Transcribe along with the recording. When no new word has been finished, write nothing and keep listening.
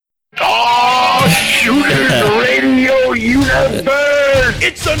Bird!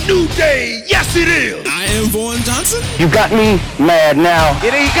 It's a new day! Yes, it is! I am Vaughn Johnson. You got me mad now.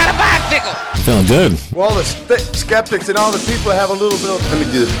 You got a bicycle. Feeling good. Well, all the skeptics and all the people have a little bit of... Let me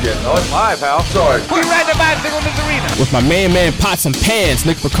do this again. Oh, it's live, pal. Sorry. We ride the bicycle in this arena. With my man Pots and Pans,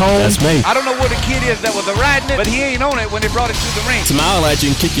 Nick Pacone. That's me. I don't know where the kid is that was riding it, but he ain't on it when they brought it to the ring. Smile at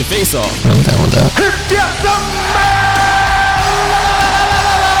you and kick your face off. If you're the man,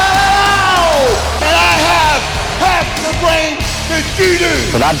 and I have half the brain that you do.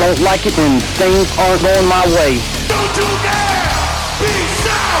 But I don't like it when things aren't going my way. Don't you dare be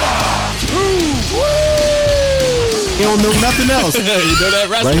sour! He don't know nothing else. You know that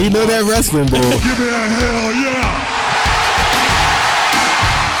wrestling. Like, he know that wrestling, bro. Give me a hell yeah!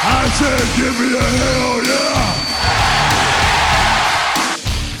 I said give me a hell yeah!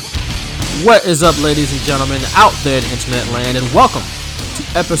 What is up, ladies and gentlemen, out there in internet land, and welcome to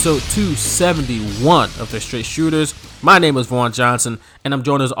episode 271 of The Straight Shooters. My name is Vaughn Johnson, and I'm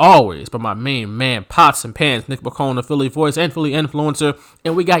joined as always by my main man, Pots and Pans, Nick McCone, the Philly voice and Philly influencer,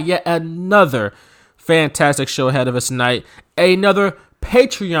 and we got yet another fantastic show ahead of us tonight. Another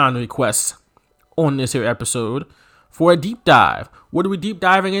Patreon request on this here episode for a deep dive. What are we deep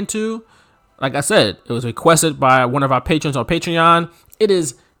diving into? Like I said, it was requested by one of our patrons on Patreon. It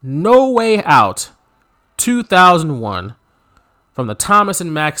is No Way Out 2001 from the Thomas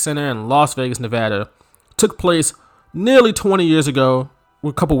and Mack Center in Las Vegas, Nevada. Took place nearly 20 years ago.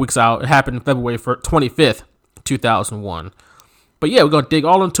 We're a couple weeks out. It happened February 25th, 2001. But yeah, we're going to dig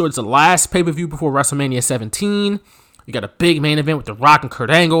all into it. It's the last pay-per-view before WrestleMania 17. We got a big main event with The Rock and Kurt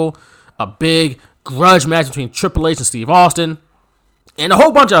Angle, a big grudge match between Triple H and Steve Austin, and a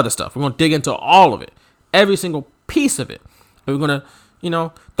whole bunch of other stuff. We're going to dig into all of it, every single piece of it. And we're going to,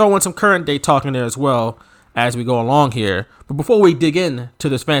 throw in some current day talk in there as well as we go along here. But before we dig into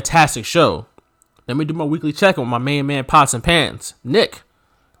this fantastic show, let me do my weekly check-in with my main man, Pots and Pans. Nick,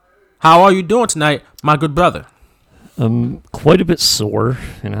 how are you doing tonight, my good brother? Quite a bit sore,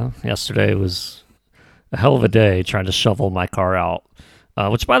 Yesterday was a hell of a day trying to shovel my car out.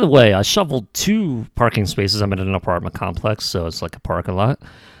 Which, by the way, I shoveled 2 parking spaces. I'm in an apartment complex, so it's like a parking lot.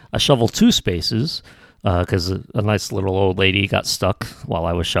 I shoveled 2 spaces because a nice little old lady got stuck while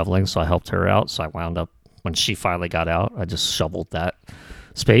I was shoveling, so I helped her out. So I wound up, when she finally got out, I just shoveled that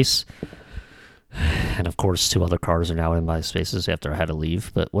space. And, of course, 2 other cars are now in my spaces after I had to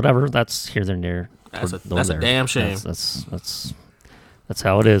leave. But whatever, that's here and there. That's a damn shame. That's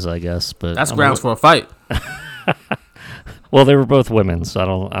how it is, I guess. But that's grounds for a fight. Well, they were both women,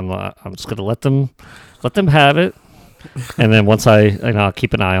 so I'm just gonna let them have it, and then once I'll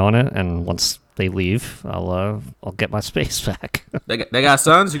keep an eye on it, and once they leave, I'll get my space back. They got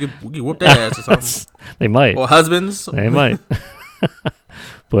sons. You can whoop their ass or something. They might, or husbands. They might.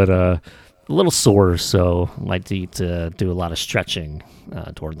 But a little sore, so might need to do a lot of stretching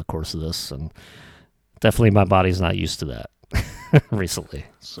during the course of this, and definitely my body's not used to that recently.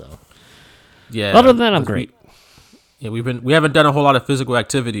 So yeah. Other than that, I'm great. We haven't done a whole lot of physical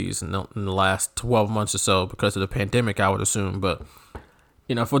activities in the last 12 months or so because of the pandemic, I would assume. But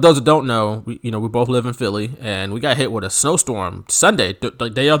for those that don't know, we both live in Philly, and we got hit with a snowstorm Sunday, the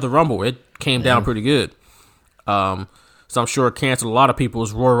day of the Rumble. It came down pretty good. So I'm sure it canceled a lot of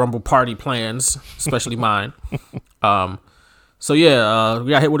people's Royal Rumble party plans, especially mine. We got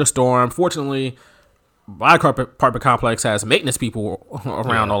hit with a storm. Fortunately, my apartment complex has maintenance people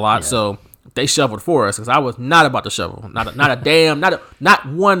around a lot, so they shoveled for us because I was not about to shovel. Not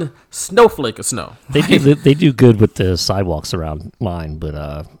one snowflake of snow. They do good with the sidewalks around mine,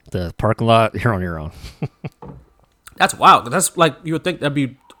 but the parking lot, you're on your own. That's wild. That's like you would think that'd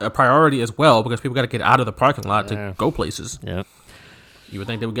be a priority as well because people got to get out of the parking lot to go places. Yeah, you would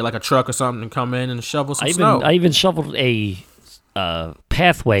think they would get like a truck or something and come in and shovel some snow. I even shoveled a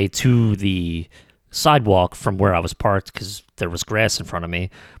pathway to the sidewalk from where I was parked because there was grass in front of me,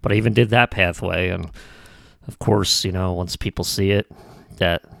 but I even did that pathway, and of course, once people see it,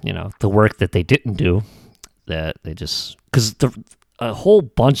 that the work that they didn't do, that they just because a whole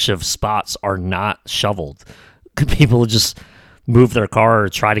bunch of spots are not shoveled. People just move their car or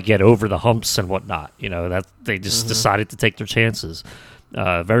try to get over the humps and whatnot. That they just decided to take their chances.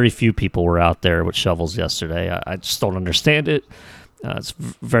 Very few people were out there with shovels yesterday. I just don't understand it. It's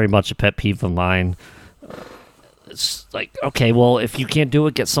very much a pet peeve of mine. It's like, okay, well, if you can't do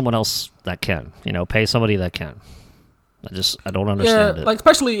it, get someone else that can. Pay somebody that can. I don't understand it. Like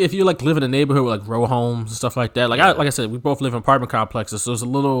especially if you live in a neighborhood with row homes and stuff like that. Like I said, we both live in apartment complexes, so it's a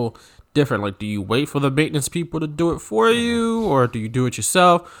little different. Like, do you wait for the maintenance people to do it for you, or do you do it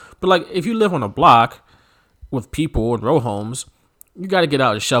yourself? But if you live on a block with people in row homes, you got to get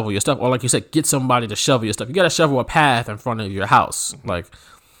out and shovel your stuff, or like you said, get somebody to shovel your stuff. You got to shovel a path in front of your house, like.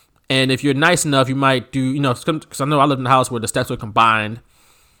 And if you're nice enough, you might do, because I know I lived in a house where the steps were combined.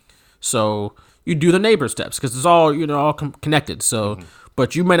 So you do the neighbor steps because it's all, all connected. So,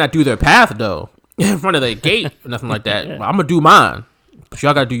 but you may not do their path though in front of their gate or nothing like that. Well, I'm gonna do mine, but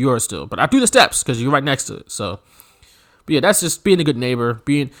y'all gotta do yours still. But I do the steps because you're right next to it. So, but yeah, that's just being a good neighbor.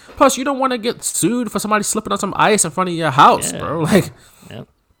 Plus, you don't want to get sued for somebody slipping on some ice in front of your house, bro. Like,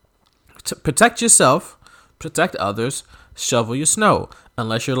 protect yourself, protect others, shovel your snow.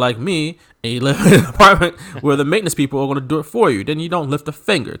 Unless you're like me and you live in an apartment where the maintenance people are going to do it for you. Then you don't lift a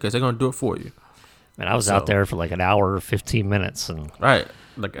finger because they're going to do it for you. And I was out there for like an hour or 15 minutes. And right.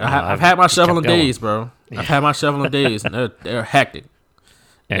 Like I've had my shoveling days, bro. Yeah. I've had my shoveling days, and they're hectic.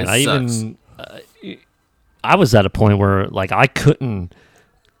 And I was at a point where like I couldn't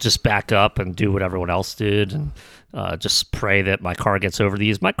just back up and do what everyone else did and just pray that my car gets over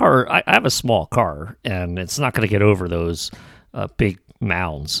these. My car, I have a small car, and it's not going to get over those big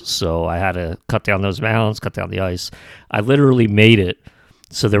mounds, so I had to cut down those mounds, cut down the ice. I literally made it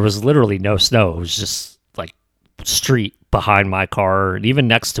so there was literally no snow. It was just like street behind my car, and even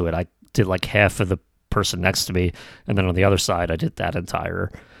next to it I did like half of the person next to me, and then on the other side I did that entire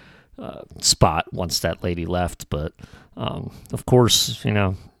spot once that lady left. But of course,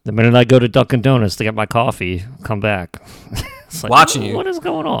 the minute I go to Dunkin' Donuts to get my coffee, come back it's like, watching you. What is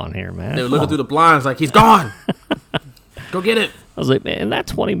going on here, man? They were looking through the blinds like, he's gone. Go get it. I was like, man, that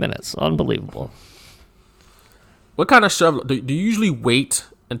 20 minutes, unbelievable. What kind of shovel? Do you usually wait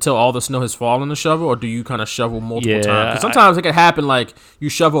until all the snow has fallen to shovel, or do you kind of shovel multiple times? Because sometimes it can happen like you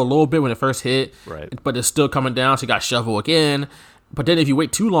shovel a little bit when it first hit, right? But it's still coming down, so you got to shovel again. But then if you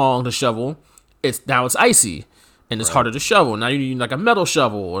wait too long to shovel, it's icy and it's harder to shovel. Now you need like a metal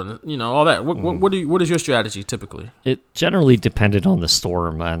shovel and all that. What is your strategy typically? It generally depended on the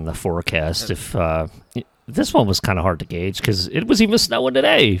storm and the forecast. If this one was kind of hard to gauge because it was even snowing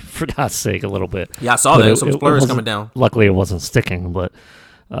today, for God's sake, a little bit. Yeah, I saw that. Some splurries coming down. Luckily, it wasn't sticking. But,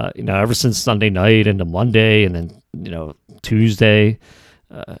 ever since Sunday night into Monday and then, Tuesday,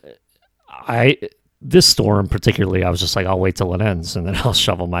 this storm particularly, I was just like, I'll wait till it ends and then I'll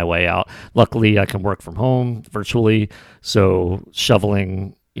shovel my way out. Luckily, I can work from home virtually. So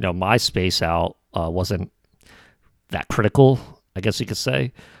shoveling, my space out wasn't that critical, I guess you could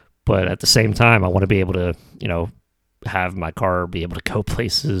say. But at the same time, I want to be able to, have my car be able to go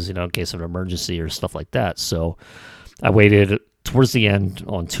places, in case of an emergency or stuff like that. So I waited towards the end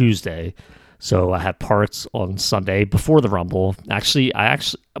on Tuesday. So I had parts on Sunday before the Rumble. I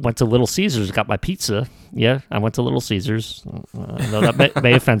went to Little Caesars, got my pizza. Yeah, I went to Little Caesars. I know that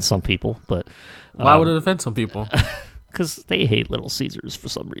may offend some people, but... Why would it offend some people? Because they hate Little Caesars for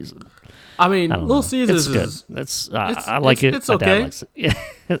some reason. I mean, Little Caesars is good. I like it. It's my okay. dad likes it. Yeah,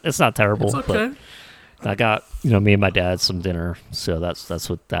 it's not terrible. It's okay. But I got me and my dad some dinner, so that's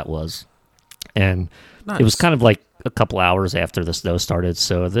what that was. And It was kind of like a couple hours after the snow started,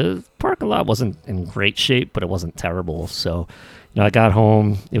 so the parking lot wasn't in great shape, but it wasn't terrible. So, I got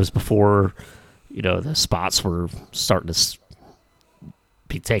home. It was before the spots were starting to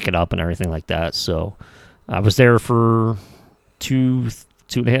be taken up and everything like that. So I was there for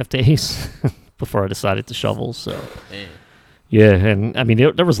 2.5 days before I decided to shovel. So, yeah, and I mean,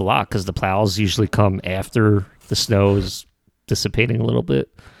 there was a lot because the plows usually come after the snow is dissipating a little bit.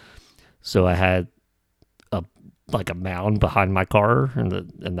 So I had a mound behind my car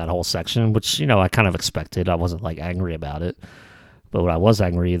in that whole section, which I kind of expected. I wasn't like angry about it, but what I was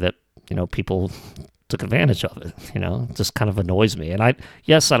angry that people took advantage of it. It just kind of annoys me. And I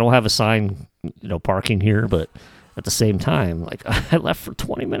don't have a sign, parking here, but at the same time, like I left for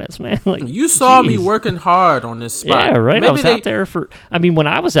 20 minminutes, man. Like you saw me working hard on this spot. Yeah, right. Maybe I was out there when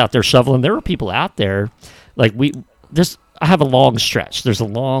I was out there shoveling, there were people out there. Like I have a long stretch. There's a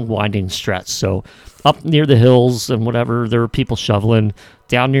long winding stretch. So up near the hills and whatever, there were people shoveling.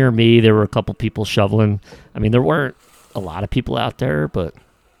 Down near me, there were a couple people shoveling. I mean, there weren't a lot of people out there, but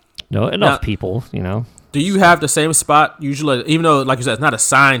enough people, Do you have the same spot usually, even though, like you said, it's not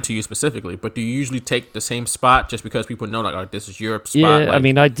assigned to you specifically, but do you usually take the same spot just because people know, like, this is your spot? Yeah, like, I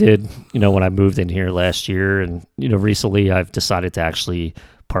mean, I did, when I moved in here last year, and, recently I've decided to actually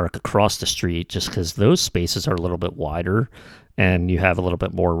park across the street just because those spaces are a little bit wider and you have a little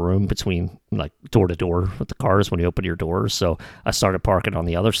bit more room between, like, door to door with the cars when you open your doors. So I started parking on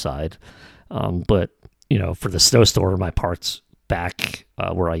the other side. But, for the snowstorm, I parked back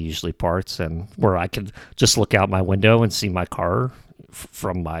where I usually park and where I could just look out my window and see my car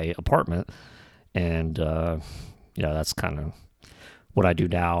from my apartment. And, that's kind of what I do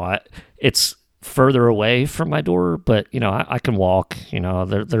now. It's further away from my door, but I can walk.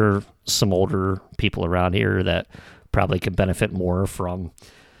 There are some older people around here that probably could benefit more from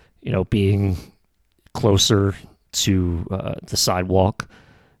being closer to the sidewalk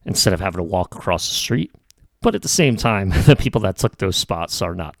instead of having to walk across the street. But at the same time, the people that took those spots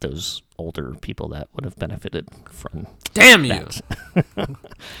are not those older people that would have benefited from. Damn you!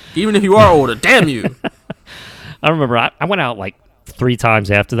 Even if you are older, damn you! I remember I went out like 3 times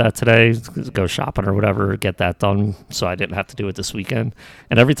after that today to go shopping or whatever, get that done, so I didn't have to do it this weekend.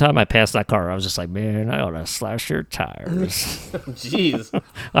 And every time I passed that car, I was just like, man, I ought to slash your tires. Jeez.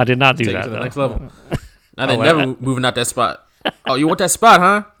 I did not do Take that. it to the though. next level. I didn't never moving out that spot. Oh, you want that spot,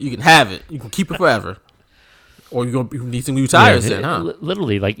 huh? You can have it. You can keep it forever. Or you need some new tires then, huh?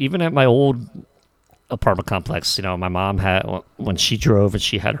 Literally, like even at my old apartment complex, my mom had, when she drove and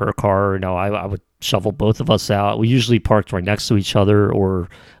she had her car, I would shovel both of us out. We usually parked right next to each other or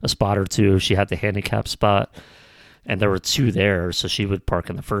a spot or two. She had the handicap spot and there were 2 there. So she would park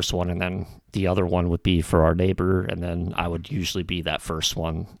in the first one and then the other one would be for our neighbor. And then I would usually be that first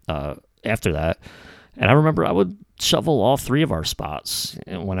one after that. And I remember I would shovel all 3 of our spots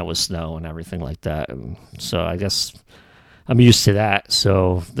when it was snow and everything like that. And so I guess I'm used to that.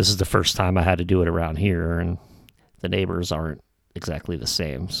 So this is the first time I had to do it around here, and the neighbors aren't exactly the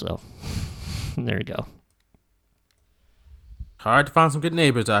same. So there you go. Hard to find some good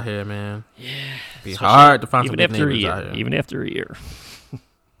neighbors out here, man. Yeah. It'd be hard to find some good neighbors out here. Even after a year.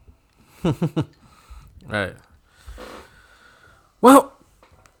 Right. Well,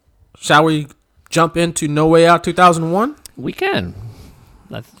 shall we jump into No Way Out 2001? We can.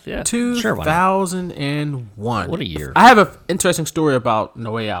 Yeah, 2001. What a year. I have an interesting story about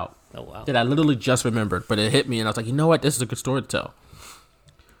No Way Out. Oh, wow. That I literally just remembered, but it hit me and I was like, you know what? This is a good story to tell.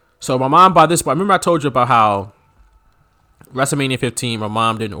 So my mom bought this, but I remember I told you about how WrestleMania 15, my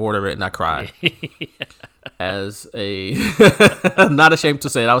mom didn't order it and I cried. As a, I'm not ashamed to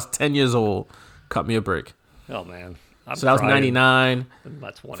say it, I was 10 years old. Cut me a break. Oh, man. So that was 99.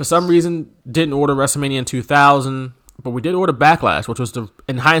 That's For some reason, didn't order WrestleMania in 2000, but we did order Backlash, which was,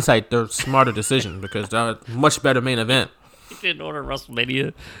 in hindsight, the smarter decision because that was a much better main event. You didn't order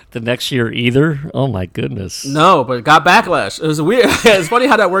WrestleMania the next year either? Oh, my goodness. No, but it got Backlash. It was weird. It's funny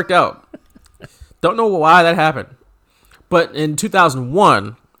how that worked out. Don't know why that happened. But in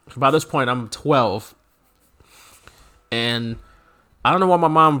 2001, by this point, I'm 12. And I don't know why my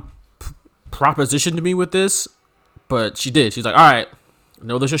mom propositioned me with this, but she did. She's like, all right, I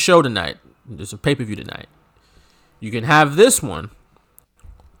know there's a show tonight. There's a pay-per-view tonight. You can have this one,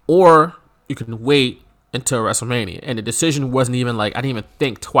 or you can wait until WrestleMania. And the decision wasn't even like, I didn't even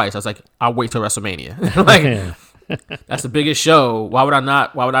think twice. I was like, I'll wait till WrestleMania. Like, that's the biggest show. Why would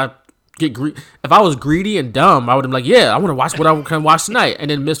I get greedy? If I was greedy and dumb, I would have been like, yeah, I want to watch what I can watch tonight, and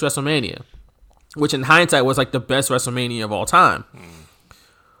then miss WrestleMania, which in hindsight was like the best WrestleMania of all time.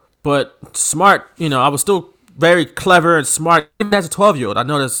 But smart, I was still very clever and smart. Even as a 12-year-old, I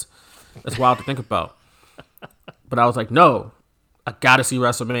know that's wild to think about. But I was like, no, I got to see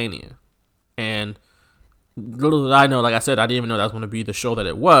WrestleMania. And little did I know, like I said, I didn't even know that was going to be the show that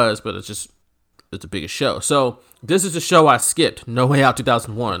it was, but it's the biggest show. So this is the show I skipped, No Way Out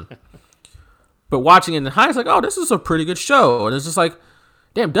 2001. But watching it in hindsight, like, oh, this is a pretty good show. And it's just like,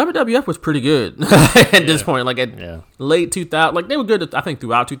 damn, WWF was pretty good at this point. Like at late 2000, like they were good, I think,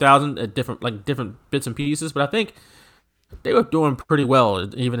 throughout 2000 at different bits and pieces. But I think they were doing pretty well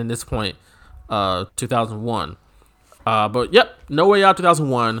even in this point, 2001. But yep, No Way Out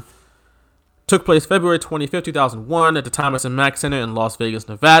 2001 took place February 25th, 2001 at the Thomas and Mack Center in Las Vegas,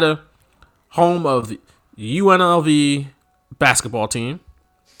 Nevada, home of the UNLV basketball team,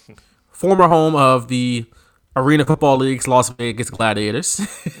 former home of the Arena Football League's Las Vegas Gladiators.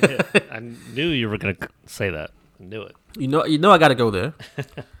 Yeah, I knew you were going to say that. I knew it. You know I got to go there.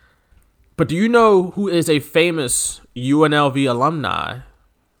 But do you know who is a famous UNLV alumni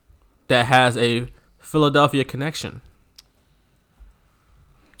that has a Philadelphia connection?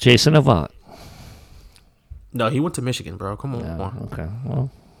 Jason Avant. No, he went to Michigan, bro. Come on. Yeah, okay,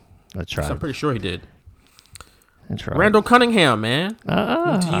 well, I tried. I'm pretty sure he did. I tried. Randall Cunningham, man.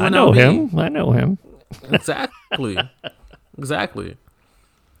 I know him. Exactly.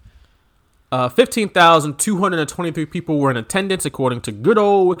 15,223 people were in attendance, according to good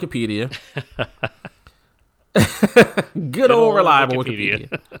old Wikipedia. good old reliable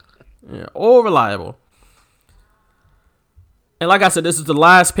Wikipedia. Yeah, all reliable. And like I said, this is the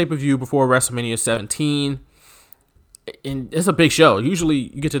last pay-per-view before WrestleMania 17. And it's a big show. Usually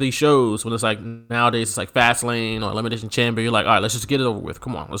you get to these shows when it's like, nowadays it's like Fastlane or Elimination Chamber. You're like, all right, let's just get it over with.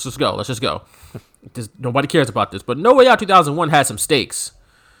 Come on, let's just go. Nobody cares about this. But No Way Out 2001 had some stakes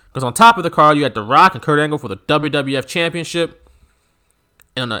Because on top of the card, you had The Rock and Kurt Angle for the WWF Championship.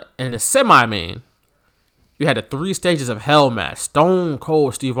 And in the semi-main, you had the 3 stages of hell match. Stone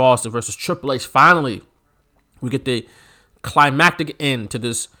Cold Steve Austin versus Triple H. Finally, we get the climactic end to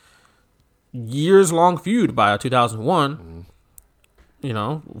this years-long feud by 2001. You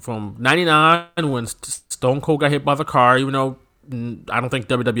know, from 99 when Stone Cold got hit by the car, even though I don't think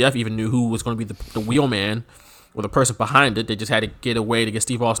WWF even knew who was going to be the wheelman or the person behind it. They just had to get a way to get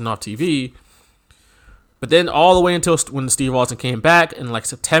Steve Austin off TV. But then all the way until when Steve Austin came back in like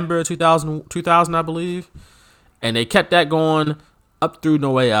September 2000, I believe. And they kept that going up through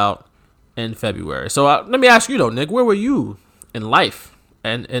No Way Out in February. So let me ask you though, Nick, where were you in life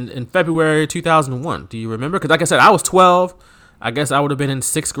and in February 2001? Do you remember? Because like I said, I was 12. I guess I would have been in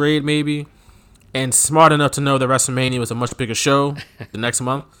 6th grade maybe. And smart enough to know that WrestleMania was a much bigger show the next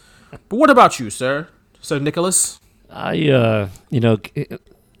month. But what about you, Sir Nicholas? I,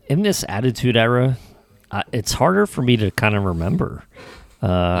 in this Attitude Era, it's harder for me to kind of remember.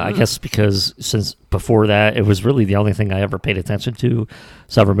 I guess because since before that, it was really the only thing I ever paid attention to.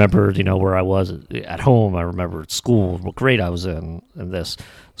 So I remembered, where I was at home. I remembered school, what grade I was in, and this.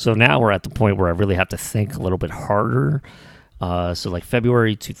 So now we're at the point where I really have to think a little bit harder. So like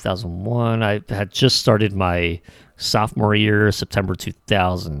February 2001, I had just started my sophomore year, September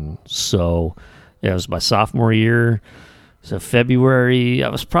 2000. So yeah, it was my sophomore year. So February, I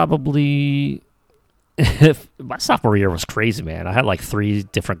was probably... my sophomore year was crazy, man. I had like 3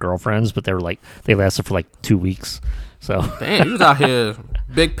 different girlfriends, but they lasted for like 2 weeks. So damn, you was out here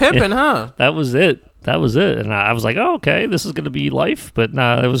big pimping, huh? That was it. And I was like, oh, okay, this is gonna be life. But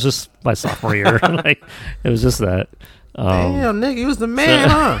nah, it was just my sophomore year. Like, it was just that. Damn, Nick, you was the man,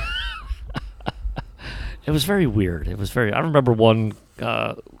 huh? It was very weird. I remember one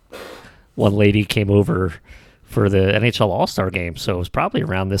lady came over for the NHL All-Star game, so it was probably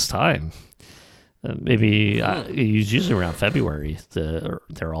around this time. Maybe it was usually around February,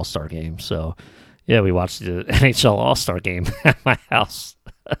 their All-Star game. So, yeah, we watched the NHL All-Star game at my house.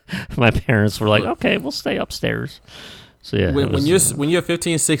 My parents were like, okay, we'll stay upstairs. So, yeah. When you're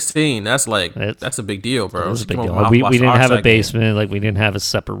 15, 16, that's a big deal, bro. It was a big deal. We didn't have a basement. Like, we didn't have a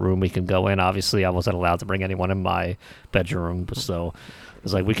separate room we could go in. Obviously, I wasn't allowed to bring anyone in my bedroom. So, it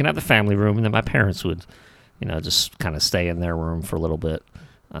was like, we can have the family room, and then my parents would, just kind of stay in their room for a little bit.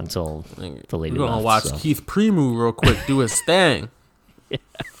 Until the lady We're going to left, watch Keith Premu real quick do his thing.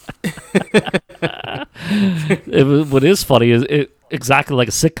 What is funny is it exactly like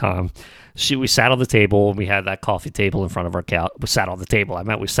a sitcom. We sat on the table and we had that coffee table in front of our couch. We sat on the table.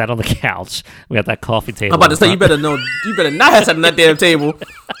 We sat on the couch. We had that coffee table. I'm about to say, you better not have sat on that damn table.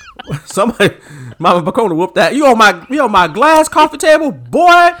 Somebody, Mama Bacona whooped that. You on my glass coffee table,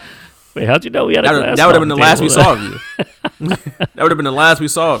 boy. Wait, how'd you know we had a glass? That would have been the last we saw of you. That would have been the last we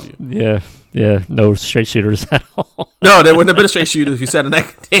saw of you. Yeah, no straight shooters at all. No, there wouldn't have been a straight shooter if you sat on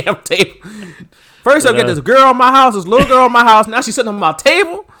that damn table. First, I'll get this girl on my house, this little girl on my house. Now she's sitting on my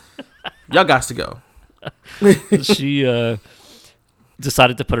table. Y'all got to go. She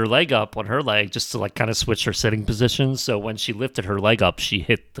decided to put her leg up on her leg just to like kind of switch her sitting position. So when she lifted her leg up, she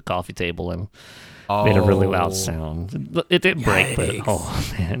hit the coffee table and made a really loud sound. It didn't break, but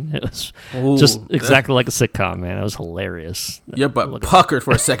oh man, it was just exactly like a sitcom, man. It was hilarious. Yeah, but puckered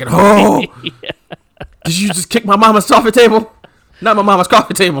for a second. Oh, yeah. Did you just kick my mama's coffee table? Not my mama's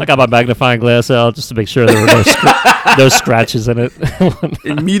coffee table. I got my magnifying glass out just to make sure there were no scratches in it.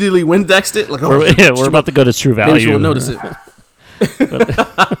 Immediately Windexed it. Like, we're about to go to True Value. Maybe she will notice it.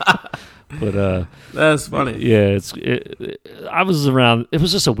 But that's funny. Yeah, I was around. It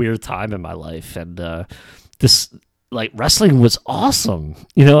was just a weird time in my life, and this like wrestling was awesome.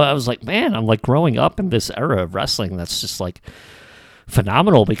 I was like, man, I'm like growing up in this era of wrestling that's just like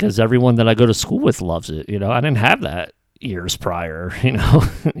phenomenal because everyone that I go to school with loves it. I didn't have that years prior.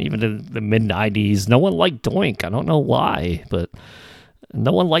 Even in the mid '90s, no one liked Doink. I don't know why, but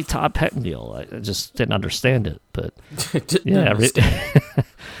no one liked Todd Pettengill. I just didn't understand it. But yeah.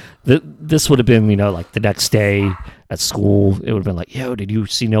 This would have been, like the next day at school, it would have been like, yo, did you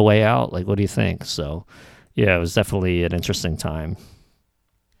see No Way Out? Like, what do you think? So, yeah, it was definitely an interesting time.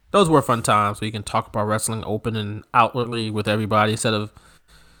 Those were fun times where you can talk about wrestling open and outwardly with everybody instead of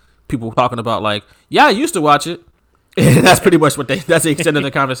people talking about like, yeah, I used to watch it. That's pretty much that's the extent of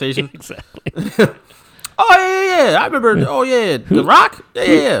the conversation. Exactly. Oh, yeah. I remember, The Rock?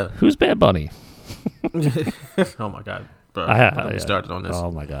 Yeah. Who's Bad Bunny? Oh, my God. Bro, don't get me started on this.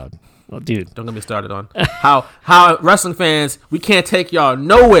 Oh my God, well, dude! Don't get me started on how wrestling fans, we can't take y'all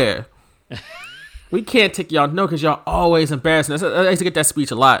nowhere. We can't take y'all because y'all always embarrassing us. I used to get that speech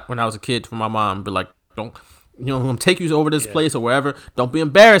a lot when I was a kid from my mom, but like, don't I'm gonna take you over this place or wherever. Don't be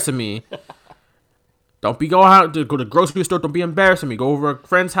embarrassing me. Don't be going out to go to the grocery store. Don't be embarrassing me. Go over a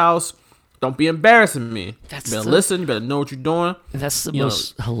friend's house. Don't be embarrassing me. You better listen. You better know what you're doing. That's the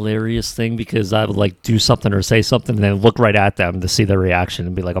most hilarious thing, because I would like do something or say something and then look right at them to see their reaction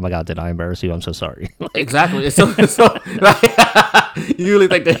and be like, "Oh my God, did I embarrass you? I'm so sorry." Exactly. It's so like, you really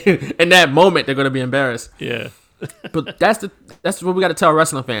think that in that moment they're gonna be embarrassed. Yeah. But that's what we got to tell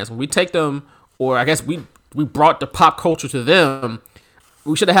wrestling fans. When we take them, or I guess we brought the pop culture to them,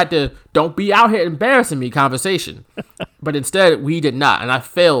 we should have had the "don't be out here embarrassing me" conversation. But instead, we did not, and I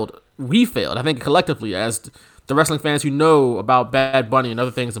failed. We failed, I think, collectively, as the wrestling fans who know about Bad Bunny and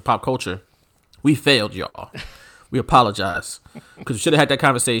other things in pop culture. We failed, y'all. We apologize. Because we should have had that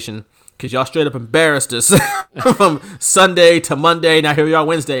conversation, because y'all straight up embarrassed us from Sunday to Monday. Now here we are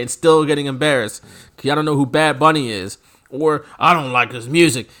Wednesday and still getting embarrassed because y'all don't know who Bad Bunny is. Or, I don't like his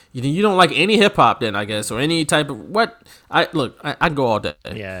music. You don't like any hip-hop then, I guess, or any type of... What? I'd go all day.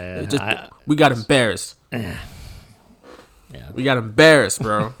 Yeah. We got embarrassed. Yeah. We got embarrassed,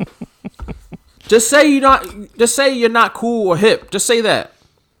 bro. Just say you're not cool or hip. Just say that.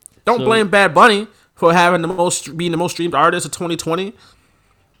 Don't blame Bad Bunny for being the most streamed artist of 2020.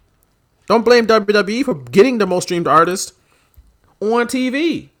 Don't blame WWE for getting the most streamed artist on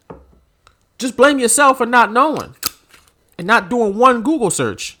TV. Just blame yourself for not knowing and not doing one Google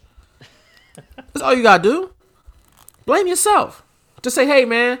search. That's all you gotta do. Blame yourself. Just say, "Hey,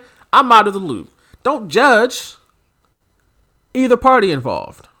 man, I'm out of the loop." Don't judge either party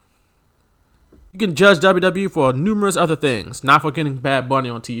involved. You can judge WWE for numerous other things, not for getting Bad Bunny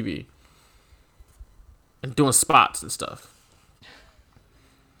on TV and doing spots and stuff.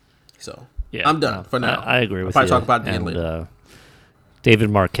 So, yeah, I'm done for now. I agree with I'll you. Probably talk about it again later. David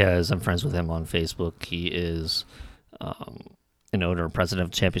Marquez, I'm friends with him on Facebook. He is an owner and president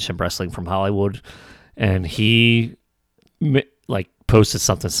of Championship Wrestling from Hollywood, and he posted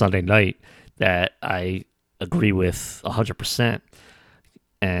something Sunday night that I agree with 100%,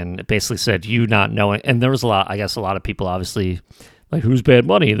 and it basically said, you not knowing, and there was a lot of people obviously like, "Who's Bad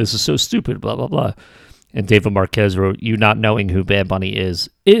Bunny? This is so stupid, blah blah blah." And David Marquez wrote, "You not knowing who Bad Bunny is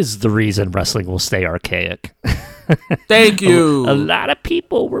the reason wrestling will stay archaic." Thank you. A lot of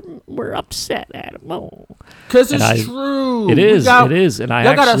people were upset at him. Because it's true. It is. And I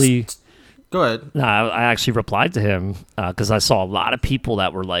actually... Go ahead. No, I actually replied to him because I saw a lot of people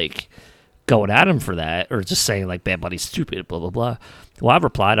that were like going at him for that, or just saying like Bad Bunny's stupid, blah, blah, blah. Well, I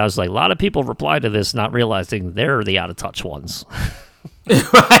replied. I was like, a lot of people replied to this not realizing they're the out-of-touch ones.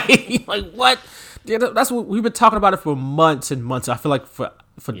 Right? Like, what? Yeah, that's what we've been talking about it for months and months. I feel like for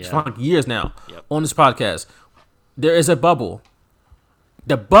years now on this podcast. There is a bubble.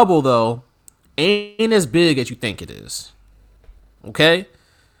 The bubble, though, ain't as big as you think it is. Okay?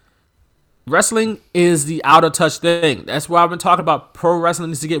 Wrestling is the out-of-touch thing. That's why I've been talking about pro wrestling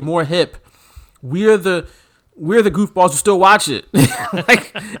needs to get more hip. We're the goofballs who still watch it.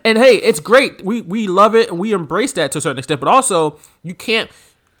 And hey, it's great. We love it and we embrace that to a certain extent. But also, you can't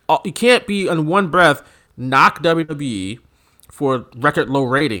be in one breath knock WWE for record low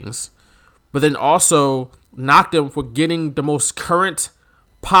ratings, but then also knock them for getting the most current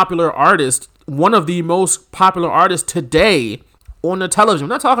popular artist, one of the most popular artists today on the television.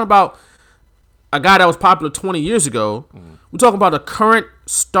 We're not talking about a guy that was popular 20 years ago. We're talking about a current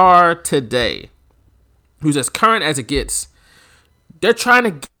star today who's as current as it gets. They're trying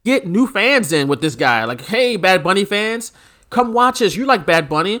to get new fans in with this guy. Like, "Hey, Bad Bunny fans, come watch us. You like Bad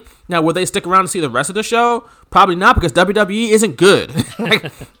Bunny." Now, will they stick around and see the rest of the show? Probably not, because WWE isn't good.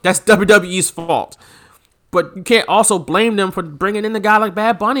 That's WWE's fault. But you can't also blame them for bringing in a guy like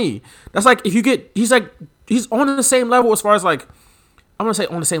Bad Bunny. That's like, he's on the same level as far as like, I'm going to say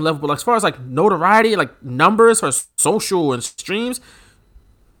on the same level, but like as far as like notoriety, like numbers for social and streams,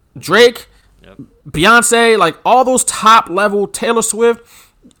 Drake, Beyonce, like all those top level, Taylor Swift.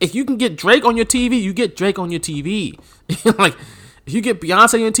 If you can get Drake on your TV, you get Drake on your TV. Like, if you get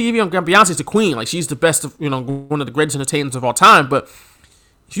Beyonce on your TV, Beyonce's the queen. Like, she's the best of, one of the greatest entertainers of all time. But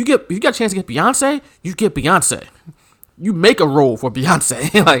if you got a chance to get Beyonce, you get Beyonce. You make a role for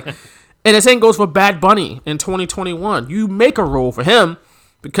Beyonce. Like, and the same goes for Bad Bunny in 2021. You make a role for him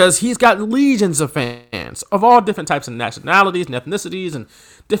because he's got legions of fans of all different types of nationalities and ethnicities and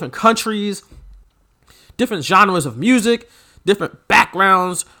different countries, different genres of music, different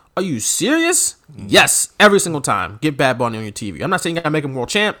backgrounds. Are you serious? Yes, every single time. Get Bad Bunny on your TV. I'm not saying you gotta make him world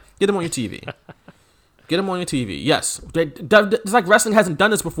champ. Get him on your TV. Get him on your TV. Yes. It's like wrestling hasn't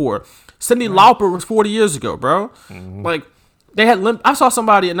done this before. Cyndi Lauper was 40 years ago, bro. Like, They had I saw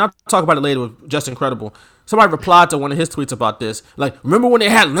somebody, and I'll talk about it later with Just Incredible. Somebody replied to one of his tweets about this. Like, remember when they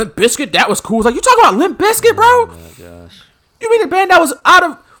had Limp Bizkit? That was cool. It's like, you talking about Limp Bizkit, bro? Oh my gosh. You mean a band that was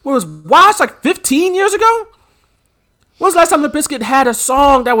was watched like 15 years ago? When was the last time Limp Bizkit had a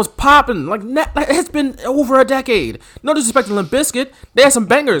song that was popping? Like, it's been over a decade. No disrespect to Limp Bizkit. They had some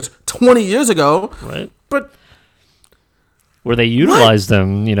bangers 20 years ago. Right. But where they utilized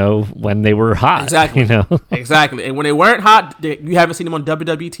them, when they were hot. Exactly. Exactly. And when they weren't hot, you haven't seen them on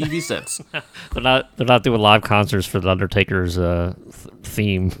WWE TV since. They're not doing live concerts for the Undertaker's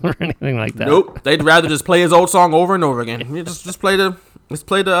theme or anything like that. Nope. They'd rather just play his old song over and over again. Just play the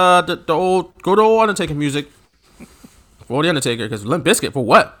old old Undertaker music for the Undertaker. Because Limp Bizkit for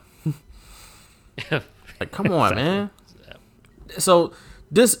what? Like, come on, man. So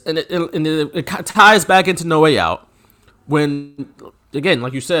this and it ties back into No Way Out. When, again,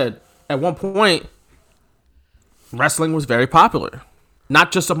 like you said, at one point, wrestling was very popular.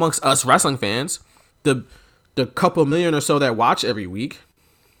 Not just amongst us wrestling fans. The couple million or so that watch every week,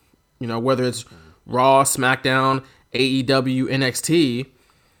 whether it's Raw, SmackDown, AEW, NXT,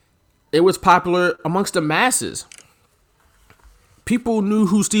 it was popular amongst the masses. People knew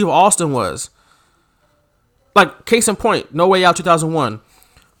who Steve Austin was. Like, case in point, No Way Out 2001.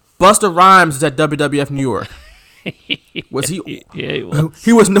 Busta Rhymes is at WWF New York. Was he? Yeah, he was.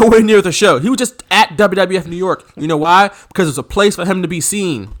 He was nowhere near the show. He was just at WWF New York. You know why? Because it's a place for him to be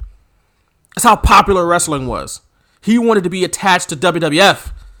seen. That's how popular wrestling was. He wanted to be attached to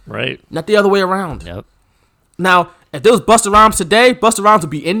WWF. Right. Not the other way around. Yep. Now, if there was Busta Rhymes today, Busta Rhymes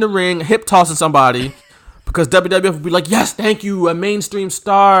would be in the ring, hip tossing somebody, because WWF would be like, yes, thank you, a mainstream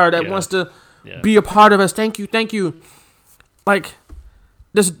star that wants to be a part of us. Thank you, thank you. Like,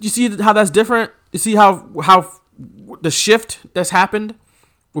 you see how that's different? You see how the shift that's happened?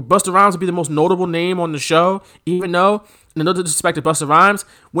 Where Busta Rhymes would be the most notable name on the show, even though, and no disrespect to Busta Rhymes,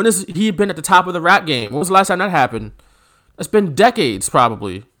 when has he been at the top of the rap game? When was the last time that happened? It's been decades,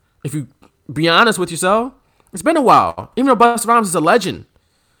 probably. If you be honest with yourself, it's been a while. Even though Busta Rhymes is a legend,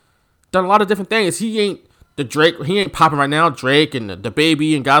 done a lot of different things. He ain't the Drake. He ain't popping right now. Drake and the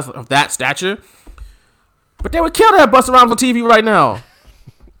Baby and guys of that stature. But they would kill to have Busta Rhymes on TV right now.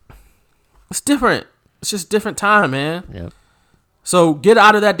 It's different. It's just different time, man. Yep. So get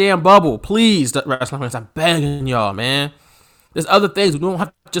out of that damn bubble, please, wrestling fans. I'm begging y'all, man. There's other things. We don't have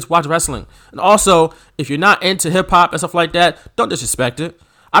to just watch wrestling. And also, if you're not into hip hop and stuff like that, don't disrespect it.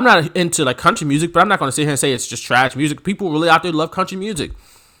 I'm not into like country music, but I'm not going to sit here and say it's just trash music. People really out there love country music.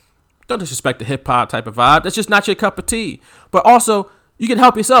 Don't disrespect the hip hop type of vibe. That's just not your cup of tea. But also, you can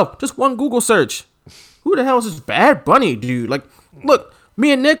help yourself. Just one Google search. Who the hell is this Bad Bunny dude? Like, look,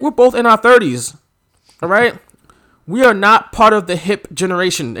 me and Nick, we're both in our 30s. All right? We are not part of the hip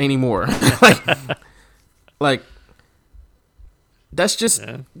generation anymore. like, that's just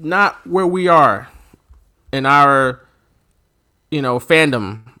not where we are in our,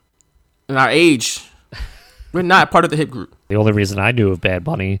 fandom, in our age. We're not part of the hip group. The only reason I knew of Bad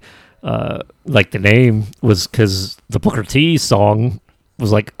Bunny, like the name, was because the Booker T song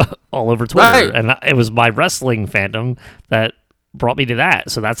was like all over Twitter. Right. And it was my wrestling fandom that brought me to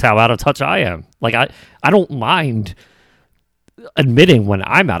that. So that's how out of touch I am. Like, I don't mind admitting when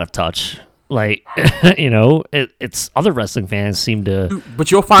I'm out of touch. Like, it's other wrestling fans seem to,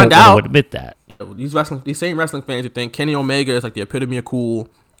 but you'll find don't out, admit that. These same wrestling fans who think Kenny Omega is like the epitome of cool,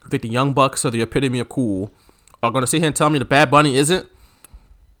 who think the Young Bucks are the epitome of cool, are going to sit here and tell me the Bad Bunny isn't.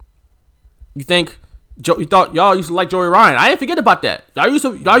 You think you thought y'all used to like Joey Ryan? I didn't forget about that. Y'all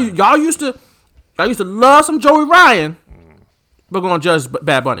used to love some Joey Ryan, but going to judge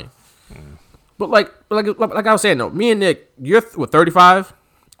Bad Bunny. But like I was saying though, me and Nick, you're 35,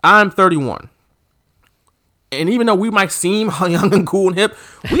 I'm 31. And even though we might seem young and cool and hip,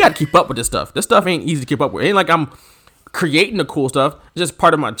 we got to keep up with this stuff. This stuff ain't easy to keep up with. It ain't like I'm creating the cool stuff. It's just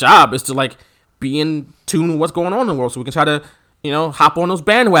part of my job is to like be in tune with what's going on in the world so we can try to, hop on those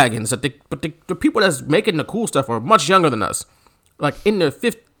bandwagons. But the people that's making the cool stuff are much younger than us. Like in their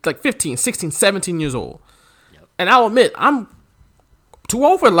 15, 16, 17 years old. Yep. And I'll admit, I'm too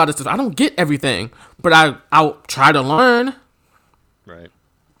old for a lot of stuff. I don't get everything, but I'll try to learn. Right.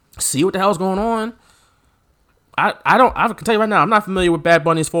 See what the hell's going on. I can tell you right now, I'm not familiar with Bad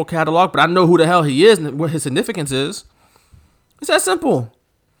Bunny's full catalog, but I know who the hell he is and what his significance is. It's that simple.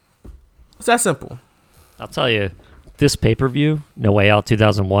 I'll tell you, this pay-per-view, No Way Out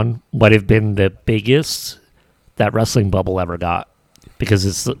 2001, might have been the biggest that wrestling bubble ever got, because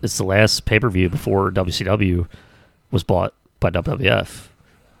it's the last pay-per-view before WCW was bought by WWF.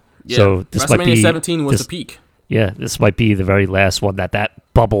 Yeah. So this WrestleMania might be 17 was the peak. Yeah, this might be the very last one that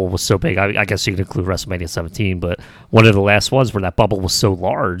bubble was so big. I guess you could include WrestleMania 17, but one of the last ones where that bubble was so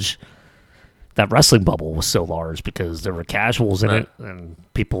large, that wrestling bubble was so large because there were casuals in it, and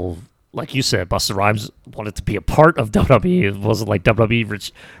people, like you said, Busta Rhymes wanted to be a part of WWE. It wasn't like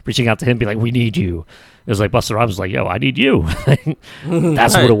WWE reaching out to him, be like, "We need you." It was like Busta Rhymes was like, "Yo, I need you."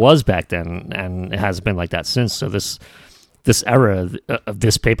 That's what it was back then, and it hasn't been like that since. So this era of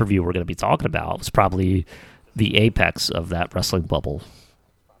this pay-per-view we're going to be talking about was probably the apex of that wrestling bubble.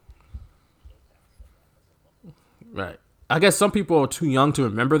 Right. I guess some people are too young to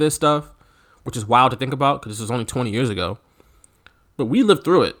remember this stuff, which is wild to think about because this was only 20 years ago. But we lived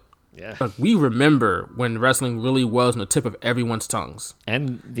through it. Yeah. Like, we remember when wrestling really was on the tip of everyone's tongues.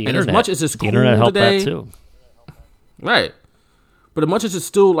 And the and internet. as much as it's the cool internet helped today, that too. Right. But as much as it's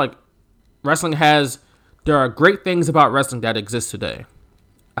still like wrestling there are great things about wrestling that exist today.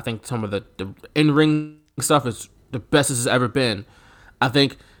 I think some of the in-ring stuff is the best it's ever been. I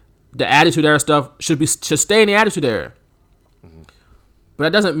think the Attitude Era stuff should stay in the Attitude Era. Mm-hmm. But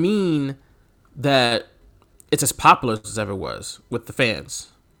that doesn't mean that it's as popular as it ever was with the fans.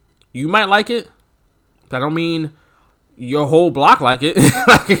 You might like it, but I don't mean your whole block like it.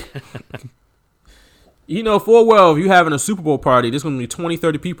 Full well, if you're having a Super Bowl party, there's going to be 20,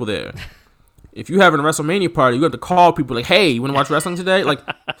 30 people there. If you're having a WrestleMania party, you have to call people like, "Hey, you want to watch wrestling today?" Like,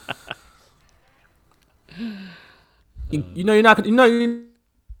 you're not going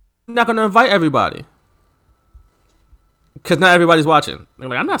to invite everybody because not everybody's watching. They're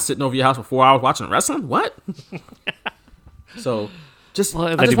like, "I'm not sitting over your house for 4 hours watching wrestling." What? So, I just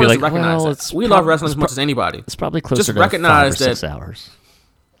want to recognize that we love wrestling as much as anybody. It's probably closer just to recognize 5 or 6 hours.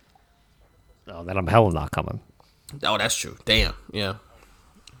 Oh, then I'm hell not coming. Oh, that's true. Damn.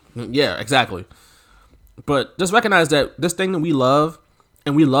 Yeah, exactly. But just recognize that this thing that we love,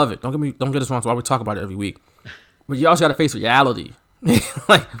 and we love it. Don't get us wrong. That's why we talk about it every week. But you also got to face reality.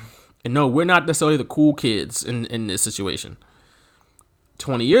 And no, we're not necessarily the cool kids in this situation.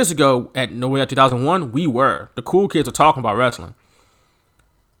 20 years ago, at No Way Out 2001, we were. The cool kids were talking about wrestling.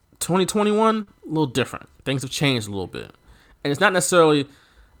 2021, a little different. Things have changed a little bit. And it's not necessarily,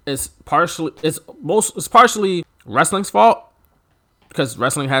 it's partially wrestling's fault because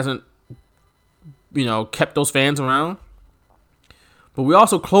wrestling hasn't, kept those fans around. But we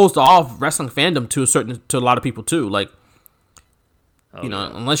also closed off wrestling fandom to a lot of people too. Like,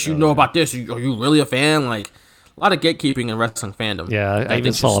 unless you know about this, are you really a fan? Like, a lot of gatekeeping in wrestling fandom. Yeah, I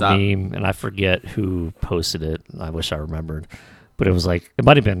even saw a meme, and I forget who posted it. I wish I remembered. But it was like, it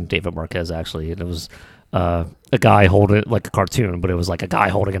might have been David Marquez, actually. And it was a guy holding, like a cartoon, but it was like a guy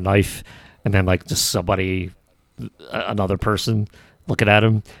holding a knife, and then like just another person looking at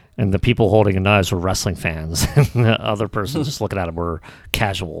him. And the people holding the knives were wrestling fans. And the other person just looking at him were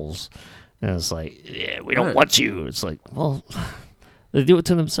casuals. And it's like, yeah, we don't want you. It's like, well, they do it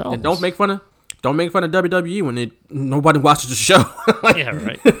to themselves. And don't make fun of WWE when nobody watches the show. Yeah,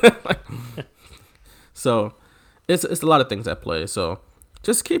 right. So it's a lot of things at play. So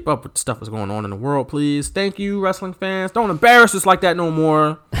just keep up with stuff that's going on in the world, please. Thank you, wrestling fans. Don't embarrass us like that no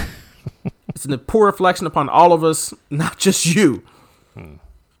more. It's a poor reflection upon all of us, not just you.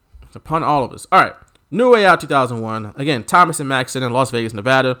 It's upon all of us. All right. New Way Out 2001. Again, Thomas and Max in Las Vegas,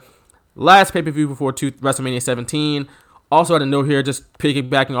 Nevada. Last pay-per-view before WrestleMania 17. Also had a note here, just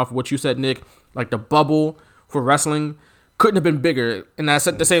piggybacking off of what you said, Nick. Like, the bubble for wrestling couldn't have been bigger. And I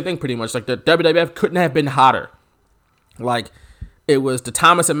said the same thing pretty much. Like, the WWF couldn't have been hotter. Like, it was the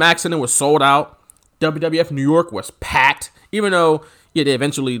Thomas and Max Center was sold out. WWF New York was packed. Even though, they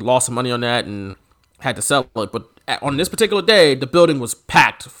eventually lost some money on that and had to sell it. But on this particular day, the building was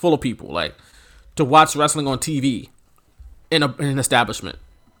packed full of people. Like, to watch wrestling on TV in an establishment.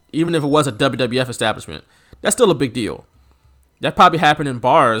 Even if it was a WWF establishment. That's still a big deal. That probably happened in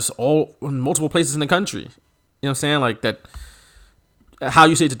bars in multiple places in the country. You know what I'm saying? Like that, how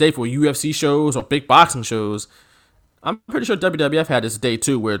you say it today for UFC shows or big boxing shows. I'm pretty sure WWF had this day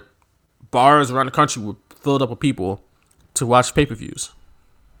too where bars around the country were filled up with people to watch pay-per-views.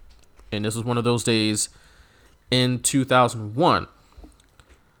 And this was one of those days in 2001.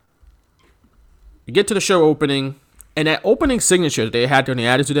 You get to the show opening, and that opening signature that they had during the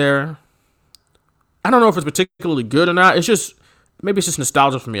Attitude Era, I don't know if it's particularly good or not. Maybe it's just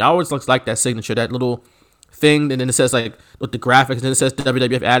nostalgia for me. I always like that signature, that little thing, and then it says like with the graphics, and then it says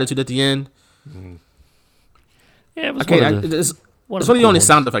WWF Attitude at the end. Mm-hmm. Yeah, it was it's one of the only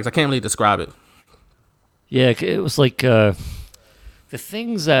sound effects. I can't really describe it. Yeah, it was like the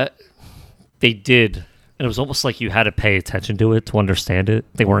things that they did, and it was almost like you had to pay attention to it to understand it.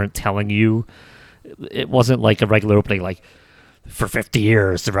 They weren't telling you. It wasn't like a regular opening, like for 50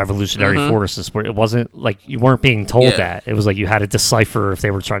 years, the revolutionary forces. Where it wasn't like you weren't being told that. It was like you had to decipher if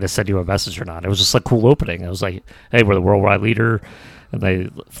they were trying to send you a message or not. It was just like cool opening. It was like, hey, we're the worldwide leader, and they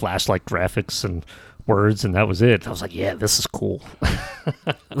flashed like graphics and words, and that was it. I was like, yeah, this is cool.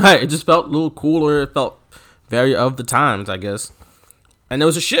 Right, it just felt a little cooler. It felt very of the times, I guess. And there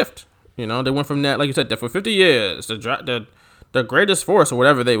was a shift. You know, they went from that, like you said, that for 50 years, the greatest force or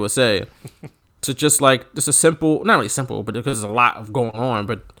whatever they would say, to just like just a simple, not really simple, but because there's a lot of going on,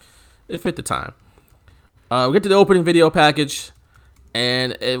 but it fit the time. We get to the opening video package,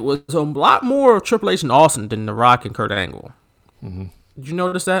 and it was a lot more of Triple H and Austin than The Rock and Kurt Angle. Did you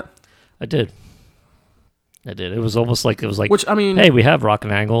notice that? I did. It was almost like Which, I mean, hey, we have Rock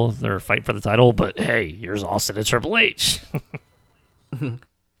and Angle, they're fighting for the title, but hey, here's Austin and Triple H.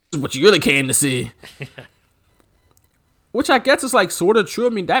 What you really came to see. Which I guess is like sort of true. I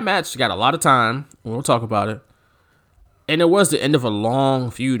mean, that match got a lot of time. We'll talk about it. And it was the end of a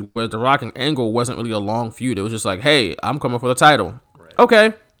long feud, where The Rock and Angle wasn't really a long feud. It was just like, hey, I'm coming for the title. Right.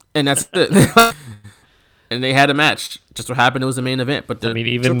 Okay. And that's it. And they had a match. Just what happened, it was the main event. But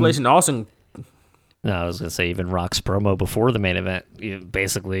even Triple H and Austin... No, I was going to say, even Rock's promo before the main event,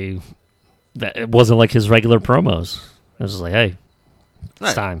 basically, that it wasn't like his regular promos. It was just like, hey,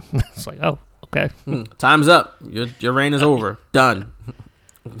 it's time. It's like, oh, okay. Time's up. Your reign is over. Done.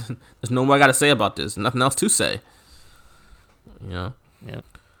 There's no more I got to say about this. Nothing else to say. You know? Yeah.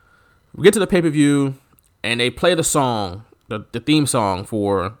 We get to the pay-per-view, and they play the song, the theme song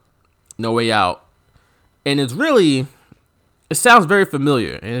for No Way Out. And it's really... It sounds very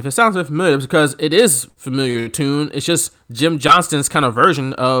familiar. And if it sounds very familiar, it's because it is a familiar tune. It's just Jim Johnston's kind of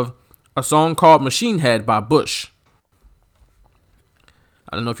version of a song called Machine Head by Bush.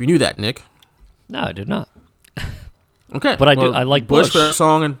 I don't know if you knew that, Nick. No, I did not. Okay. But I like Bush. Bush put that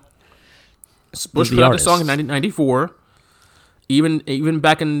song in. Bush put out the song in 1994. Even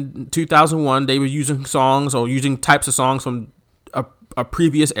back in 2001, they were using songs or using types of songs from a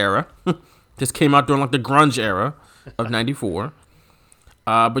previous era. This came out during like the grunge era of 94.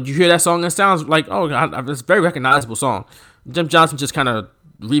 But you hear that song and it sounds like, oh God, it's a very recognizable song. Jim Johnston just kind of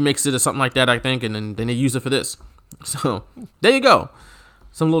remixed it or something like that, I think, and then they used it for this. So there you go.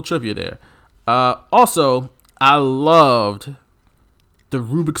 Some little trivia there. Also, I loved the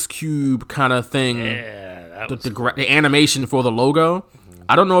Rubik's Cube kind of thing. Yeah, the animation for the logo.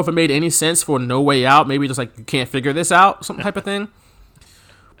 I don't know if it made any sense for No Way Out. Maybe just like you can't figure this out, some type of thing.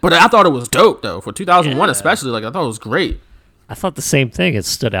 But I thought it was dope though for 2001, especially. Like I thought it was great. I thought the same thing. It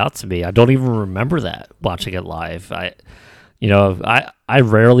stood out to me. I don't even remember that watching it live. I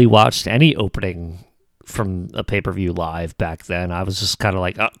rarely watched any opening from a pay-per-view live back then. I was just kind of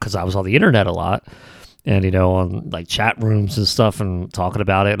like, because I was on the internet a lot and, on like chat rooms and stuff and talking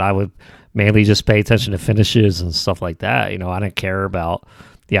about it. And I would mainly just pay attention to finishes and stuff like that. I didn't care about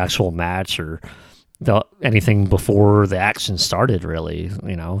the actual match or anything before the action started, really,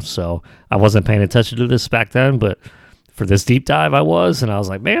 So I wasn't paying attention to this back then, but for this deep dive, I was, and I was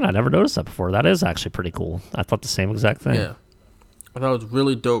like, man, I never noticed that before. That is actually pretty cool. I thought the same exact thing. Yeah, I thought it was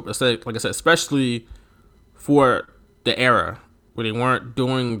really dope. Like I said, especially for the era where they weren't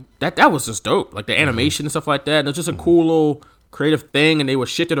doing that. That was just dope. Like the animation and stuff like that. And it was just a cool little creative thing, and they would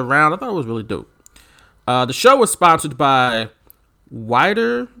shift it around. I thought it was really dope. The show was sponsored by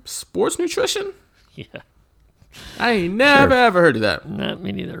Wider Sports Nutrition. Yeah, I ain't never ever heard of that. No,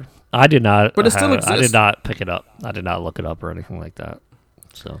 me neither. I did not. But it still exists. I did not pick it up. I did not look it up or anything like that.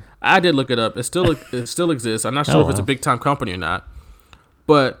 So I did look it up. It still exists. I'm not sure if it's a big time company or not.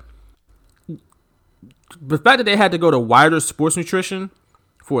 But the fact that they had to go to Wider Sports Nutrition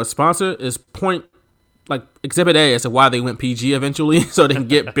for a sponsor is exhibit A as to why they went PG eventually, so they can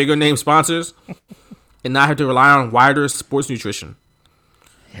get bigger name sponsors and not have to rely on Wider Sports Nutrition.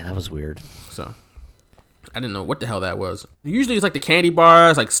 Yeah, that was weird. So I didn't know what the hell that was. Usually it's like the candy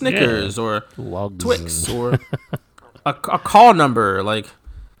bars, like Snickers or Lugs Twix or a call number like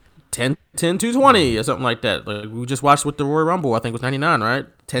 10-220 or something like that. Like we just watched with the Royal Rumble, I think it was 99, right?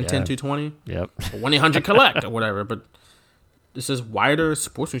 10-220. Yep. 1-800-COLLECT or whatever. But this is Wider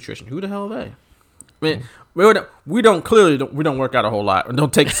Sports Nutrition. Who the hell are they? I mean, we don't work out a whole lot and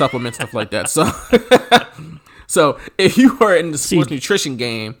don't take supplements, stuff like that. So so if you were in the sports nutrition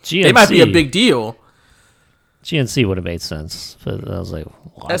game, GNC, they might be a big deal. GNC would have made sense, but I was like,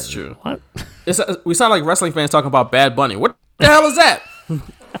 what? That's true. What? We sound like wrestling fans talking about Bad Bunny. What the hell is that?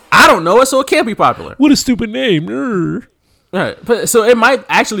 I don't know it, so it can't be popular. What a stupid name. Right. But, so it might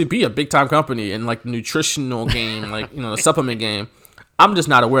actually be a big time company in like the nutritional game, like the supplement game. I'm just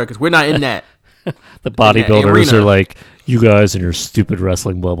not aware because we're not in that. The bodybuilders are like, you guys in your stupid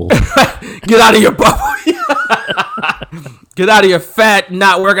wrestling bubble. Get out of your bubble. Get out of your fat,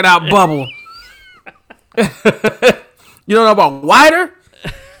 not working out bubble. You don't know about Wider?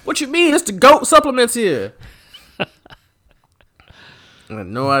 What you mean? It's the GOAT supplements here. I had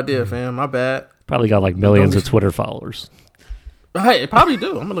no idea, fam. My bad. Probably got like millions of Twitter followers. Hey, it probably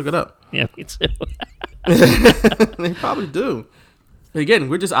do. I'm gonna look it up. Yeah, me too. They probably do. Again,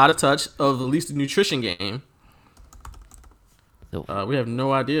 we're just out of touch of at least the nutrition game. We have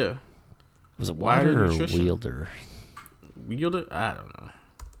no idea. Was it Wider or nutrition? Wielder? Wielder? I don't know.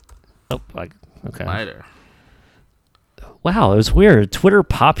 Oh, okay. Wider. Wow, it was weird. Twitter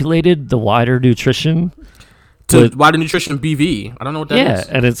populated the Wider nutrition. To Wider Nutrition BV. I don't know what that is.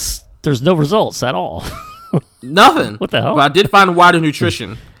 Yeah, and there's no results at all. Nothing. What the hell? But I did find Wider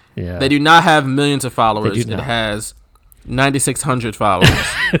Nutrition. Yeah. They do not have millions of followers. They do It not. has 9,600 followers.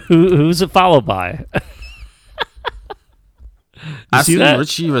 Who's it followed by? I see see that?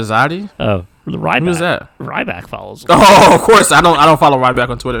 Richie Rosati. Oh, the Ryback. Who's that? Ryback follows. Oh, of course. I don't follow Ryback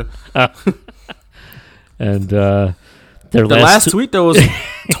on Twitter. And their The last tweet though was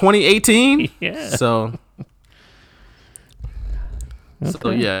 2018. Yeah. So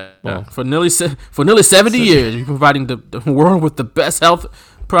Okay. yeah, Well. for nearly 70 years, we're providing the world with the best health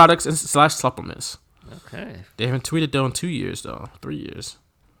products and / supplements. Okay. They haven't tweeted though in 2 years though, 3 years.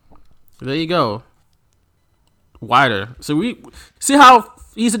 There you go. Wider. So we see how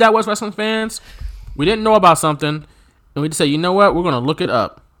easy that was, wrestling fans. We didn't know about something, and we just say, you know what, we're gonna look it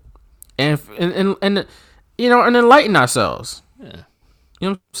up, and you know, and enlighten ourselves. Yeah. You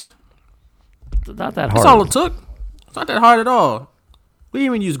know, Not that hard. that's all it took. It's not that hard at all. We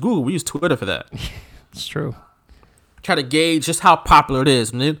didn't even use Google. We use Twitter for that. It's true. Try to gauge just how popular it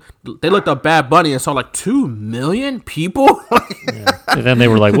is. And they looked up Bad Bunny and saw like 2 million people. And then they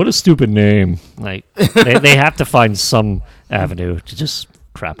were like, what a stupid name. Like, they have to find some avenue to just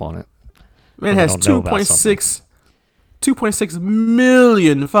crap on it. Man, it They has don't know about 2.6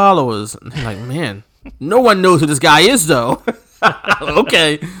 million followers. And they're like, man, no one knows who this guy is, though.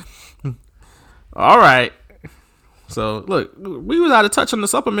 Okay. All right. So, look, we was out of touch on the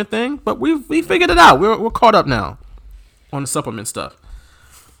supplement thing, but we figured it out. We're caught up now on the supplement stuff.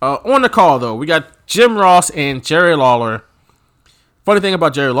 On the call, though, we got Jim Ross and Jerry Lawler. Funny thing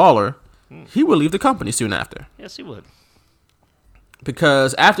about Jerry Lawler, he would leave the company soon after. Yes, he would.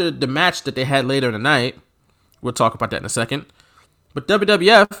 Because after the match that they had later in the night, we'll talk about that in a second, but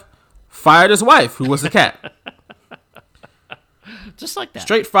WWF fired his wife, who was a cat. Just like that.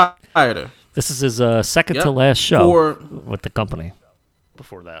 Straight fired her. This is his second Yep. to last show For- with the company.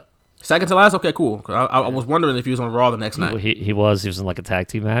 Before that. Second to last? Okay, cool. I was wondering if he was on Raw the next night. He was in like a tag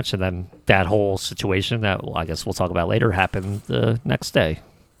team match, and then that whole situation that I guess we'll talk about later happened the next day.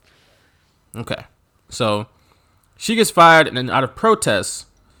 Okay. So, she gets fired, and then out of protest,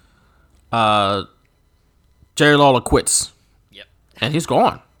 Jerry Lawler quits. Yep. And he's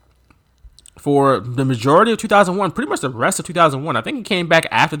gone. For the majority of 2001, pretty much the rest of 2001. I think he came back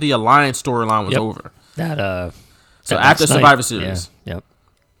after the Alliance storyline was Yep. over. That So after next night. Survivor Series. Yeah. Yep.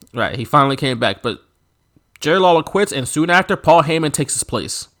 Right, he finally came back. But Jerry Lawler quits, and soon after, Paul Heyman takes his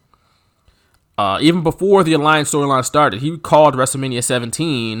place. Even before the Alliance storyline started, he called WrestleMania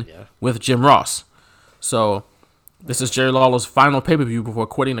 17 with Jim Ross. So this is Jerry Lawler's final pay-per-view before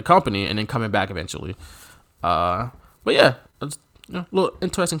quitting the company and then coming back eventually. But yeah, that's, a little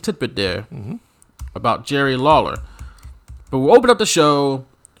interesting tidbit there about Jerry Lawler. But we'll open up the show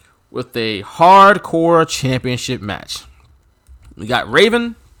with a hardcore championship match. We got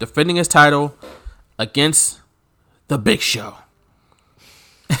Raven defending his title against the Big Show.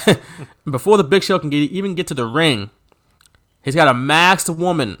 Before the Big Show can even get to the ring, he's got a masked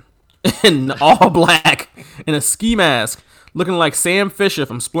woman in all black in a ski mask, looking like Sam Fisher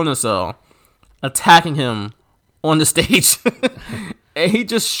from Splinter Cell, attacking him on the stage. And he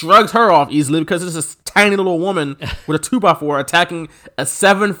just shrugged her off easily because it's this tiny little woman with a 2x4 attacking a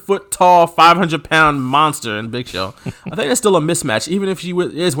 7-foot tall, 500-pound monster in Big Show. I think it's still a mismatch, even if she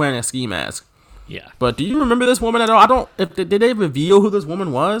is wearing a ski mask. Yeah. But do you remember this woman at all? Did they reveal who this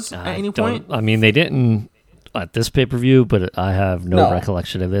woman was at any point? I mean, they didn't at this pay-per-view, but I have no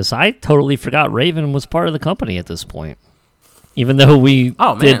recollection of this. I totally forgot Raven was part of the company at this point. Even though we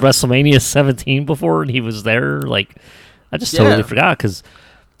did WrestleMania 17 before and he was there, like, I just totally forgot because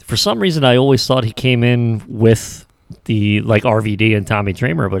for some reason I always thought he came in with the, like, RVD and Tommy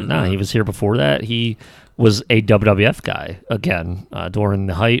Dreamer, but no, he was here before that. He was a WWF guy again during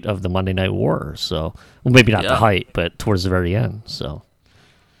the height of the Monday Night War. So, well, maybe not the height, but towards the very end. So,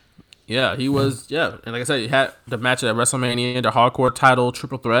 yeah, he was. Yeah, and like I said, he had the match at WrestleMania, the Hardcore Title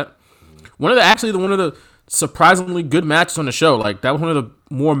Triple Threat. One of the surprisingly good matches on the show. Like that was one of the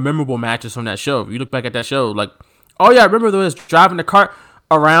more memorable matches from that show. If you look back at that show, like Oh yeah, I remember there was driving the cart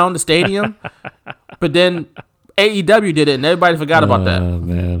around the stadium, but then AEW did it, and everybody forgot about that. Oh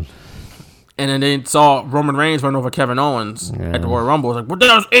man. And then they saw Roman Reigns run over Kevin Owens at the Royal Rumble. It's like, well,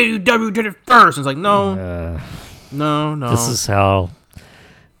 that was AEW did it first. And it's like, no. This is how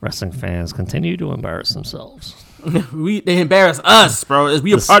wrestling fans continue to embarrass themselves. They embarrass us, bro.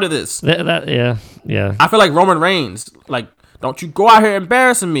 We a part of this. Yeah. I feel like Roman Reigns, like, don't you go out here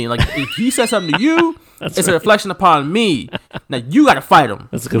embarrassing me. Like, if he said something to you, it's a reflection upon me. Now, you got to fight him.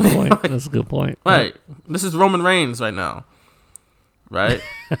 That's a good point. That's a good point. Right. This is Roman Reigns right now. Right?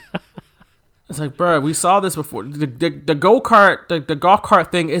 It's like, bro, we saw this before. The go-kart, the golf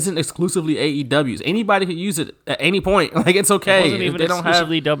cart thing isn't exclusively AEW's. Anybody could use it at any point. Like, it's okay. It wasn't even they don't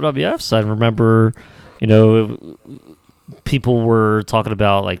exclusively WWF's. I remember, people were talking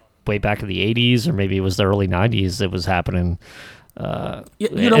about, like, way back in the 80s, or maybe it was the early 90s it was happening.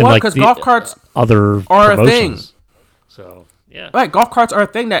 You know what? Because golf carts are a thing. So, yeah. Right, golf carts are a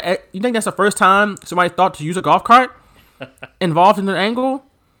thing. That you think that's the first time somebody thought to use a golf cart involved in an angle?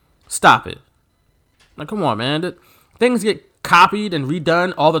 Stop it. Like, come on, man. Things get copied and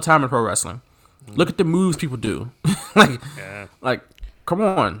redone all the time in pro wrestling. Look at the moves people do. Like, come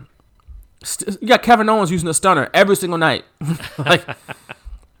on. You got Kevin Owens using a stunner every single night. Like,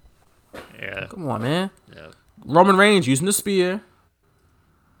 yeah. Come on, man. Yeah. Roman Reigns using the spear. You know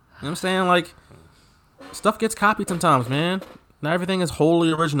what I'm saying? Like, stuff gets copied sometimes, man. Not everything is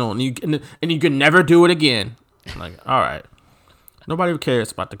wholly original, and you can never do it again. Like, all right. Nobody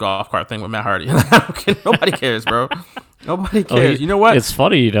cares about the golf cart thing with Matt Hardy. Nobody cares, bro. Nobody cares. You know what? It's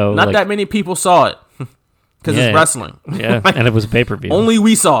funny, Not that many people saw it because it's wrestling. Yeah, and it was pay-per-view. Only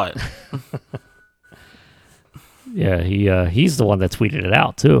we saw it. Yeah, he's the one that tweeted it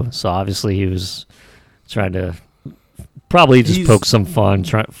out too. So obviously he was trying to probably just poke some fun,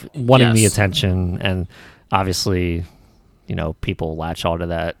 wanting the attention, and obviously, people latch onto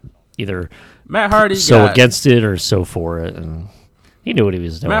that either Matt Hardy against it or so for it, and he knew what he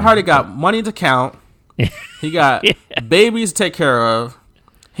was doing. Matt Hardy got money to count. He got babies to take care of.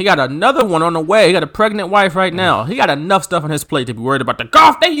 He got another one on the way. He got a pregnant wife right now. He got enough stuff on his plate to be worried about the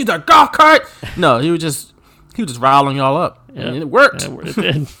golf. They used a golf cart. No, he was just riling y'all up. Yeah. And it worked. It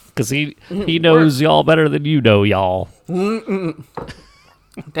did. Because he knows y'all better than you know y'all. Damn,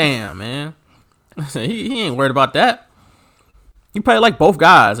 man. He ain't worried about that. He probably like both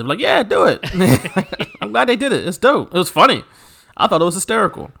guys. I'm like, yeah, do it. I'm glad they did it. It's dope. It was funny. I thought it was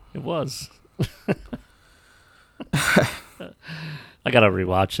hysterical. It was. I gotta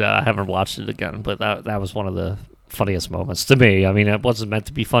rewatch that. I haven't watched it again, but that was one of the funniest moments to me. I mean, it wasn't meant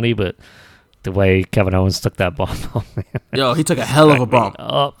to be funny, but the way Kevin Owens took that bump, oh man. Yo, he took a hell of a bump.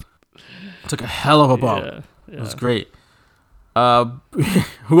 Took a hell of a bump. Yeah. It was great.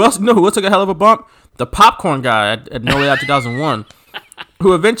 Who else took a hell of a bump? The popcorn guy at No Way Out 2001,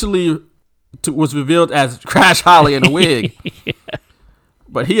 who eventually was revealed as Crash Holly in a wig. Yeah.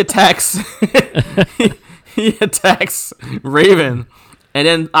 But he attacks he attacks Raven, and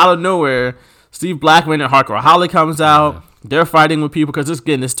then out of nowhere, Steve Blackman and Hardcore Holly comes out. Yeah. They're fighting with people because this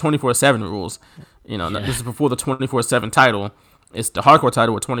 24/7 rules. This is before the 24/7 title. It's the Hardcore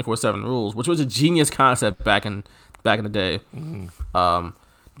title with 24/7 rules, which was a genius concept back in the day. Mm-hmm.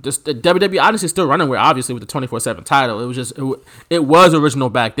 Just the WWE honestly still running with, obviously, with the 24/7 title. It was just it was original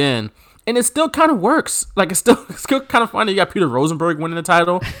back then, and it still kind of works. Like, it's still kind of funny. You got Peter Rosenberg winning the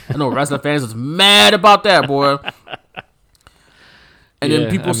title. I know wrestling fans was mad about that, boy. And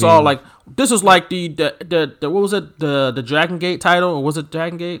then people saw like this was like the what was it, the Dragon Gate title, or was it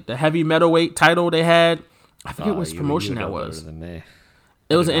Dragon Gate, the heavy metalweight title they had? I forget which promotion that was.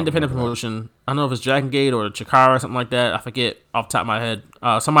 It was an independent promotion. I don't know if it's Dragon Gate or Chikara or something like that. I forget off the top of my head.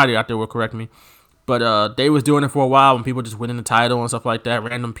 Somebody out there will correct me. But they was doing it for a while when people just winning the title and stuff like that,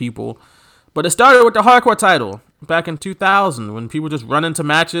 random people. But it started with the Hardcore title back in 2000 when people just run into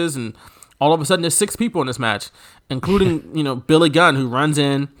matches, and all of a sudden there's 6 people in this match, including Billy Gunn, who runs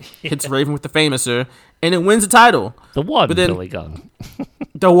in, hits Raven with the Famouser, and then wins the title. The one Billy Gunn.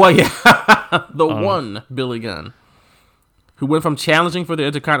 The one, yeah. One Billy Gunn, who went from challenging for the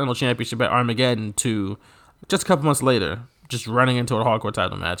Intercontinental Championship at Armageddon to just a couple months later, just running into a Hardcore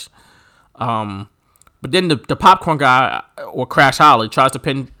title match. But then the popcorn guy, or Crash Holly, tries to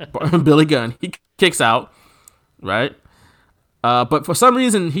pin Billy Gunn. He kicks out, right? But for some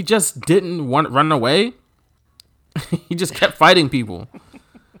reason, he just didn't want to run away. He just kept fighting people.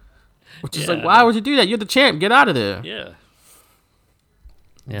 Which is like, why would you do that? You're the champ. Get out of there. Yeah.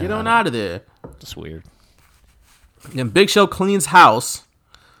 Get on out of there. That's weird. Then Big Show cleans house,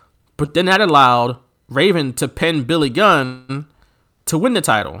 but then that allowed Raven to pin Billy Gunn to win the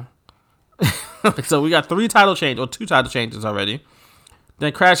title. So we got 3 title changes, or 2 title changes already.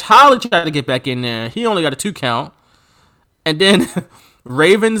 Then Crash Holly tried to get back in there. He only got a 2 count. And then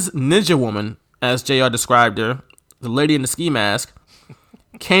Raven's Ninja Woman, as JR described her, the lady in the ski mask,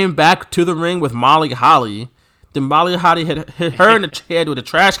 came back to the ring with Molly Holly. Then Molly Holly hit her in the head with a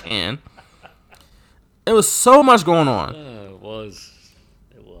trash can. It was so much going on. It was.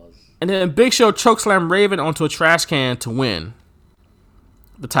 And then Big Show chokeslammed Raven onto a trash can to win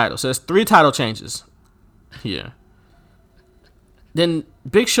the title. So there's 3 title changes here. Then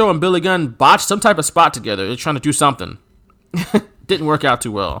Big Show and Billy Gunn botched some type of spot together. They're trying to do something. Didn't work out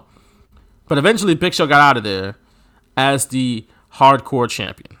too well. But eventually Big Show got out of there as the hardcore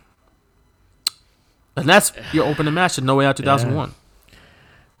champion. And that's your opening match of No Way Out 2001.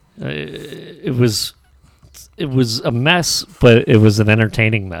 It was a mess, but it was an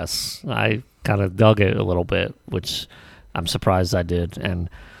entertaining mess. I kind of dug it a little bit, which I'm surprised I did. And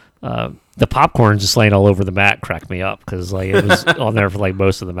the popcorn just laying all over the mat cracked me up because like it was on there for like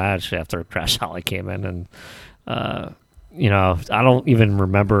most of the match after Crash Holly came in. And I don't even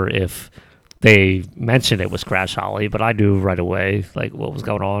remember if they mentioned it was Crash Holly, but I knew right away like what was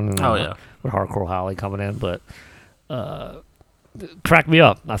going on. And, with Hardcore Holly coming in, but cracked me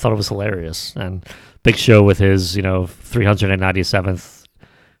up. I thought it was hilarious. And Big Show with his 397th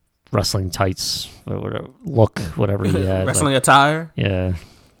wrestling tights or whatever he had, wrestling attire. Yeah,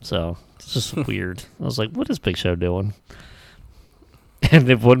 so it's just weird. I was like, what is Big Show doing? And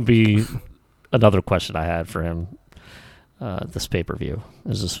it wouldn't be another question I had for him. This pay-per-view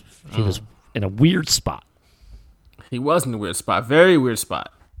he was in a weird spot. He was in a weird spot, very weird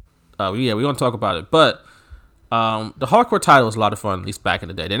spot. We're gonna talk about it, but the hardcore title was a lot of fun, at least back in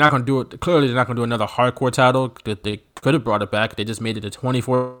the day. They're not gonna do it. Clearly, they're not gonna do another hardcore title. They could have brought it back. They just made it a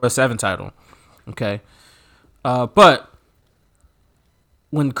 24/7 title. Okay, but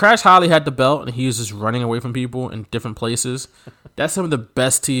when Crash Holly had the belt and he was just running away from people in different places, that's some of the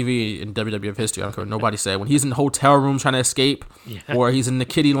best TV in WWF history. I don't care what nobody said. When he's in the hotel room trying to escape, or he's in the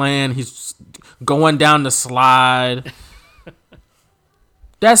kiddie land, he's going down the slide.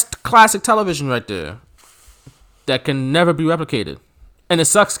 That's classic television right there. That can never be replicated. And it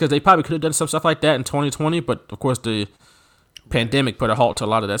sucks because they probably could have done some stuff like that in 2020, but of course the pandemic put a halt to a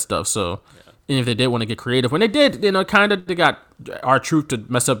lot of that stuff. So even if they did want to get creative, when they did, they got R-Truth to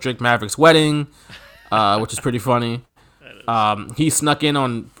mess up Drake Maverick's wedding, which is pretty funny. He snuck in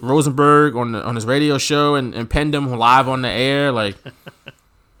on Rosenberg on his radio show and penned him live on the air. Like,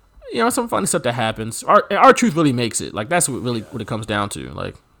 some funny stuff that happens. R-Truth really makes it. Like, that's what it comes down to.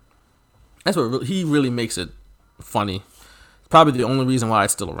 Like, that's what he really makes it funny. It's probably the only reason why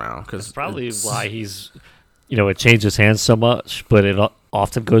it's still around. Cause probably why he's, it changes hands so much, but it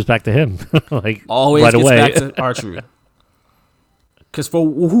often goes back to him. Like, always right gets away. back to R-Truth. Because for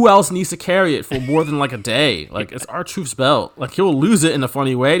who else needs to carry it for more than like a day? Like, it's R-Truth's belt. Like, he'll lose it in a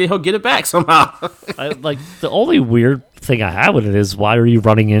funny way, then he'll get it back somehow. The only weird thing I have with it is, why are you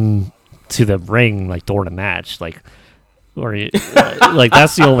running in to the ring like during a match? Like, or like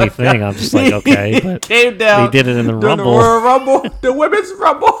that's the only thing. I'm just like, okay, but came down. He did it in the during Rumble. The Royal Rumble, the Women's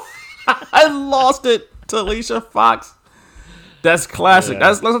Rumble. I lost it to Alicia Fox. That's classic. Yeah.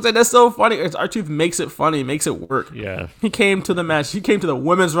 That's what I'm saying. That's so funny. R-Truth makes it funny, makes it work. Yeah. He came to the match. He came to the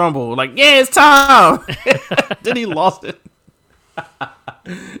Women's Rumble. Like, yeah, it's time. Then he lost it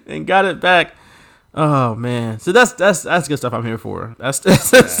and got it back. Oh man. So that's good stuff. I'm here for. That's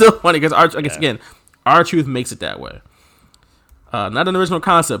still funny because again, R-Truth makes it that way. Not an original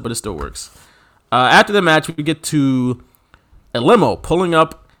concept, but it still works. After the match, we get to a limo pulling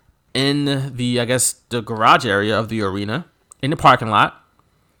up in the garage area of the arena. In the parking lot,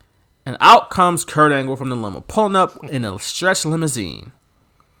 and out comes Kurt Angle from the limo, pulling up in a stretch limousine.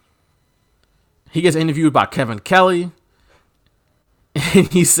 He gets interviewed by Kevin Kelly, and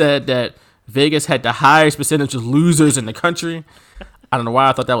he said that Vegas had the highest percentage of losers in the country. I don't know why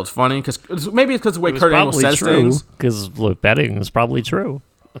I thought that was funny, maybe it's because of the way Kurt Angle says things. Because betting is probably true.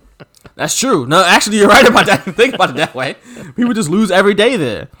 That's true. No, actually, you're right about that. Think about it that way. People just lose every day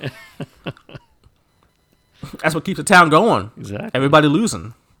there. That's what keeps the town going. Exactly. Everybody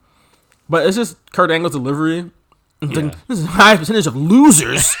losing. But it's just Kurt Angle's delivery. This is the highest percentage of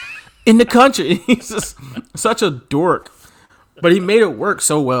losers in the country. He's just such a dork. But he made it work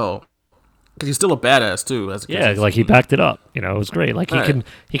so well. Because he's still a badass, too. Like he backed it up. It was great. Like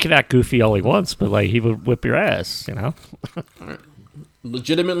he can act goofy all he wants, but like he would whip your ass,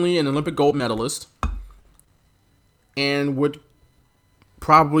 Legitimately an Olympic gold medalist. And would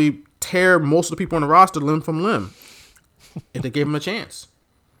probably tear most of the people on the roster limb from limb if they gave him a chance.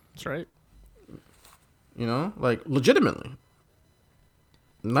 That's right. Like legitimately.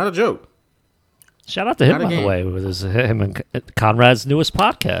 Not a joke. Shout out to him, Not a by the game. way, with him and Conrad's newest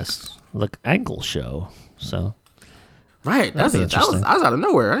podcast, The Angle Show. So, Right. That'd be That was interesting. out of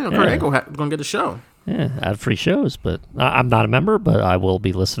nowhere. I didn't know Kurt Yeah. Angle was going to get a show. yeah, add free shows. But I'm not a member, but I will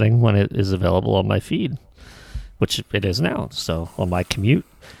be listening when it is available on my feed, which it is now. So, on my commute,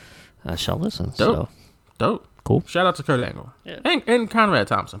 I shall listen. Dope. So, Dope. cool. Shout out to Kurt Angle. Yeah. And Conrad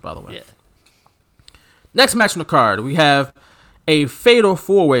Thompson, by the way. Yeah. Next match on the card, we have a fatal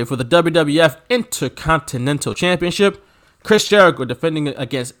four-way for the WWF Intercontinental Championship. Chris Jericho defending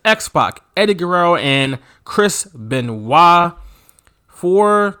against X-Pac, Eddie Guerrero, and Chris Benoit.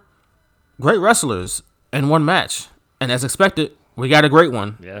 4 great wrestlers in one match. And as expected, we got a great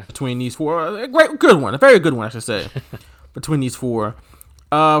one between these 4. A good one, a very good one, I should say, between these 4.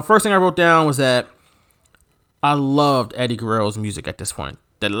 First thing I wrote down was that I loved Eddie Guerrero's music at this point.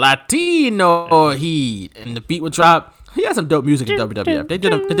 The Latino heat, and the beat would drop. He had some dope music in WWF. They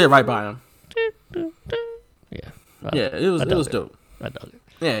did right by him. Yeah. It was dope. I dug it.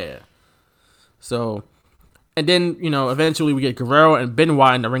 Yeah. So, and then, eventually we get Guerrero and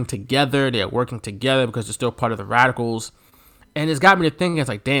Benoit in the ring together. They're working together because they're still part of the Radicals. And it's got me to thinking, it's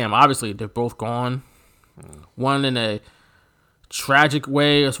like, damn, obviously they're both gone. One in a tragic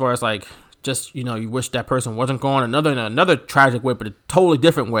way, as far as like, just, you wish that person wasn't gone. Another in another tragic way, but a totally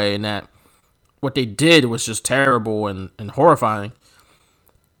different way, in that what they did was just terrible and horrifying.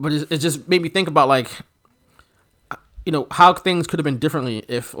 But it just made me think about, like, how things could have been differently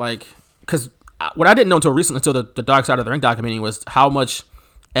if, like, because what I didn't know until recently, until the Dark Side of the Ring documentary, was how much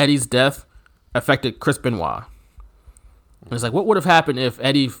Eddie's death affected Chris Benoit. And it's like, what would have happened if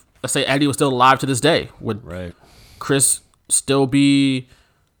let's say Eddie was still alive to this day? Would Chris still be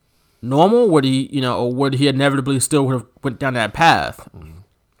normal? Would he, or would he inevitably still would have went down that path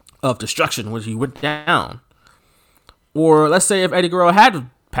of destruction, which he went down? Or let's say if Eddie Guerrero had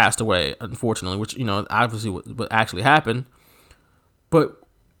passed away, unfortunately, which, obviously what actually happened. But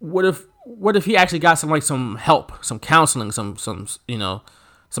what if he actually got some help, some counseling, some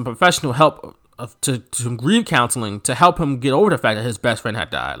professional help to some grief counseling to help him get over the fact that his best friend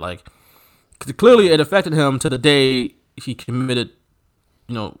had died? Like, 'cause clearly it affected him to the day he committed,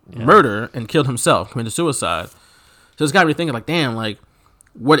 murder and killed himself, committed suicide. So it's got me thinking, like, damn, like,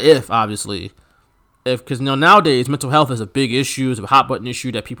 what if, obviously, because nowadays mental health is a big issue, it's a hot button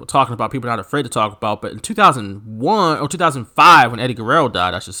issue that people are talking about, people are not afraid to talk about. But in 2001 or 2005, when Eddie Guerrero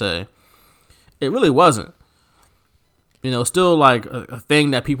died, I should say, it really wasn't. Still like a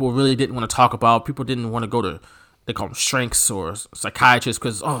thing that people really didn't want to talk about. People didn't want to go to, they call them shrinks or psychiatrists,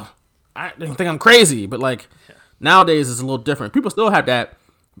 because I didn't think I'm crazy. But like nowadays it's a little different. People still have that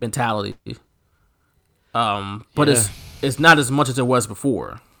mentality, but it's not as much as it was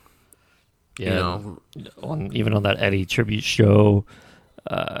before. Yeah, even on that Eddie tribute show,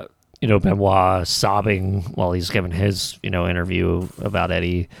 Benoit sobbing while he's giving his, interview about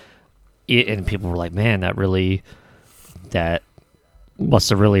Eddie, and people were like, "Man, that must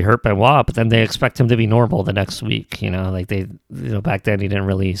have really hurt Benoit." But then they expect him to be normal the next week, like they, back then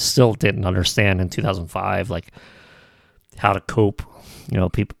he still didn't understand in 2005, like how to cope.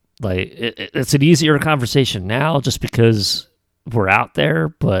 People like it's an easier conversation now just because we're out there,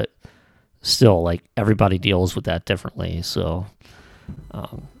 but still, like, everybody deals with that differently. So,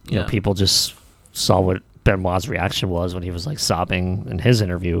 people just saw what Benoit's reaction was when he was like sobbing in his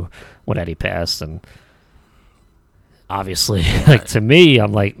interview when Eddie passed, and obviously, like, to me,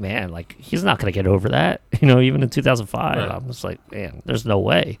 I'm like, man, like, he's not gonna get over that. Even in 2005, I'm just like, man, there's no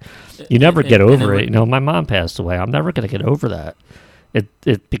way. You never get over it. My mom passed away. I'm never gonna get over that.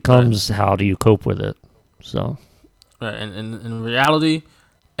 It becomes how do you cope with it? So, and in reality,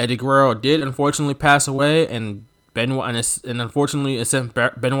 Eddie Guerrero did unfortunately pass away, and Benoit, and unfortunately it sent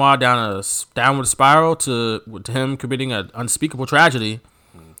Benoit down a downward spiral to him committing an unspeakable tragedy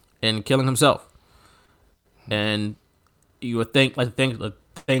and killing himself. And you would think things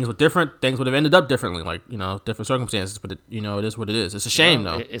were different, things would have ended up differently, like, different circumstances. But it is what it is. It's a shame,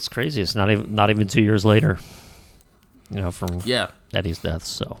 though. It's crazy. It's not even 2 years later, from Eddie's death.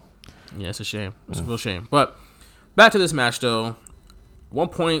 So yeah, it's a shame. It's a real shame. But back to this match, though. One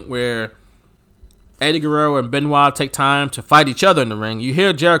point where Eddie Guerrero and Benoit take time to fight each other in the ring, you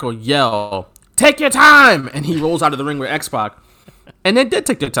hear Jericho yell, "Take your time!" And he rolls out of the ring with X-Pac. And they did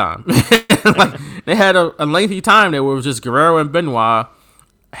take their time. Like, they had a lengthy time there where it was just Guerrero and Benoit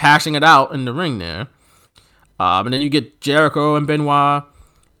hashing it out in the ring there. And then you get Jericho and Benoit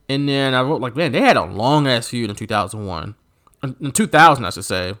in there, and I wrote, like, man, they had a long-ass feud in 2001. In 2000, I should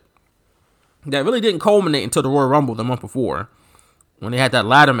say. That really didn't culminate until the Royal Rumble the month before, when they had that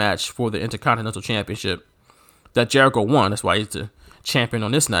ladder match for the Intercontinental Championship that Jericho won. That's why he's the champion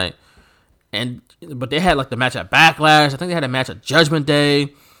on this night. But they had like the match at Backlash. I think they had a match at Judgment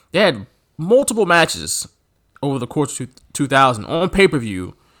Day. They had multiple matches over the course of 2000 on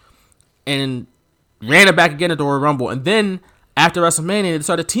pay-per-view, and ran it back again at the Royal Rumble. And then after WrestleMania, they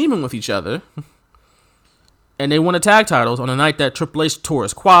started teaming with each other, and they won the tag titles on the night that Triple H tore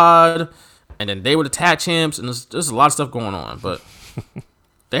his quad, and then they were the tag champs, and there's a lot of stuff going on. But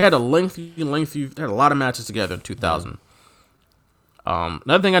they had a lengthy, they had a lot of matches together in 2000.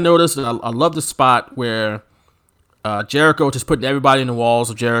 Another thing I noticed, I love the spot where Jericho just putting everybody in the walls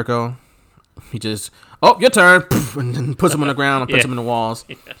of Jericho. He just, your turn, and then puts him on the ground and puts him in the walls.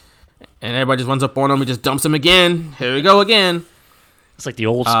 And everybody just runs up on him. He just dumps him again. Here we go again. It's like the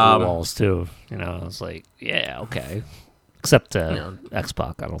old school walls, too. It's like, yeah, okay. Except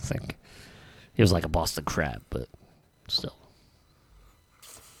X-Pac, I don't think. He was like a Boston Crab, but still.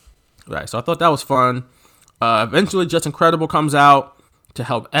 Right, so I thought that was fun. Eventually, Just Incredible comes out to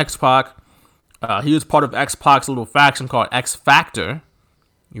help X-Pac. He was part of X-Pac's little faction called X Factor.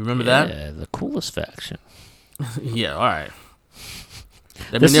 You remember that? Yeah, the coolest faction. Yeah, all right.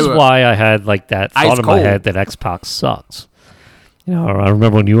 This is why I had like that thought in my head that X-Pac sucks. I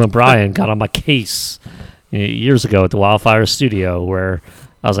remember when you and Brian got on my case years ago at the Wildfire Studio, where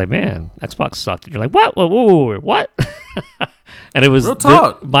I was like, "Man, X-Pac sucked." And you're like, "What? What?" And it was real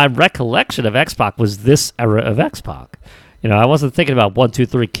talk. My recollection of X-Pac was this era of X-Pac. I wasn't thinking about 1, 2,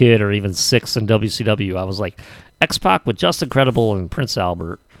 3 Kid or even 6 in WCW. I was like, X-Pac with Just Incredible and Prince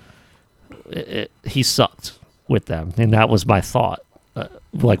Albert. He sucked with them, and that was my thought.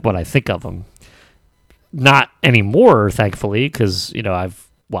 Like what I think of him. Not anymore, thankfully, because I've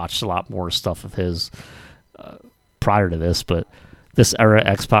watched a lot more stuff of his prior to this, but this era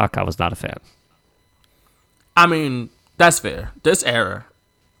X-Pac, I was not a fan. I mean, that's fair. This era,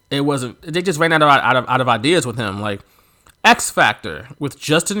 it wasn't. They just ran out of ideas with him. Like X Factor with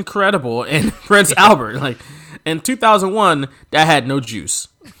Just Incredible and Prince Albert. Like in 2001, that had no juice.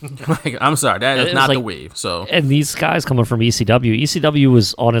 Like, I'm sorry, that is not the wave. So, and these guys coming from ECW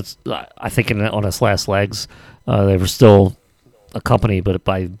was on its, I think, on its last legs. They were still a company, but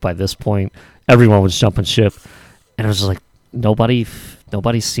by this point, everyone was jumping ship, and it was just like nobody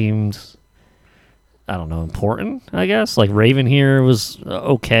seemed, I don't know, important. I guess like Raven here was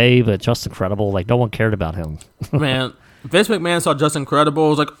okay, but Just Incredible, like no one cared about him. Man, Vince McMahon saw Just Incredible,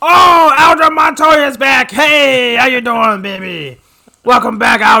 was like, "Oh, Aldo Montoya's back! Hey, how you doing, baby? Welcome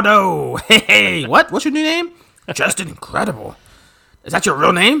back, Aldo. Hey, what? What's your new name? Just Incredible. Is that your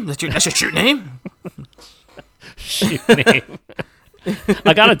real name? That's your shoot name?" Shoot name.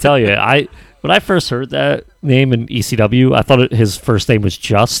 I gotta tell you, when I first heard that name in ECW, I thought his first name was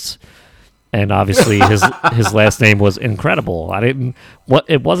Just, and obviously his last name was Incredible.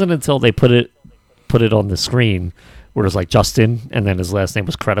 It wasn't until they put it on the screen where it was like Justin, and then his last name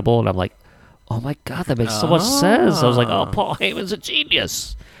was Credible, and I'm like, oh my God, that makes so much sense. I was like, oh, Paul Heyman's a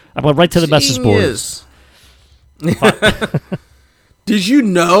genius. I went right to the message boards. Did you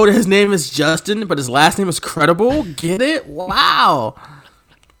know that his name is Justin, but his last name is Credible? Get it? Wow.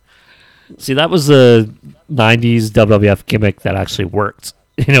 See, that was the 90s WWF gimmick that actually worked,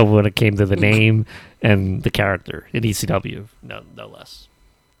 when it came to the name and the character in ECW, no less.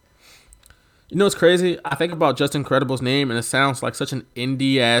 You know what's crazy? I think about Just Incredible's name, and it sounds like such an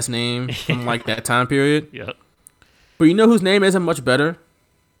indie-ass name from, like, that time period. Yep. But you know whose name isn't much better?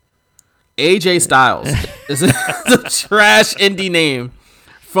 AJ Styles. It's a trash indie name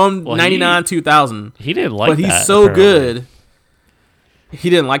from 99, 2000. He didn't like that. But he's so good. He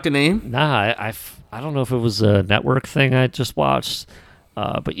didn't like the name? Nah, I don't know if it was a network thing I just watched.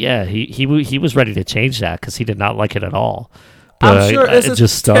 But yeah, he was ready to change that because he did not like it at all. I'm sure it's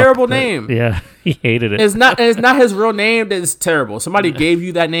just a terrible name. Yeah, he hated it. It's not his real name that is terrible. Somebody gave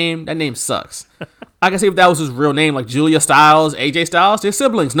you that name sucks. I can see if that was his real name, like Julia Styles, AJ Styles, they're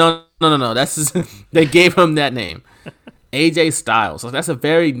siblings. No. That's they gave him that name. AJ Styles. So that's a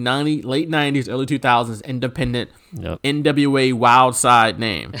very late 90s, early 2000s independent NWA Wild Side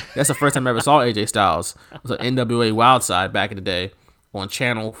name. That's the first time I ever saw AJ Styles. It was an NWA Wild Side back in the day on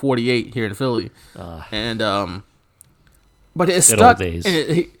Channel 48 here in Philly. But it stuck. Days.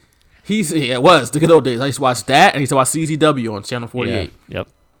 It was the good old days. I used to watch that, and I used to watch CZW on Channel 48. Yeah. Yep.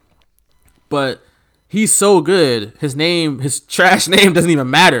 But he's so good. His trash name doesn't even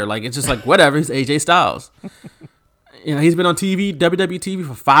matter. Like, it's just like, whatever. He's AJ Styles. He's been on TV, WWE TV,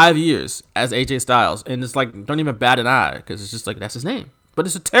 for 5 years as AJ Styles, and it's like, don't even bat an eye because it's just like, that's his name. But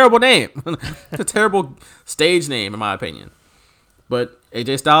it's a terrible name. It's a terrible stage name, in my opinion. But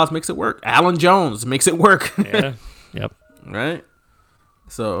AJ Styles makes it work. Alan Jones makes it work. Yeah. Yep. Right?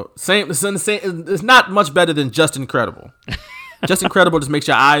 So, same. It's not much better than Just Incredible. Just Incredible just makes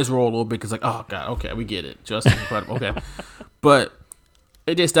your eyes roll a little bit because like, oh god, okay, we get it. Just Incredible, okay. But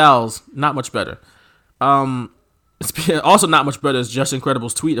AJ Styles, not much better. Also not much better is Just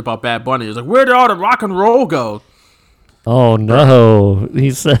Incredible's tweet about Bad Bunny. It's like, where did all the rock and roll go? Oh no,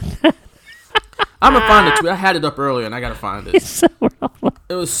 he said. I'm gonna find the tweet. I had it up earlier and I gotta find it.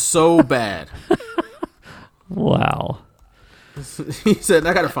 It was so bad. Wow. He said,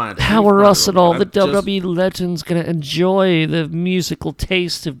 I gotta find it. How are us and all the WWE legends gonna enjoy the musical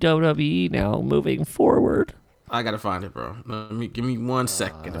taste of WWE now moving forward? I gotta find it, bro. Give me 1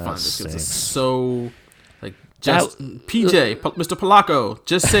 second to find this because it's so like just PJ, Mr. Polacco.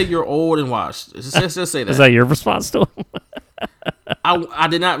 Just say you're old and washed. Just say that. Is that your response to him? I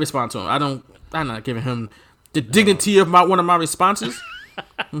did not respond to him. I'm not giving him the dignity of one of my responses.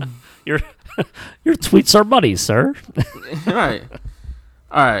 Your tweets are money, sir. Right.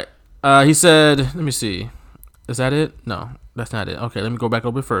 All right. He said, let me see. Is that it? No, that's not it. Okay, let me go back a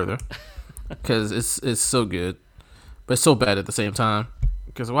little bit further. Because it's so good. But it's so bad at the same time.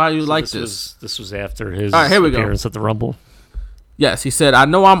 Because why do you like this? This was after his here we go. appearance at the Rumble. Yes, he said, I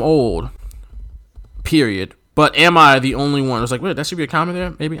know I'm old. Period. But am I the only one? I was like, wait, that should be a comment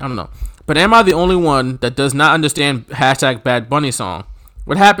there? Maybe? I don't know. But am I the only one that does not understand hashtag Bad Bunny song?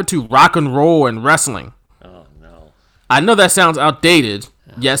 What happened to rock and roll and wrestling? Oh no! I know that sounds outdated.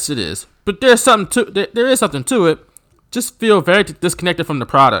 Yes, it is. But there is something to it. Just feel very disconnected from the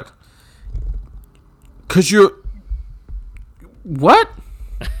product. Cause you're what?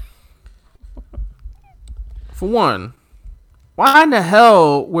 For one, why in the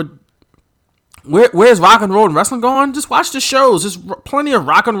hell would where's rock and roll and wrestling going? Just watch the shows. There's plenty of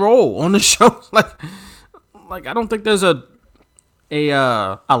rock and roll on the shows. Like I don't think there's a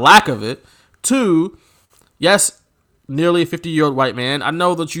lack of it. Two, yes, nearly a 50-year-old white man. I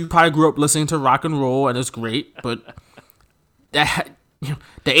know that you probably grew up listening to rock and roll, and it's great, but the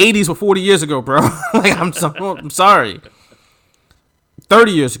 80s were 40 years ago, bro. Like, I'm sorry.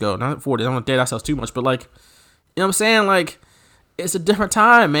 30 years ago, not 40. I don't want to date ourselves too much, but like, you know what I'm saying? Like, it's a different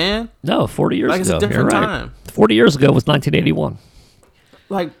time, man. No, 40 years ago. Like, it's a different time. 40 years ago was 1981.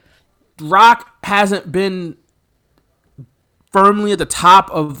 Like, rock hasn't been firmly at the top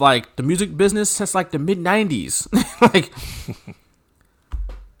of like the music business since like the mid 90s. Like,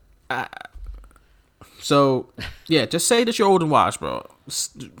 so yeah, just say that you're old and washed, bro.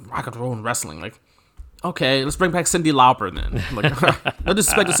 Rock and roll and wrestling, like, okay, let's bring back Cyndi Lauper then. Like, no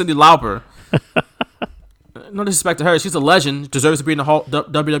disrespect to Cyndi Lauper. No disrespect to her. She's a legend, deserves to be in the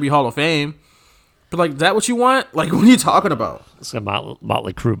WWE Hall of Fame. But like, is that what you want? Like, what are you talking about? Let's get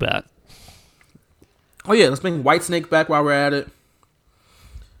Motley Crue back. Oh yeah, let's bring Whitesnake back while we're at it.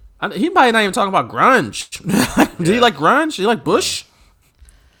 He probably not even talking about grunge. Did he like grunge? Did he like Bush?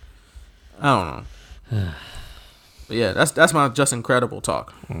 I don't know. But yeah, that's my Just Incredible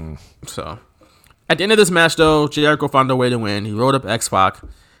talk. So, at the end of this match, though, Jericho found a way to win. He rolled up X-Pac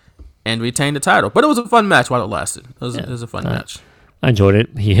and retained the title. But it was a fun match while it lasted. It was a fun match. I enjoyed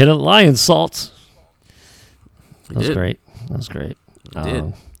it. He hit a lion salt. That was did. great. That was great. He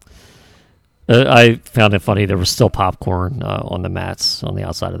did. I found it funny. There was still popcorn on the mats on the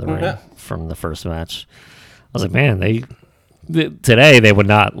outside of the ring from the first match. I was like, man, today they would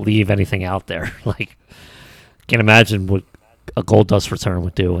not leave anything out there. Like, can't imagine what a Gold Dust return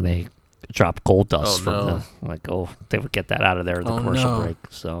would do when they drop Gold Dust they would get that out of there in the commercial break.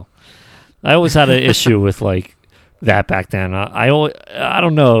 So I always had an issue with like that back then. I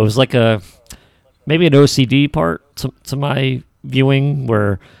don't know. It was like maybe an OCD part to my viewing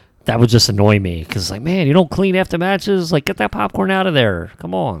where that would just annoy me because, like, man, you don't clean after matches. Like, get that popcorn out of there.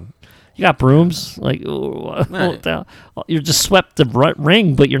 Come on. You got brooms. Like, right. You're just swept the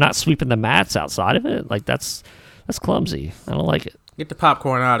ring, but you're not sweeping the mats outside of it. Like, that's clumsy. I don't like it. Get the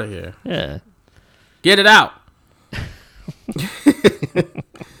popcorn out of here. Yeah. Get it out.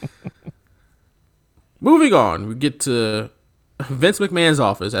 Moving on, we get to Vince McMahon's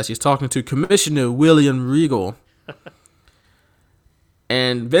office as he's talking to Commissioner William Regal.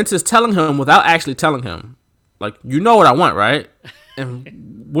 And Vince is telling him without actually telling him, like, you know what I want, right?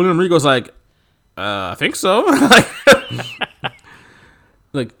 And William Regal's like, I think so.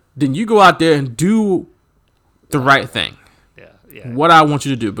 Like, then you go out there and do the right thing. Yeah. What I want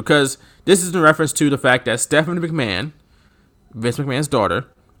you to do. Because this is in reference to the fact that Stephanie McMahon, Vince McMahon's daughter,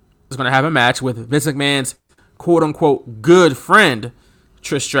 is going to have a match with Vince McMahon's quote-unquote good friend,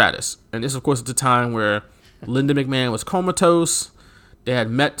 Trish Stratus. And this, of course, is the time where Linda McMahon was comatose. They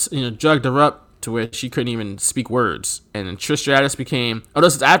had drugged her up to where she couldn't even speak words. And then Trish Stratus became... Oh,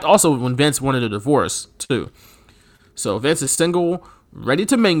 this is also when Vince wanted a divorce, too. So Vince is single, ready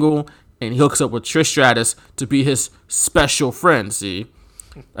to mingle, and he hooks up with Trish Stratus to be his special friend. See,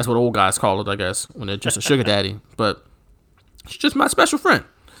 that's what old guys call it, I guess, when they're just a sugar daddy. But she's just my special friend.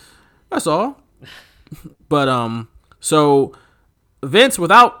 That's all. But so Vince,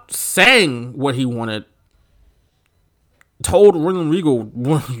 without saying what he wanted, told William Regal,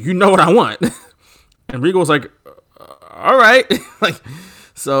 well, "You know what I want," and Regal's like, "All right." Like,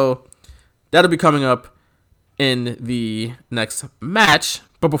 so that'll be coming up in the next match.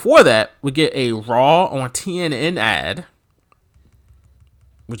 But before that, we get a Raw on TNN ad,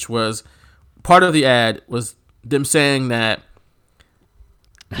 which was part of the ad was them saying that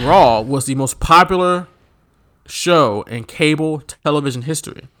Raw was the most popular show in cable television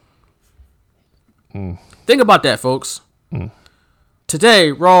history. Think about that, folks.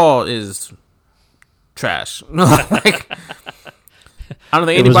 Today, Raw is trash. Like, I don't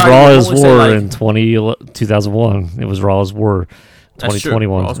think it was anybody Raw would is say, War like, in 2001. It was Raw is War That's true.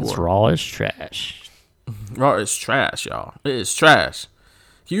 2021. Raw is It's War. Raw is trash. Raw is trash, y'all. It is trash.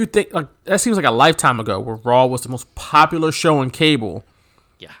 You think like that seems like a lifetime ago where Raw was the most popular show on cable.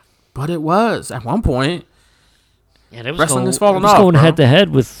 Yeah. But it was at one point. And it was Wrestling going, has fallen it was off, going bro. head to head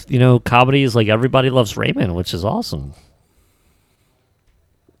with, comedies like Everybody Loves Raymond, which is awesome.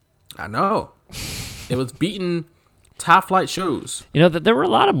 I know. It was beating top flight shows. There were a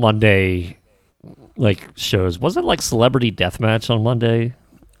lot of Monday shows. Wasn't it like Celebrity Deathmatch on Monday?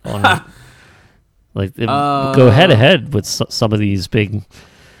 Go head to head with some of these big.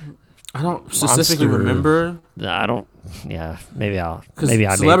 I don't specifically remember. I don't. Yeah, maybe I Celebrity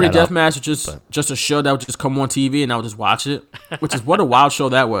made that up. Deathmatch was just a show that would just come on TV and I would just watch it. Which is what a wild show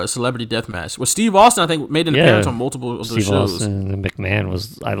that was. Celebrity Deathmatch. With Steve Austin, I think, made an appearance on multiple of those Steve shows. Austin and McMahon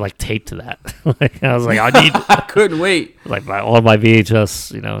was. I taped to that. I was like, I need. I couldn't wait. On my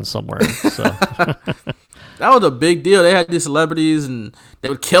VHS, in somewhere. So. That was a big deal. They had these celebrities and they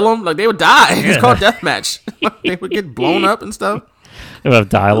would kill them. Like, they would die. It's called Deathmatch. They would get blown up and stuff. They would have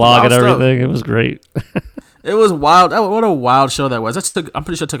dialogue and wild everything. stuff. It was great. It was wild. What a wild show that was. I'm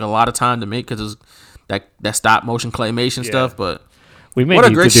pretty sure it took a lot of time to make because it was that stop motion claymation stuff. But we may what a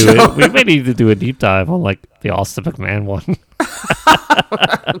need great to do show. it. We may need to do a deep dive on the Austin McMahon one.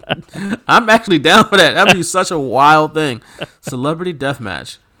 I'm actually down for that. That'd be such a wild thing. Celebrity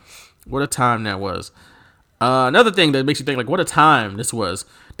Deathmatch. What a time that was. Another thing that makes you think, like, what a time this was.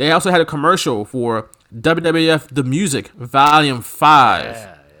 They also had a commercial for WWF The Music Volume 5.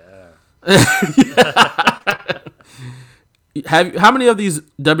 How many of these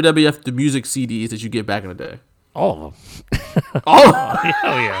WWF The Music CDs did you get back in the day? All of them. All of them?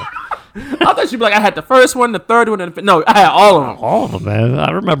 Hell yeah. I thought you'd be like, I had the first one, the third one, and no, I had all of them. All of them, man. I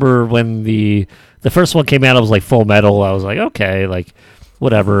remember when the first one came out, it was like Full Metal. I was like, okay,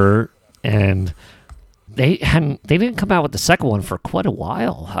 whatever. And they didn't come out with the second one for quite a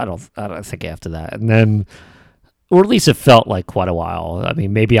while. I don't think after that. And then, or at least it felt like quite a while. I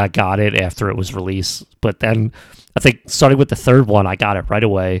mean, maybe I got it after it was released, but then I think starting with the third one, I got it right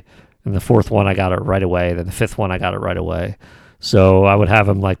away. And the fourth one, I got it right away. Then the fifth one, I got it right away. So I would have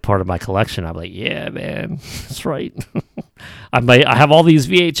them like part of my collection. I'm like, yeah, man, that's right. I have all these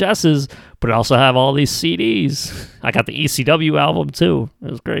VHSs, but I also have all these CDs. I got the ECW album too.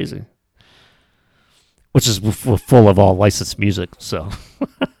 It was crazy. Which is full of all licensed music, so.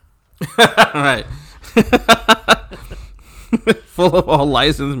 Right. Full of all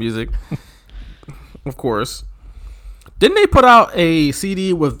licensed music. Of course. Didn't they put out a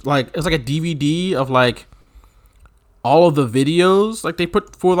CD with it's like a DVD of all of the videos? Like they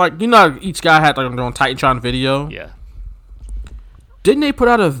put for each guy had their own Titantron video. Yeah. Didn't they put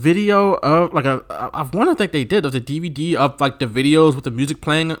out a video of I want to think they did of the DVD of the videos with the music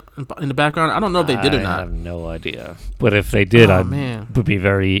playing in the background? I don't know if they did or not. I have no idea. But if they did, I man. would be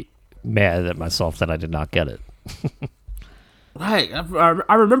very mad at myself that I did not get it. Right.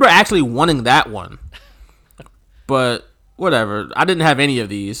 I remember actually wanting that one. But whatever. I didn't have any of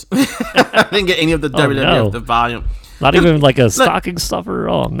these. I didn't get any of the WWF, the volume. Not even like a stocking stuffer?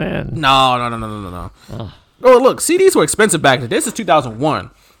 Oh, man. No. Oh, look, CDs were expensive back then. This is 2001.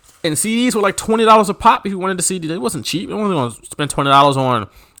 And CDs were like $20 a pop if you wanted the CD. It wasn't cheap. You wasn't going to spend $20 on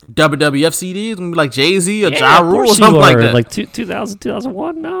WWF CDs. It would be like Jay-Z or Ja Rule or something like that. Like 2000,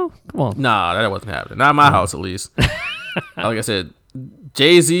 2001? No? Come on. Nah, that wasn't happening. Not in my house, at least. Like I said,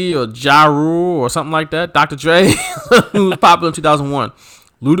 Jay-Z or Ja Rule or something like that. Dr. Dre, who was popular in 2001.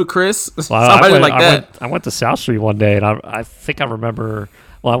 Ludacris, somebody like that. I went to South Street one day, and I think I remember...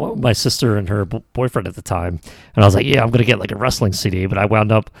 Well, I went with my sister and her boyfriend at the time, and I was like, yeah, I'm going to get like a wrestling CD, but I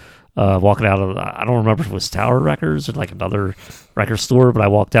wound up walking out of, I don't remember if it was Tower Records or like another record store, but I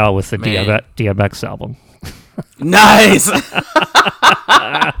walked out with the DMX album. Nice.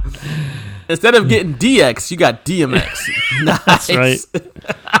 Instead of getting DX, you got DMX. Nice. That's right.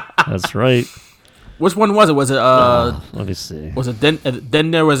 That's right. Which one was it? Was it Let me see. was it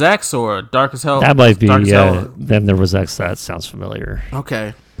then there was X or Dark as Hell? That might be. Dark as Hell? Then there was X. That sounds familiar.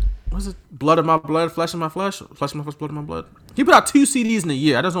 Okay. Was it Blood of My Blood, Flesh of My Flesh? Flesh of My Flesh, Blood of My Blood? He put out 2 CDs in a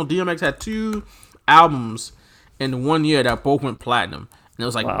year. I just know DMX had 2 albums in 1 year that both went platinum. And it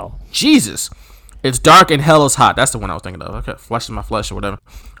was like, Wow. Jesus. It's Dark and Hell is Hot. That's the one I was thinking of. Okay, Flesh of My Flesh or whatever.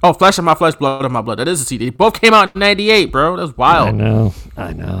 Oh, Flesh of My Flesh, Blood of My Blood. That is a CD. Both came out in 98, bro. That's wild.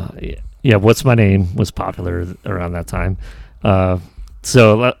 I know. Yeah, What's My Name was popular around that time.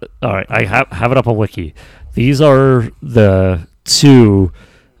 So, all right, I have it up on Wiki. These are the 2,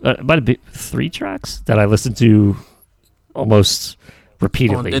 might be 3 tracks that I listened to almost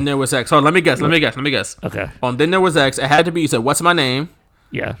repeatedly. Then there was X. Oh, let me guess. Okay. On Then There Was X, it had to be, you said, What's My Name?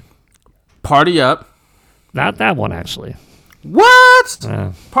 Yeah. Party Up. Not that one, actually.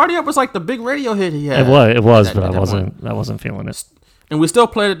 What? Party Up was like the big radio hit he had. It was, At but that I wasn't feeling it. And we still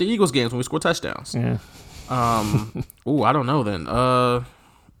played at the Eagles games when we scored touchdowns. Yeah. Ooh, I don't know then.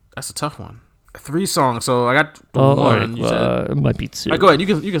 That's a tough one. 3 songs, so I got Oh, one. all right. You said. It might be 2. All right, go ahead.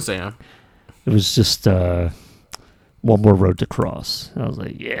 You can say them. It was just One More Road to Cross. I was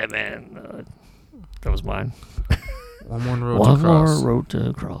like, yeah, man, that was mine. One more road One to cross. more road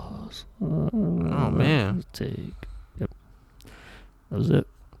to cross. Oh man. Take. Yep. That was it.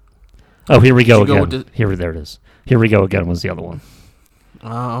 Oh, here we go Did you go again. with There it is. Here we go again was the other one.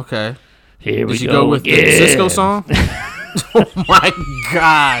 Oh, okay. Here we Did you go go with again. the Cisco song? Oh my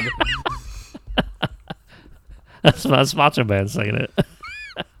God. That's Macho Man singing it.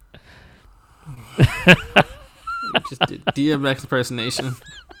 You just did DMX impersonation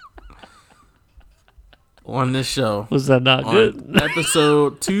on this show. Was that not good? On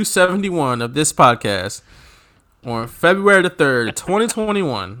episode 271 of this podcast on February the 3rd,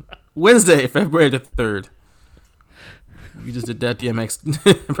 2021. Wednesday, February the 3rd. You just did that DMX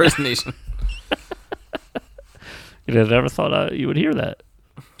impersonation. You never thought you would hear that,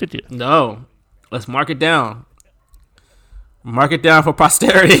 did you? No. Let's mark it down. Mark it down for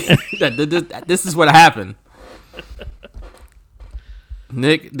posterity. This is what happened.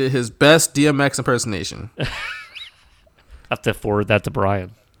 Nick did his best DMX impersonation. I have to forward that to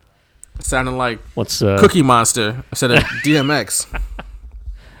Brian. It sounded like What's Cookie Monster instead of DMX.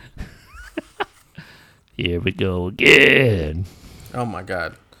 Here we go again. Oh my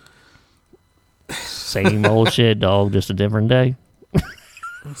God. Same old shit, dog. Just a different day.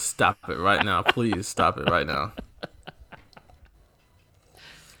 Stop it right now. Please stop it right now.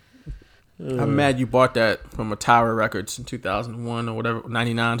 I'm mad you bought that from a Tower Records in 2001 or whatever,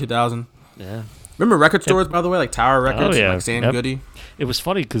 99, 2000. Yeah. Remember record stores, by the way, like Tower Records, yeah. like Sam Yep. Goody? It was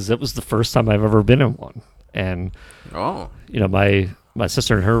funny because it was the first time I've ever been in one. And, Oh. you know, my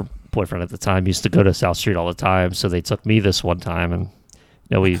sister and her boyfriend at the time used to go to South Street all the time. So they took me this one time and,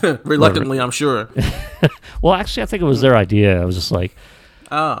 you know, we... Reluctantly, I'm sure. Well, actually, I think it was their idea. I was just like...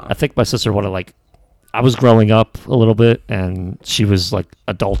 I think my sister wanted, like... I was growing up a little bit, and she was, like,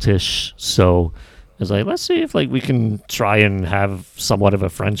 adultish. So I was like, let's see if, like, we can try and have somewhat of a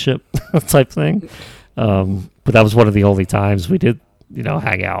friendship type thing. But that was one of the only times we did, you know,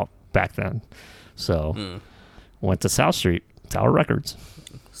 hang out back then. So went to South Street, Tower Records.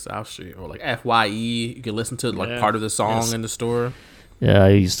 South Street, or like FYE. You can listen to like Yeah. part of the song Yes. in the store. Yeah, I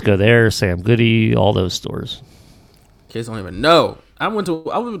used to go there, Sam Goody, all those stores. Kids don't even know. I went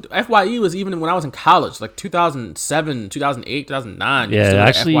to FYE was even when I was in college, like 2007, 2008, 2009. Yeah,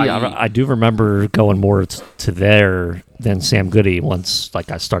 actually, I do remember going more to there than Sam Goody once, like,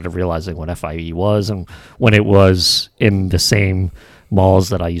 I started realizing what FIE was and when it was in the same malls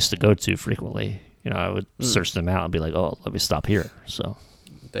that I used to go to frequently. You know, I would search them out and be like, oh, let me stop here. So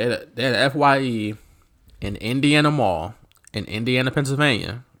They had a FYE in Indiana Mall in Indiana,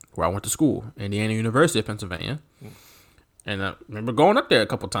 Pennsylvania, where I went to school, Indiana University of Pennsylvania. And I remember going up there a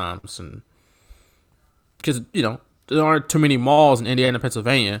couple times, and because you know there aren't too many malls in Indiana,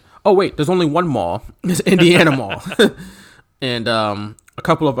 Pennsylvania. Oh wait, there's only one mall. It's Indiana Mall, and a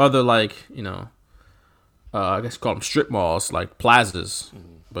couple of other like I guess you call them strip malls, like plazas.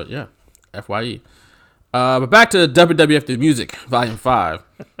 But yeah, FYE. But back to WWF The Music, Volume 5.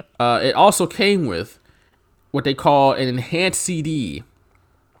 It also came with what they call an enhanced CD,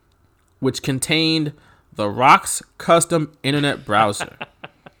 which contained The Rock's custom internet browser.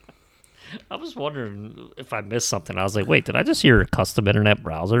 I was wondering if I missed something. I was like, wait, did I just hear a custom internet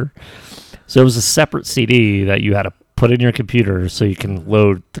browser? So it was a separate CD that you had to put in your computer so you can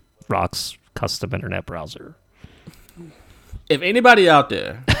load the Rock's custom internet browser. If anybody out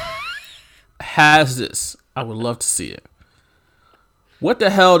there has this, I would love to see it. what the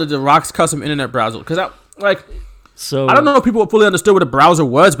hell did the Rock's custom internet browser? Because I don't know if people fully understood what a browser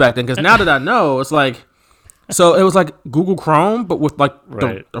was back then. Because now that I know, it's like, so it was like Google Chrome, but with like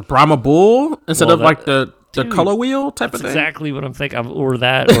the Brahma Bull instead of like the color wheel type of thing. Exactly what I'm thinking, or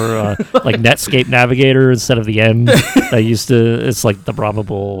that, or like Netscape Navigator instead of the N. That used to, it's like the Brahma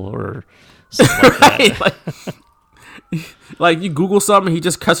Bull or something like that. Like you Google something, he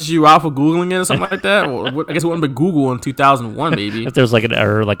just cusses you out for Googling it or something like that. Well, I guess it wouldn't be Google in 2001, maybe. If there's like an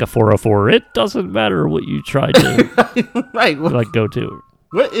error, like a 404, it doesn't matter what you try to right. like go to.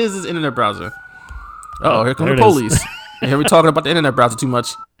 What is this internet browser? Oh, here come the police. And here we're talking about the internet browser too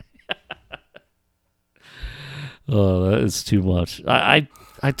much. Oh, that is too much. I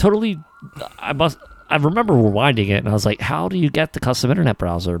remember rewinding it and I was like, how do you get the custom internet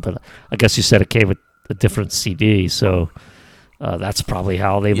browser? But I guess you said it came with a different CD, so that's probably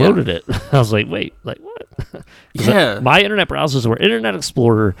how they loaded it. I was like, wait, like what? Yeah. My internet browsers were Internet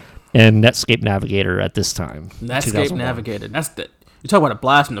Explorer and Netscape Navigator at this time. Netscape Navigator. You're talking about a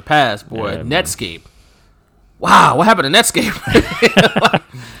blast from the past, boy. Yeah, Netscape. Wow, what happened to Netscape?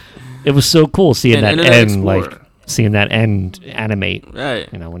 It was so cool seeing that Internet end, Explorer. like seeing that end animate.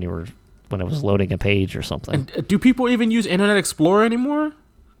 Right. You know, when it was loading a page or something. And do people even use Internet Explorer anymore?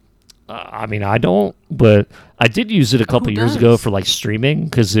 I mean, I don't, but I did use it a couple years ago for like streaming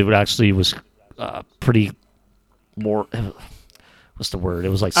because it actually was pretty more. What's the word? It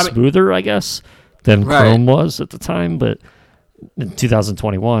was like smoother, I guess, than Chrome was at the time. But in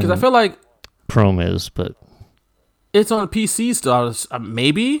 2021, because I feel like Chrome is, but it's on PC still,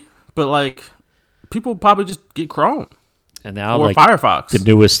 maybe. But like, people probably just get Chrome. And now, or like Firefox, the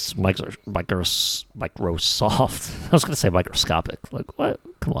newest Microsoft. I was going to say microscopic. Like what?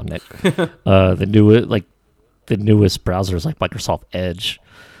 Come on, Nick. The newest browser is like Microsoft Edge.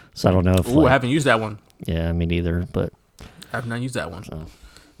 So I don't know if. I haven't used that one. Yeah, me neither. But I have not used that one. So.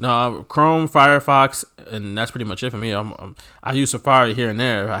 No, Chrome, Firefox, and that's pretty much it for me. I use Safari here and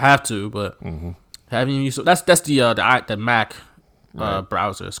there if I have to, but haven't used. That's the Mac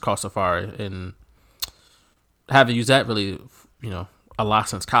browser. It's called Safari and. Haven't used that really, a lot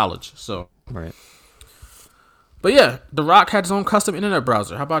since college. So, right. But yeah, The Rock had his own custom internet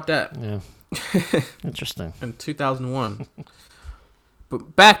browser. How about that? Yeah. Interesting. In 2001.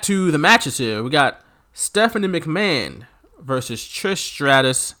 But back to the matches here. We got Stephanie McMahon versus Trish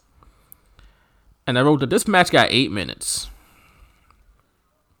Stratus. And I wrote that this match got 8 minutes.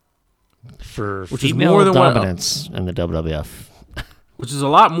 Which is more than dominance in the WWF. Which is a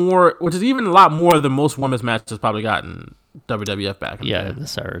lot more, even a lot more than most women's matches probably got in WWF back in the day.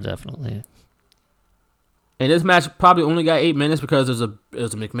 This era, definitely. And this match probably only got 8 minutes because there's a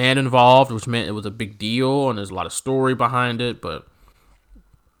McMahon involved, which meant it was a big deal, and there's a lot of story behind it.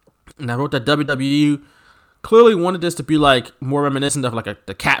 And I wrote that WWE clearly wanted this to be like more reminiscent of like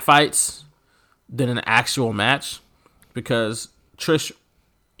the cat fights than an actual match, because Trish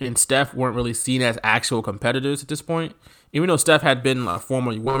and Steph weren't really seen as actual competitors at this point. Even though Steph had been a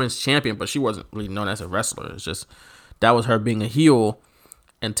former women's champion, but she wasn't really known as a wrestler. It's just that was her being a heel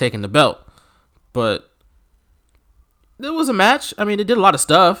and taking the belt. But it was a match. I mean, it did a lot of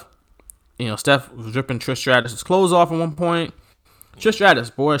stuff. Steph was ripping Trish Stratus' clothes off at one point. Trish Stratus,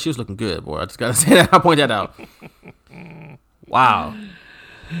 boy, she was looking good, boy. I just gotta say that. I'll point that out. Wow.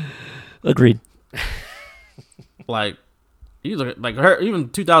 Agreed. Like, you look like her. Even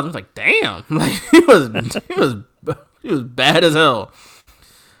 2000 was like, damn. Like he was bad as hell.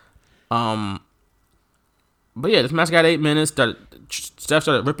 But yeah, this match got 8 minutes. Steph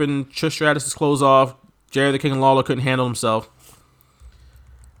started ripping Trish Stratus' clothes off. Jerry the King Lawler couldn't handle himself.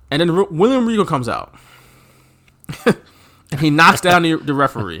 And then William Regal comes out. And he knocks down the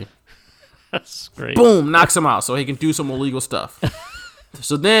referee. That's great. Boom, knocks him out so he can do some illegal stuff.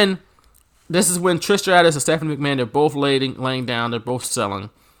 So then, this is when Trish Stratus and Stephanie McMahon, they're both laying down. They're both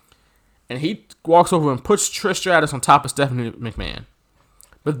selling. And he walks over and puts Trish Stratus on top of Stephanie McMahon.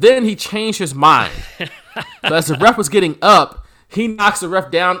 But then he changed his mind. So as the ref was getting up, he knocks the ref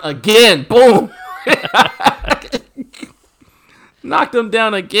down again. Boom. Knocked him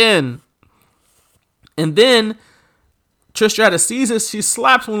down again. And then Trish Stratus sees this. She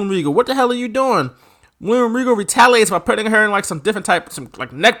slaps William Regal. What the hell are you doing? William Regal retaliates by putting her in like some different type, some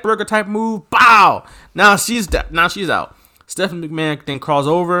like neck breaker type move. Bow. Now she's out. Stephanie McMahon then crawls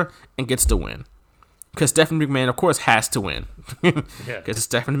over and gets the win. Because Stephanie McMahon, of course, has to win. Because it's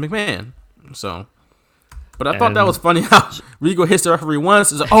Stephanie McMahon. So, but I thought that was funny how Regal hits the referee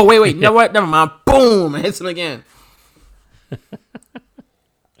once. It's like, oh, wait, you know what? Never mind. Boom. And hits him again.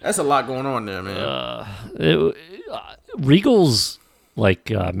 That's a lot going on there, man. Regal's like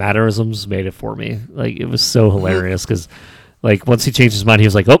mannerisms made it for me. Like it was so hilarious because Like once he changed his mind, he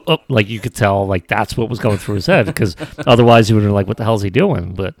was like, oh, like you could tell, like that's what was going through his head, because otherwise he would have been like, what the hell is he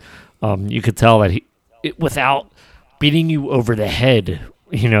doing? But you could tell that without beating you over the head,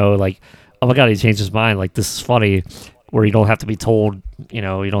 like, oh my God, he changed his mind. Like, this is funny, where you don't have to be told, you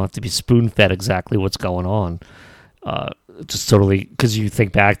don't have to be spoon fed exactly what's going on. Just totally, because you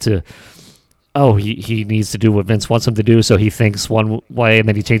think back to, oh, he needs to do what Vince wants him to do, so he thinks one way, and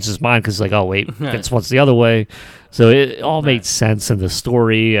then he changes his mind because he's like, oh, wait, Vince wants the other way. So it all made sense in the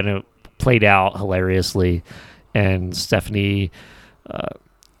story, and it played out hilariously. And Stephanie,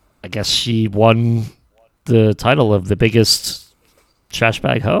 I guess she won the title of the biggest trash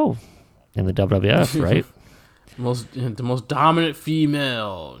bag hoe in the WWF, right? The most dominant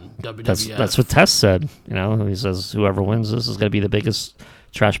female in WWF. That's what Test said. He says whoever wins this is going to be the biggest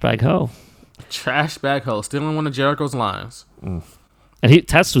trash bag hoe. Trash bag hoe, stealing one of Jericho's lines. And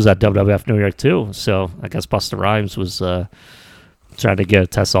Test was at WWF New York too, so I guess Busta Rhymes was trying to get a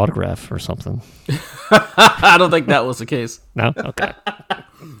Test autograph or something. I don't think that was the case. No? Okay.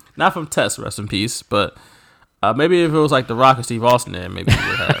 Not from Test, rest in peace, but maybe if it was like The Rock and Steve Austin there, maybe he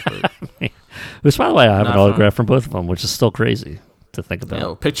would have. But which, by the way, I have an autograph from both of them, which is still crazy to think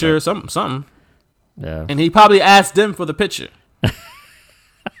about. Picture, something. Yeah. And he probably asked them for the picture.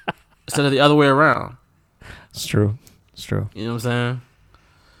 Instead of the other way around. It's true. You know what I'm saying?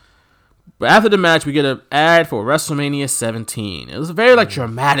 But after the match, we get an ad for WrestleMania 17. It was a very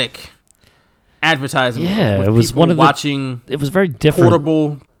dramatic advertising. Yeah, it was one of watching. It was very different.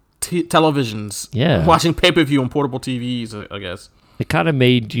 Portable televisions. Yeah, watching pay-per-view on portable TVs. I guess it kind of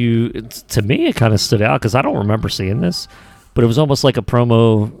made you. To me, it kind of stood out because I don't remember seeing this, but it was almost like a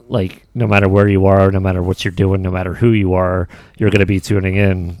promo. Like no matter where you are, no matter what you're doing, no matter who you are, you're going to be tuning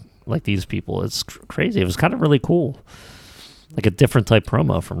in. Like these people, it's crazy. It was kind of really cool, like a different type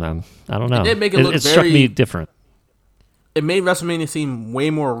promo from them. I don't know. It did make it look it struck me different. It made WrestleMania seem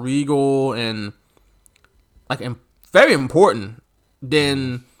way more regal and very important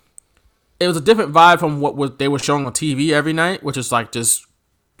than. It was a different vibe from what they were showing on TV every night, which is like just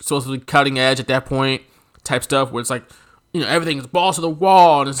supposedly cutting edge at that point type stuff, where it's like everything is balls to the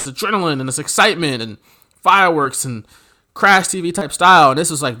wall and it's adrenaline and it's excitement and fireworks and Crash TV type style, and this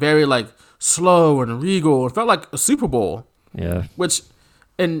was very slow and regal. It felt like a Super Bowl. Yeah. Which,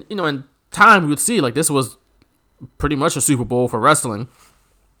 in time we would see this was pretty much a Super Bowl for wrestling,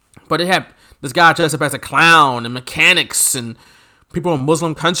 but it had this guy dressed up as a clown and mechanics and people in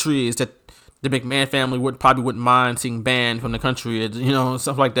Muslim countries that the McMahon family probably wouldn't mind seeing banned from the country,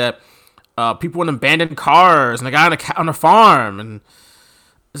 stuff like that. People in abandoned cars and a guy on a farm, and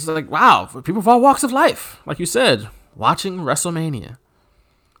it's wow, for people of all walks of life, like you said. Watching WrestleMania.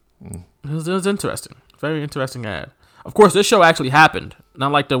 It was interesting. Very interesting ad. Of course, this show actually happened.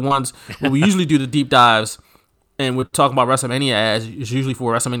 Not like the ones where we usually do the deep dives and we're talking about WrestleMania ads. It's usually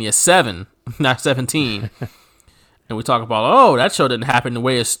for WrestleMania 7, not 17. And we talk about, that show didn't happen the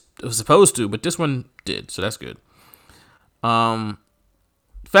way it was supposed to, but this one did, so that's good.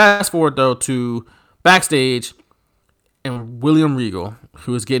 Fast forward, though, to backstage and William Regal,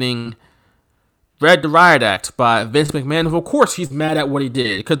 who is getting read the riot act by Vince McMahon. Of course, he's mad at what he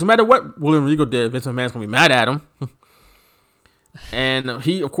did, because no matter what William Regal did, Vince McMahon's gonna be mad at him. And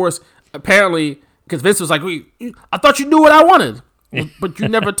he, of course, apparently, because Vince was like, "I thought you knew what I wanted, but you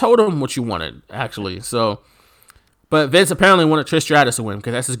never told him what you wanted, actually." So, but Vince apparently wanted Trish Stratus to win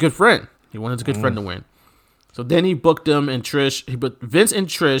because that's his good friend. He wanted his good friend to win. So then he booked him and Trish. He booked Vince and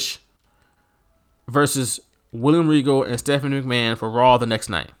Trish versus William Regal and Stephanie McMahon for Raw the next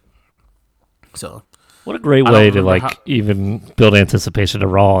night. So, what a great way to even build anticipation to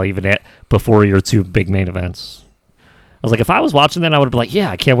Raw even before your two big main events. I was like, if I was watching that, I would have been like,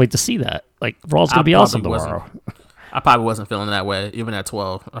 yeah, I can't wait to see that. Like, Raw's gonna be awesome tomorrow. I probably wasn't feeling that way even at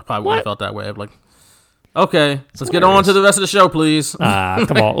 12. I probably wouldn't have felt that way. I'm like, okay, let's get on to the rest of the show, please.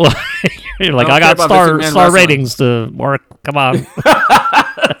 Come on. You're like, I got star ratings to work. Come on.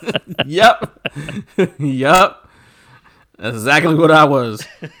 Yep. That's exactly what I was.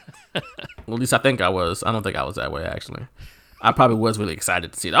 Well, at least I think I was. I don't think I was that way, actually. I probably was really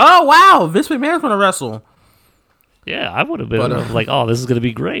excited to see it. Oh, wow, Vince McMahon's going to wrestle. Yeah, I would have been like, oh, this is going to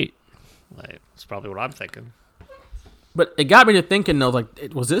be great. That's probably what I'm thinking. But it got me to thinking, though,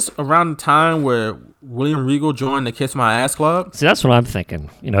 was this around the time where William Regal joined the Kiss My Ass Club? See, that's what I'm thinking.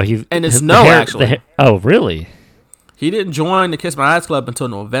 And it's actually. Oh, really? He didn't join the Kiss My Ass Club until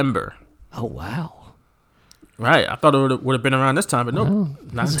November. Oh, wow. Right. I thought it would have been around this time, but nope.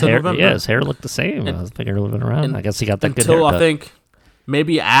 Not until November. Yeah, his hair looked the same. I was figuring it would have been around. I guess he got that good haircut. Until I think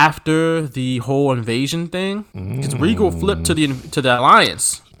maybe after the whole invasion thing. Because Regal flipped to the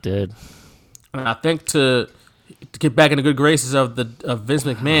Alliance. He did. And I think to to get back in the good graces of Vince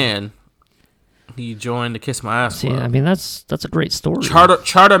McMahon, he joined the Kiss My Ass Club. I mean, that's a great story.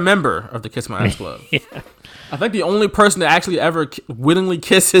 Charter member of the Kiss My Ass Club. Yeah. I think the only person to actually ever willingly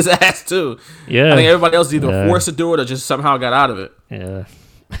kiss his ass too. Yeah. I think everybody else is either forced to do it or just somehow got out of it. Yeah.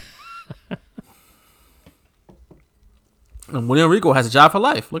 And William Regal has a job for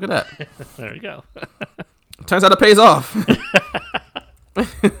life. Look at that. There you go. Turns out it pays off.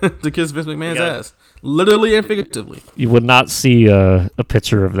 To kiss Vince McMahon's ass. Literally and figuratively. You would not see a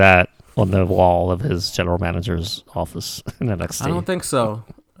picture of that on the wall of his general manager's office in NXT. I don't think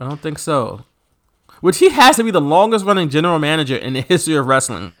so. Which he has to be the longest running general manager in the history of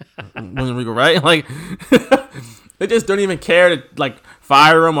wrestling. William Regal, right? Like, they just don't even care to like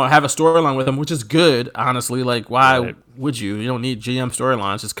fire him or have a storyline with him, which is good, honestly. Like, why would you? You don't need GM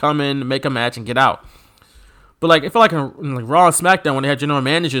storylines. Just come in, make a match, and get out. But like, I feel like in like Raw and SmackDown, when they have general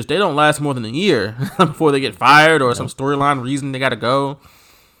managers, they don't last more than a year before they get fired or some storyline reason they got to go.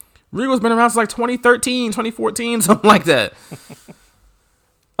 Regal's been around since like 2013, 2014, something like that.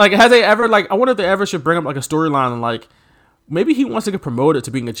 Like, has they ever, like, I wonder if they ever should bring up, like, a storyline, like, maybe he wants to get promoted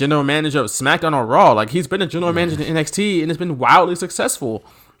to being a general manager of SmackDown or Raw. Like, he's been a general manager in NXT, and it's been wildly successful.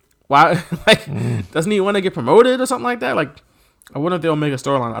 Why, like, doesn't he want to get promoted or something like that? Like, I wonder if they'll make a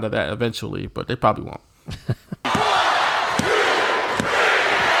storyline out of that eventually, but they probably won't.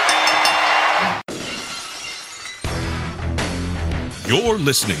 You're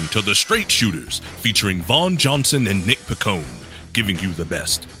listening to The Straight Shooters, featuring Vaughn Johnson and Nick Picone, giving you the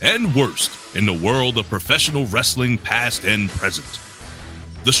best and worst in the world of professional wrestling past and present.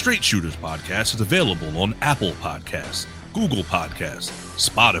 The Straight Shooters podcast is available on Apple Podcasts, Google Podcasts,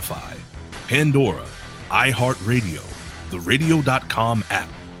 Spotify, Pandora, iHeartRadio, the Radio.com app,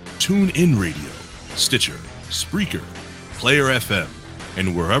 TuneIn Radio, Stitcher, Spreaker, Player FM,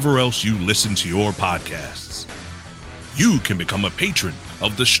 and wherever else you listen to your podcasts. You can become a patron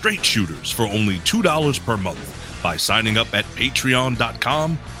of The Straight Shooters for only $2 per month by signing up at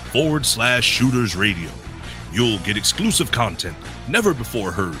patreon.com/Shooters Radio. You'll get exclusive content never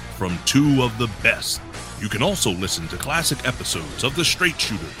before heard from two of the best. You can also listen to classic episodes of The Straight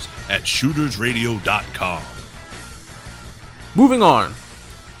Shooters at shootersradio.com. Moving on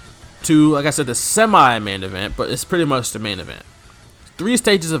to, like I said, the semi-main event, but it's pretty much the main event. 3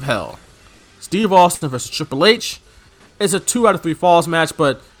 stages of hell. Steve Austin versus Triple H. It's a 2 out of 3 falls match,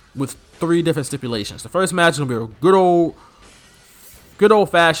 but with 3 different stipulations. The first match is going to be a good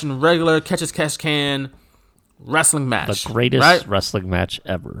old-fashioned, regular catch-as-catch-can wrestling match. The greatest wrestling match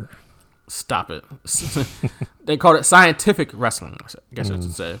ever. Stop it. They called it scientific wrestling, I guess I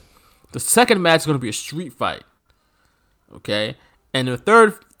should say. The second match is going to be a street fight. Okay? And the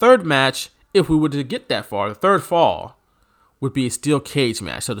third match, if we were to get that far, the third fall, would be a steel cage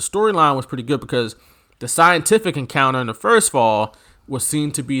match. So the storyline was pretty good because the scientific encounter in the first fall was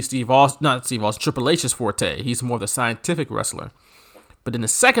seen to be Triple H's forte. He's more of the scientific wrestler. But in the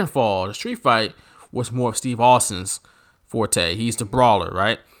second fall, the street fight was more of Steve Austin's forte. He's the brawler,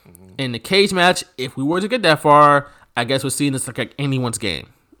 right? In the cage match, if we were to get that far, I guess we're seeing this like anyone's game,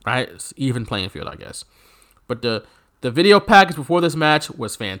 right? It's even playing field, I guess. But the video package before this match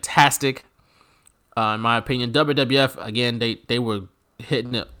was fantastic. In my opinion, WWF, again, they were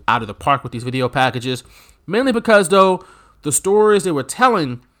hitting it out of the park with these video packages. Mainly because, though, the stories they were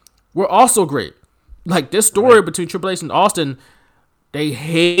telling were also great. Like, this story between Triple H and Austin, they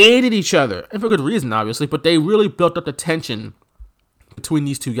hated each other. And for good reason, obviously. But they really built up the tension between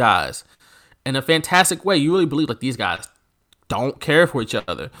these two guys in a fantastic way. You really believe, like, these guys don't care for each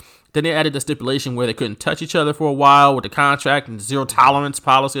other. Then they added the stipulation where they couldn't touch each other for a while with the contract and zero tolerance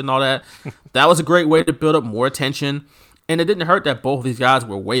policy and all that. That was a great way to build up more tension. And it didn't hurt that both of these guys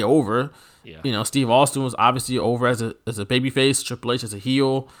were way over. Yeah. You know, Steve Austin was obviously over as a babyface, Triple H as a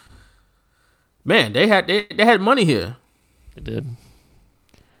heel. Man, they had money here. They did.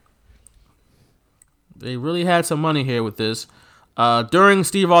 They really had some money here with this. During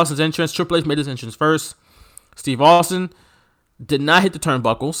Steve Austin's entrance, Triple H made his entrance first. Steve Austin did not hit the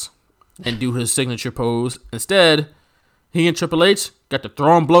turnbuckles and do his signature pose. Instead, he and Triple H got to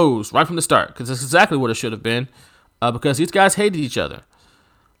throwing blows right from the start, because that's exactly what it should have been, because these guys hated each other.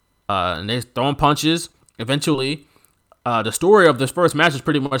 And they're throwing punches. Eventually, the story of this first match is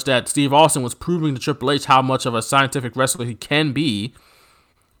pretty much that Steve Austin was proving to Triple H how much of a scientific wrestler he can be,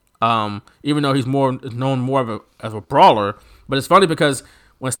 even though he's known more as a brawler. But it's funny because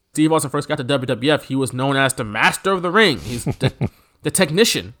when Steve Austin first got to WWF, he was known as the master of the ring. He's the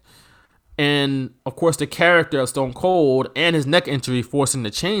technician. And, of course, the character of Stone Cold and his neck injury forced him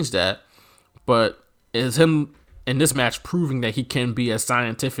to change that. But it's him in this match proving that he can be a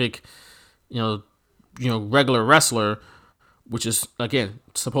scientific, regular wrestler, which is again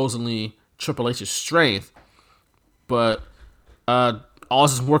supposedly Triple H's strength. But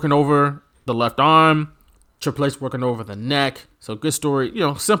Austin's working over the left arm, Triple H working over the neck. So good story,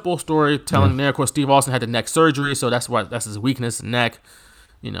 simple storytelling there. Of course, Steve Austin had the neck surgery, so that's his weakness, the neck.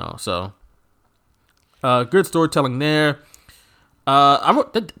 So good storytelling there.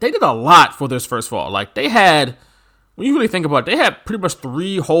 They did a lot for this first fall. Like they had, when you really think about it, they had pretty much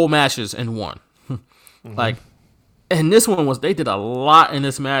 3 whole matches in one. Like, and this one they did a lot in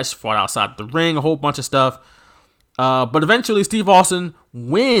this match, fought outside the ring, a whole bunch of stuff. But eventually Steve Austin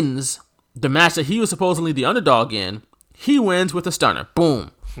wins the match that he was supposedly the underdog in. He wins with a stunner.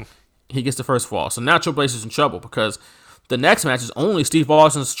 Boom. He gets the first fall. So now Triple H is in trouble because the next match is only Steve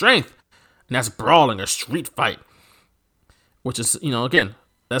Austin's strength. And that's brawling, a street fight. Which is, again,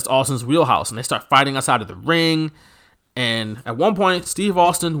 that's Austin's wheelhouse. And they start fighting outside of the ring. And at one point, Steve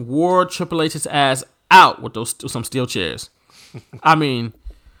Austin wore Triple H's ass out with some steel chairs. I mean,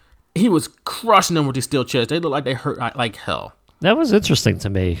 he was crushing them with these steel chairs. They looked like they hurt like hell. That was interesting to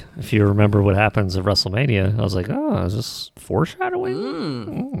me. If you remember what happens at WrestleMania, I was like, oh, is this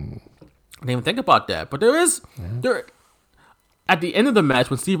foreshadowing? I didn't even think about that. But there at the end of the match,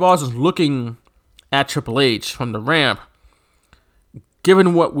 when Steve Austin's looking at Triple H from the ramp,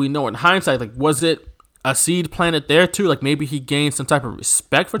 given what we know in hindsight, like, was it a seed planted there too? Like maybe he gained some type of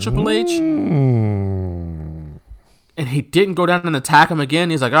respect for Triple H? And he didn't go down and attack him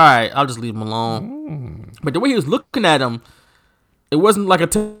again. He's like, all right, I'll just leave him alone. But the way he was looking at him, it wasn't like a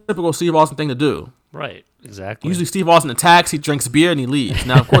typical Steve Austin thing to do. Right, exactly. Usually Steve Austin attacks, he drinks beer, and he leaves.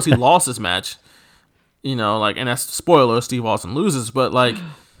 Now, of course, he lost this match. And that's spoiler, Steve Austin loses. But, like,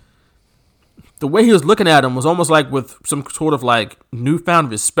 the way he was looking at him was almost like with some sort of, like,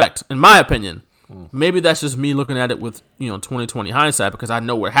 newfound respect, in my opinion. Maybe that's just me looking at it with, 2020 hindsight because I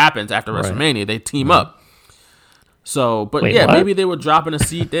know what happens after WrestleMania. They team up. So, but Wait, yeah, what? maybe they were dropping a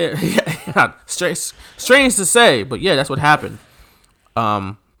seed there. Yeah, strange to say, but yeah, that's what happened.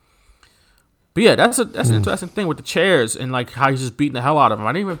 But yeah, that's an interesting thing with the chairs and like how he's just beating the hell out of them.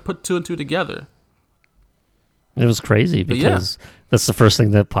 I didn't even put 2 and 2 together. It was crazy because that's the first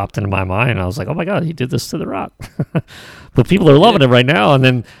thing that popped into my mind. I was like, oh my God, he did this to The Rock. But people are loving it right now. And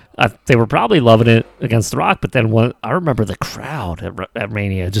then they were probably loving it against The Rock. But then I remember the crowd at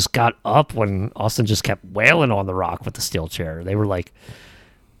Mania just got up when Austin just kept wailing on The Rock with the steel chair. They were like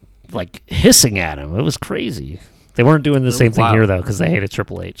hissing at him. It was crazy. They weren't doing the same thing here, though, because they hated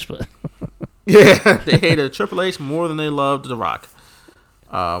Triple H. But yeah, they hated Triple H more than they loved The Rock.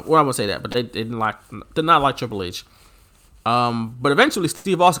 Well, I won't say that, but they did not like Triple H. But eventually,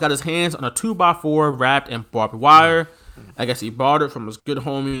 Steve Austin got his hands on a 2x4 wrapped in barbed wire. I guess he borrowed it from his good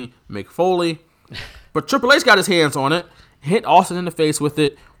homie Mick Foley. But Triple H got his hands on it, hit Austin in the face with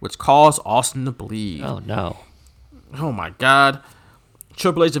it, which caused Austin to bleed. oh no. Oh my God.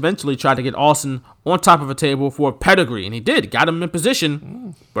 Triple H eventually tried to get Austin on top of a table for a pedigree, and he did. Got him in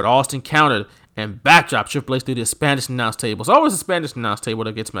position, but Austin countered and backdropped Triple H through the Spanish announce table. It's always the Spanish announce table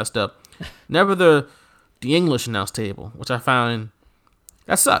that gets messed up. Never the English announce table, which I found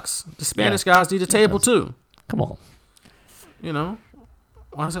that sucks. The Spanish guys need a table too. Come on.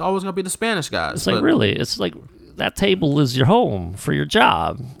 Why is it always going to be the Spanish guys? It's like, really, it's like that table is your home for your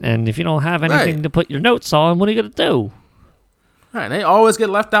job. And if you don't have anything to put your notes on, what are you going to do? Right, they always get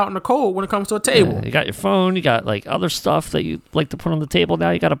left out in the cold when it comes to a table. Yeah, you got your phone, you got like other stuff that you like to put on the table.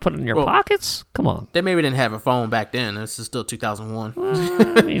 Now you got to put it in your pockets. Come on. They maybe didn't have a phone back then. This is still 2001.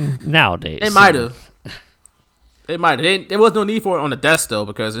 I mean, nowadays. They might have. There was no need for it on the desk though,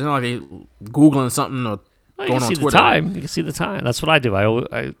 because it's not like they Googling something or going on Twitter. You can see the time. That's what I do.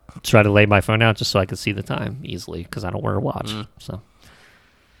 I try to lay my phone out just so I can see the time easily because I don't wear a watch. So.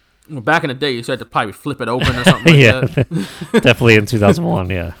 Well, back in the day, you had to probably flip it open or something like that. Definitely in 2001,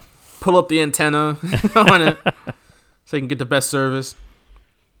 yeah. Pull up the antenna on it so you can get the best service.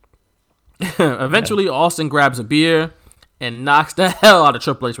 Eventually, Austin grabs a beer and knocks the hell out of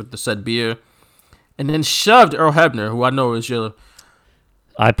Triple H with the said beer, and then shoved Earl Hebner, who I know is your...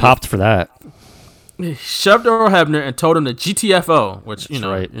 I popped for that. Shoved Earl Hebner and told him the GTFO, which,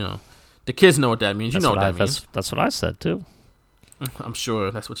 right. The kids know what that means. You know what that means. That's what I said, too. I'm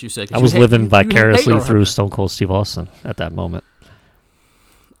sure that's what you said. I was living vicariously through Stone Cold Steve Austin at that moment.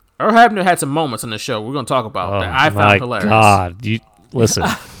 Earl Hebner had some moments on the show we're going to talk about that I found hilarious. God, listen.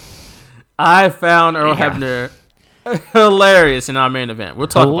 I found Earl Hebner hilarious in our main event. We'll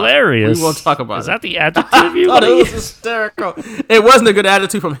talk hilarious. About it. We will talk about it. Is that the adjective you thought it was hysterical. It wasn't a good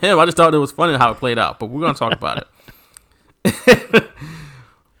attitude from him. I just thought it was funny how it played out, but we're going to talk about it.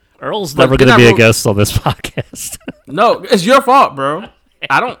 Earl's never going to be a guest on this podcast. No, it's your fault, bro.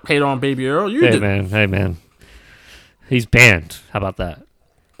 I don't hate on Baby Earl. You Hey do. man. He's banned. How about that?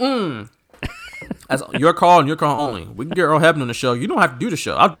 That's your call and your call only. We can get Earl Hebner on the show. You don't have to do the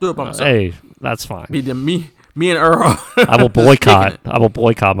show. I'll do it by myself. Hey, that's fine. Me and Earl. I will boycott. I will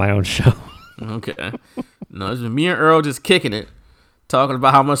boycott my own show. Okay. No, it's me and Earl just kicking it, talking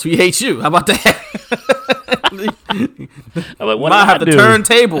about how much we hate you. How about that? I'm like, what Might did I have to do? turn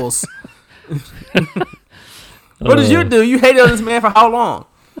tables. What did you do? You hated on this man for how long?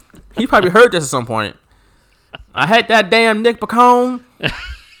 He probably heard this at some point. I had that damn Nick Bacone.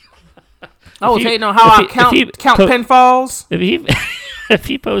 I was hating on how I count pinfalls. If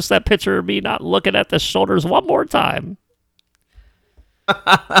he posts that picture of me not looking at the shoulders one more time.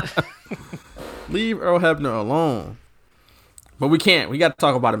 Leave Earl Hebner alone. But we can't. We got to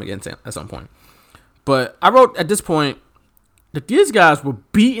talk about him again at some point. But I wrote at this point that these guys were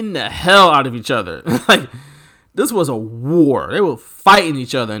beating the hell out of each other. Like, this was a war. They were fighting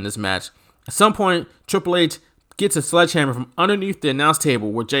each other in this match. At some point, Triple H gets a sledgehammer from underneath the announce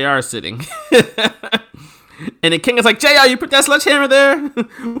table where JR is sitting. And the King is like, JR, you put that sledgehammer there?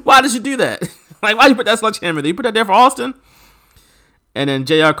 Why did you do that? Like, why you put that sledgehammer there? You put that there for Austin? And then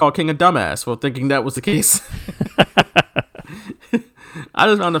JR called King a dumbass for thinking that was the case. I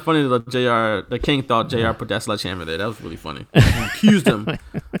just found it funny that the King thought JR put that sledgehammer there. That was really funny. He accused him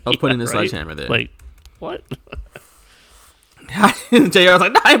of putting the sledgehammer there. Like, what? JR was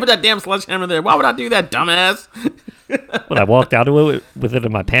like, no, I put that damn sledgehammer there. Why would I do that, dumbass? Would I walked out of it with it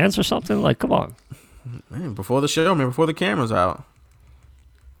in my pants or something? Like, come on. Man, before the show, man, before the camera's out.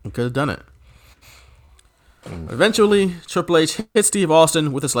 We could have done it. Eventually, Triple H hit Steve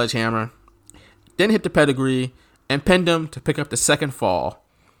Austin with a sledgehammer, then hit the pedigree, and pinned him to pick up the second fall,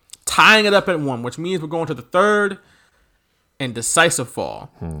 tying it up at 1, which means we're going to the third and decisive fall,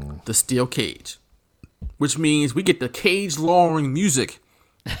 the steel cage, which means we get the cage-lowering music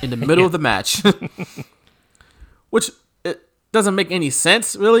in the middle of the match, which it doesn't make any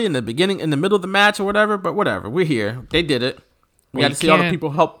sense, really, in the beginning, in the middle of the match or whatever, but whatever. We're here. They did it. We got to see all the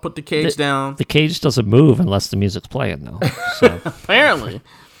people help put the cage down. The cage doesn't move unless the music's playing, though. So. Apparently.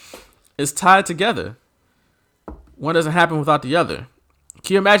 It's tied together. One doesn't happen without the other.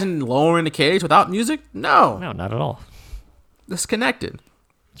 Can you imagine lowering the cage without music? No. No, not at all. It's connected.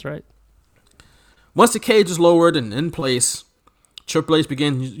 That's right. Once the cage is lowered and in place, Triple H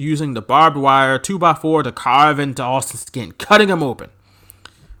began using the barbed wire 2x4 to carve into Austin's skin, cutting him open.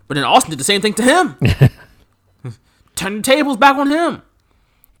 But then Austin did the same thing to him. Turn the tables back on him.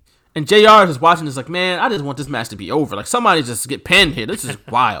 And JR is watching this like, man, I just want this match to be over. Like, somebody just get pinned here. This is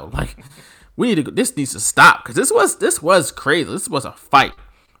wild. Like, this needs to stop. Because this was crazy. This was a fight.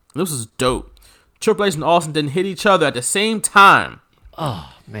 This was dope. Triple H and Austin didn't hit each other at the same time.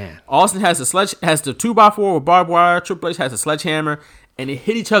 Oh, man. Austin has the 2x4 with barbed wire. Triple H has a sledgehammer. And they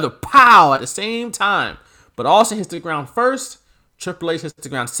hit each other, pow, at the same time. But Austin hits the ground first. Triple H hits the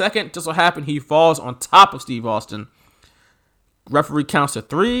ground second. Just so happened he falls on top of Steve Austin. Referee counts to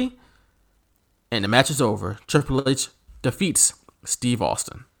 3, and the match is over. Triple H defeats Steve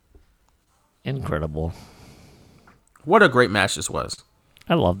Austin. Incredible. What a great match this was.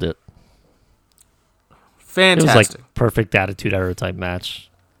 I loved it. Fantastic. It was like perfect Attitude Era type match.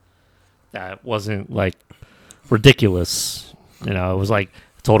 That wasn't like ridiculous. You know, it was like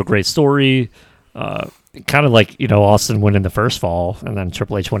told a great story. Kind of like, you know, Austin winning the first fall, and then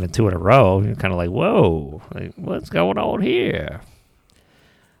Triple H winning 2 in a row. You're kind of like, whoa, like, what's going on here?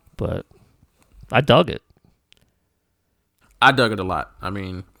 But I dug it. I dug it a lot. I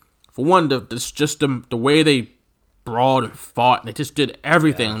mean, for one, the way they brawled and fought, they just did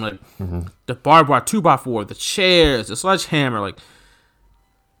everything. Like the barbed wire 2x4, the chairs, the sledgehammer. Like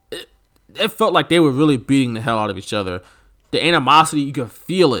it felt like they were really beating the hell out of each other. The animosity, you could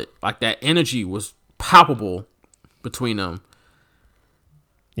feel it. Like that energy was palpable between them.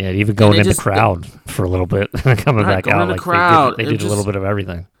 Yeah, even going in the crowd for a little bit, coming back out, like they did a little bit of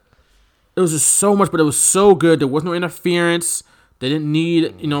everything. It was just so much, but it was so good. There was no interference. They didn't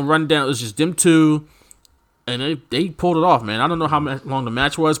need, run down. It was just them two, and they pulled it off, man. I don't know how long the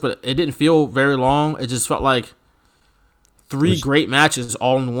match was, but it didn't feel very long. It just felt like three great matches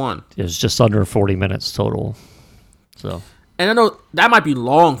all in one. It was just under 40 minutes total. So. And I know that might be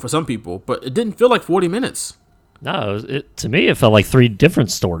long for some people, but it didn't feel like 40 minutes. No, to me it felt like 3 different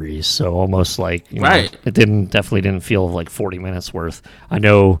stories. So almost like right. It definitely didn't feel like 40 minutes worth. I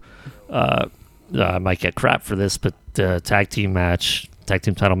know I might get crap for this, but the tag team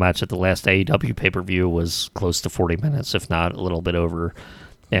title match at the last AEW pay-per-view was close to 40 minutes, if not a little bit over,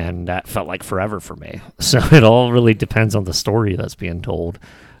 and that felt like forever for me. So it all really depends on the story that's being told.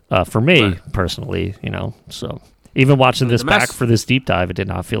 For me personally, so. Even watching this the match- back for this deep dive, it did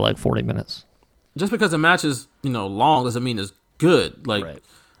not feel like 40 minutes. Just because the match is, long doesn't mean it's good. Like, Right.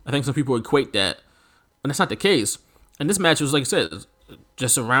 I think some people equate that, and that's not the case. And this match was, like I said,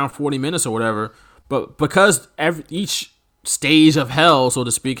 just around 40 minutes or whatever. But because each stage of hell, so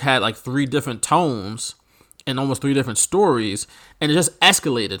to speak, had like 3 different tones and almost 3 different stories, and it just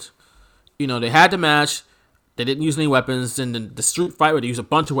escalated. They had the match, they didn't use any weapons, and then the street fight where they used a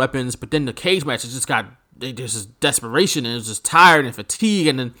bunch of weapons, but then the cage match, there's this desperation, and it was just tired and fatigue,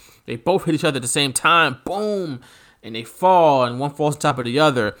 and then they both hit each other at the same time, boom, and they fall, and one falls on top of the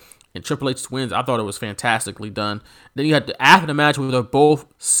other, and Triple H wins. I thought it was fantastically done. Then you had after the match where they're both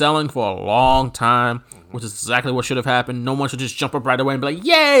selling for a long time, which is exactly what should have happened. No one should just jump up right away and be like,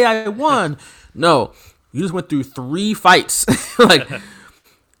 yay, I won. No, you just went through 3 fights, like,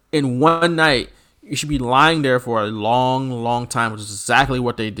 in one night. You should be lying there for a long, long time, which is exactly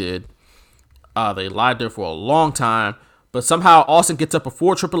what they did. They lied there for a long time, but somehow Austin gets up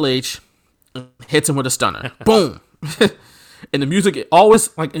before Triple H and hits him with a stunner. Boom. And the music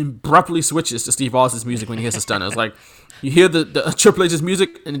always like abruptly switches to Steve Austin's music when he hits a stunner. It's like you hear the Triple H's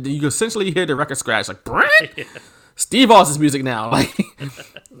music, and you essentially hear the record scratch, like Steve Austin's music now. Like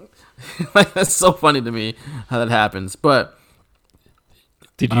that's so funny to me how that happens. But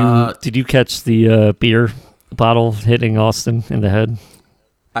did you catch the beer bottle hitting Austin in the head?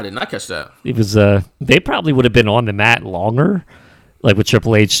 I did not catch that. It was they probably would have been on the mat longer, like with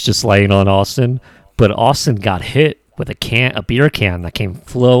Triple H just laying on Austin, but Austin got hit with a beer can that came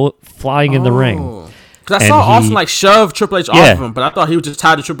flying in the ring. Because I saw Austin like shove Triple H off of him, but I thought he was just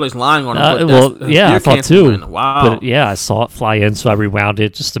tired of Triple H lying on him. I thought too. Wow. But yeah, I saw it fly in, so I rewound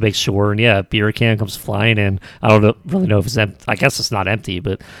it just to make sure. And yeah, a beer can comes flying in. I don't really know if it's empty. I guess it's not empty,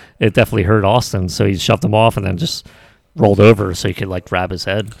 but it definitely hurt Austin. So he shoved him off and then just rolled over so he could like grab his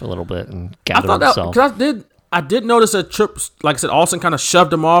head a little bit and gather himself. I did notice a trip, like I said, Austin kind of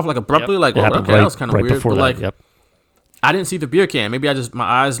shoved him off like abruptly. Like, that was kind of weird. Before but, that, I didn't see the beer can. Maybe my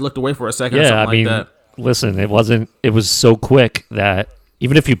eyes looked away for a second or something like that. Listen, it was so quick that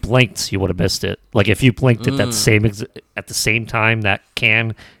even if you blinked, you would have missed it. Like if you blinked at the same time that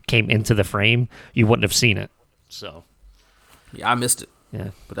can came into the frame, you wouldn't have seen it. So, yeah, I missed it. Yeah,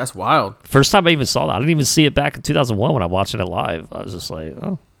 but that's wild. First time I even saw that. I didn't even see it back in 2001 when I watched it live. I was just like,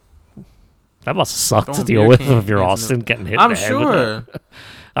 oh, that must have sucked to deal with if you're Austin getting hit. I'm sure.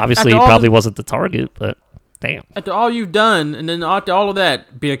 Obviously, he probably wasn't the target, but. Damn. After all you've done, and then after all of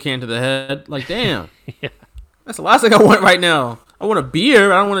that, beer can to the head, like, damn. Yeah. That's the last thing I want right now. I want a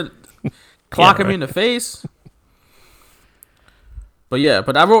beer. I don't want to clock him in the face. But yeah,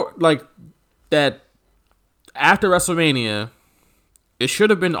 I wrote, like, that after WrestleMania, it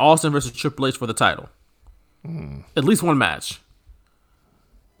should have been Austin versus Triple H for the title. At least one match.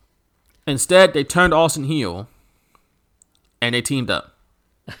 Instead, they turned Austin heel, and they teamed up.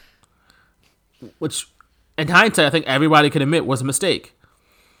 Which... in hindsight, I think everybody could admit was a mistake.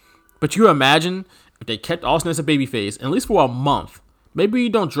 But you imagine if they kept Austin as a babyface, at least for a month. Maybe you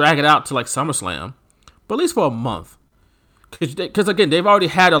don't drag it out to like SummerSlam, but at least for a month. Because again, they've already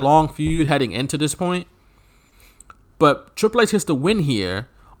had a long feud heading into this point. But Triple H gets the win here.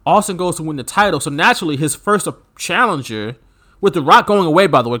 Austin goes to win the title. So naturally, his first challenger, with The Rock going away,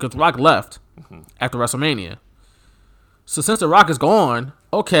 by the way, because The Rock left after WrestleMania. So since The Rock is gone,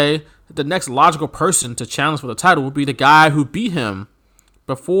 okay, the next logical person to challenge for the title would be the guy who beat him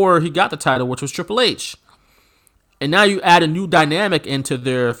before he got the title, which was Triple H. And now you add a new dynamic into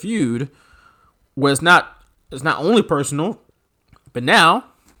their feud where it's not only personal, but now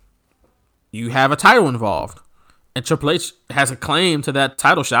you have a title involved. And Triple H has a claim to that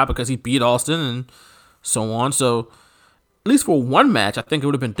title shot because he beat Austin and so on. So at least for one match, I think it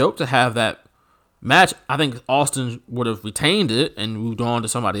would have been dope to have that match. I think Austin would have retained it and moved on to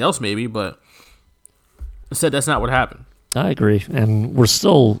somebody else maybe, but instead that's not what happened. I agree, and we're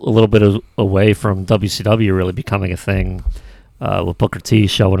still a little bit away from WCW really becoming a thing with Booker T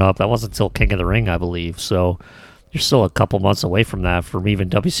showing up. That wasn't until King of the Ring, I believe, so you're still a couple months away from that, from even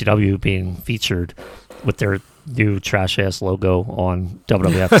WCW being featured with their new trash-ass logo on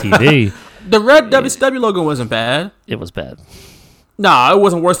WWF TV. The red WCW logo wasn't bad. It was bad. Nah, it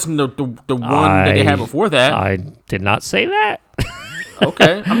wasn't worse than the one that they had before that. I did not say that.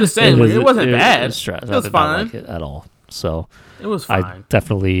 Okay, I'm just saying it wasn't bad. It was fine. Not like it at all. So it was fine. I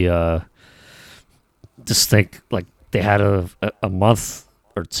definitely just think like they had a month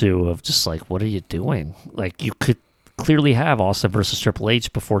or two of just like, what are you doing? Like you could clearly have Austin versus Triple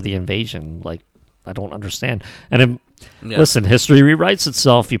H before the invasion. Like I don't understand. And listen, history rewrites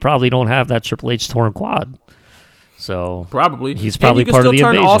itself. You probably don't have that Triple H torn quad. So probably he's probably part of the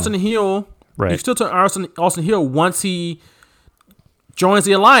invasion. Austin heel Right. You still turn Austin heel once he joins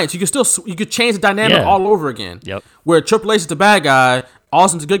the alliance. You could change the dynamic all over again. Yep. Where Triple H is the bad guy,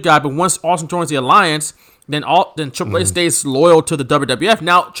 Austin's a good guy, but once Austin joins the alliance, then Triple H stays loyal to the WWF.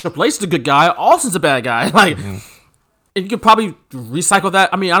 Now Triple H is the good guy, Austin's the bad guy. Like, and you could probably recycle that.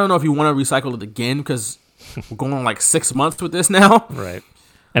 I mean, I don't know if you want to recycle it again because we're going on like 6 months with this now. Right.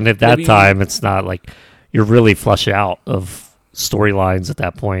 And at that time, it's not like you're really flush out of storylines at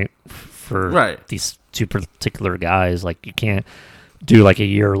that point for these two particular guys. Like, you can't do like a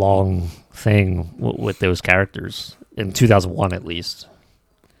year-long thing with those characters in 2001 at least.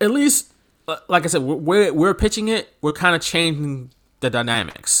 At least, like I said, we're pitching it. We're kind of changing the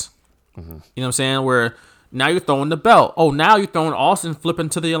dynamics. You know what I'm saying? Where now you're throwing the belt. Oh, now you're throwing Austin flipping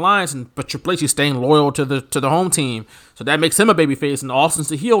to the alliance, but Triple H is staying loyal to the home team. So that makes him a babyface, and Austin's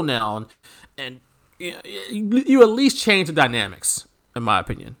the heel now. And you at least change the dynamics, in my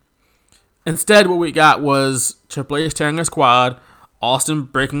opinion. Instead, what we got was Triple H tearing his quad, Austin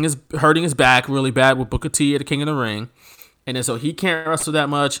hurting his back really bad with Booker T at the King of the Ring. And then so he can't wrestle that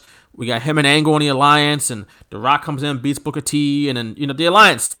much. We got him and Angle in the alliance, and The Rock comes in, beats Booker T, and then the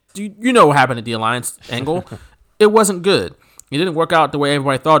alliance. You know what happened at the alliance, Angle. It wasn't good. It didn't work out the way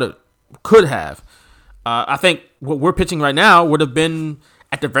everybody thought it could have. I think what we're pitching right now would have been,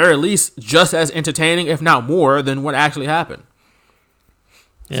 at the very least, just as entertaining, if not more, than what actually happened.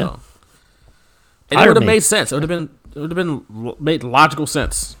 Yeah. So, and it would have made sense. It would have been made logical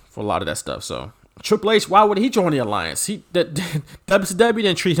sense for a lot of that stuff. So Triple H, why would he join the alliance? WCW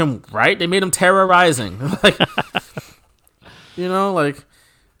didn't treat him right. They made him terrorizing. Like, like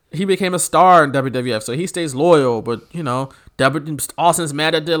he became a star in WWF, so he stays loyal. But Austin's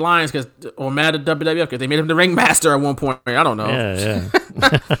mad at the alliance or mad at WWF because they made him the ringmaster at one point. I don't know. Yeah.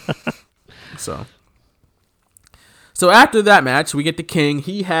 So after that match, we get the King.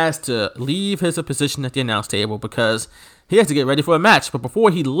 He has to leave his position at the announce table because he has to get ready for a match. But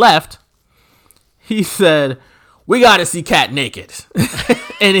before he left, he said, "We got to see Kat naked."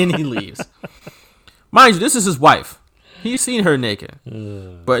 And then he leaves. Mind you, this is his wife. He's seen her naked.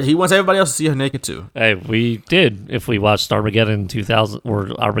 But he wants everybody else to see her naked too. Hey, we did. If we watched Armageddon 2000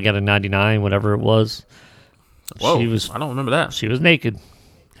 or Armageddon 99, whatever it was. Whoa, I don't remember that. She was naked.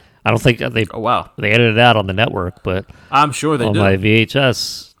 I don't think they. Oh, wow. They edited it out on the network, but I'm sure they on do. my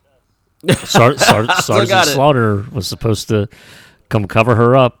VHS, Sergeant Slaughter was supposed to come cover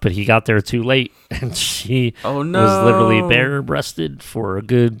her up, but he got there too late, and she was literally bare-breasted for a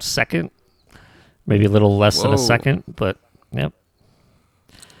good second, maybe a little less than a second, but yep.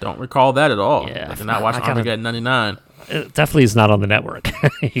 Don't recall that at all. Yeah, I did not watch Armageddon 99. It definitely is not on the network.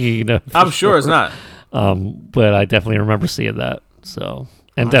 I'm sure it's not. But I definitely remember seeing that. So,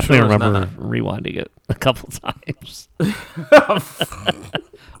 and definitely remember rewinding it a couple times.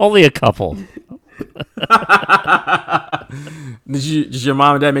 Only a couple. Did your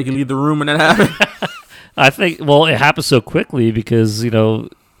mom and dad make you leave the room when that happened? I think, it happened so quickly because, it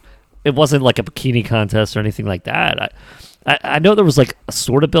wasn't like a bikini contest or anything like that. I know there was like a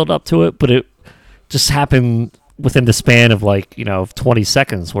sort of build up to it, but it just happened within the span of 20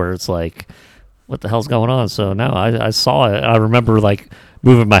 seconds where it's like, what the hell's going on? So no, I saw it. I remember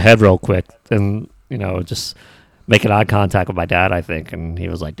moving my head real quick and, just making eye contact with my dad, I think. And he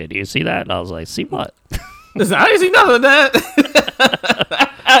was like, "Did you see that?" And I was like, "See what?" Listen, I didn't see none of that.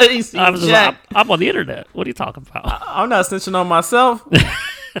 I didn't see Jack. I'm on the internet. What are you talking about? I'm not snitching on myself.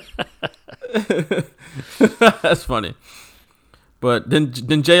 That's funny. But then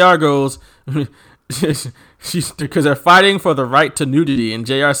JR goes, because they're fighting for the right to nudity, and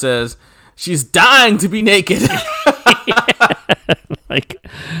JR says, "She's dying to be naked."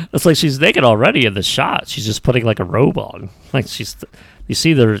 It's like she's naked already in the shot. She's just putting a robe on. You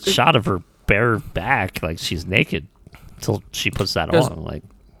see the shot of her bare back, she's naked until she puts that on.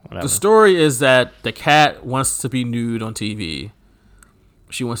 Whatever. The story is that the cat wants to be nude on TV.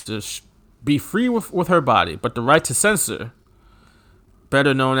 She wants to be free with her body, but the right to censor,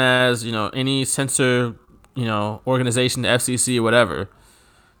 better known as any censor organization, the FCC or whatever.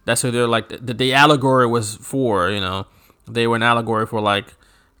 That's who they're the allegory was for. They were an allegory for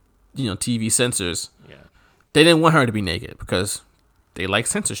TV censors. Yeah. They didn't want her to be naked because they like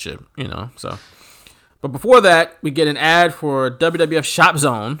censorship. So. But before that, we get an ad for WWF Shop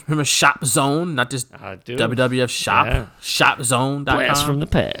Zone. Remember Shop Zone, not just WWF Shop. Yeah. ShopZone.com. Blast from the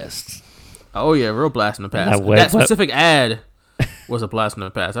past. Oh yeah, real blast from the past. That specific ad was a blast from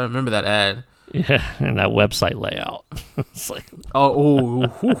the past. I remember that ad. Yeah, and that website layout. It's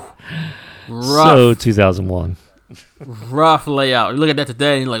rough. So 2001. Rough layout. You look at that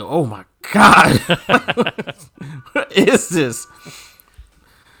today and you're like, oh my God. What is this?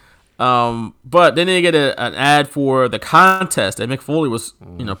 But then they get an ad for the contest that Mick Foley was,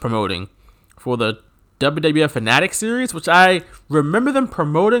 promoting for the WWF Fanatic series, which I remember them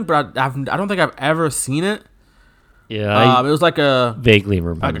promoting, but I don't think I've ever seen it. Yeah, it was like a vaguely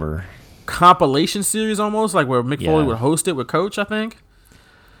remember like a compilation series almost, like where Mick Foley would host it with Coach, I think.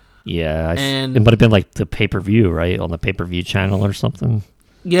 Yeah, and it might have been like the pay-per-view, right, on the pay-per-view channel or something.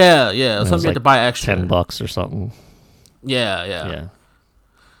 Yeah, something you had to buy extra, $10 or something. Yeah.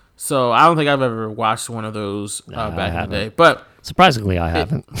 So I don't think I've ever watched one of those back in the day, but surprisingly, I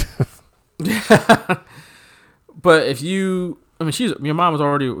haven't. But if your mom was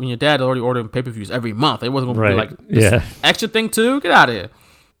already, when your dad was already ordering pay-per-views every month, it wasn't going to be like this extra thing too. Get out of here.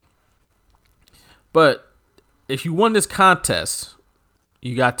 But if you won this contest,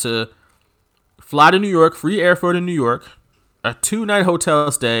 you got to fly to New York, free airfare to New York, a 2-night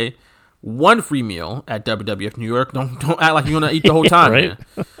hotel stay, 1 free meal at WWF New York. Don't act like you're gonna eat the whole time, right?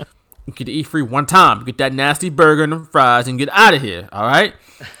 Man. You get to eat free one time. You get that nasty burger and the fries and get out of here. All right.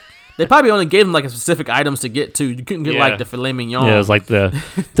 They probably only gave them like specific items to get to. You couldn't get like the filet mignon. Yeah, it was like the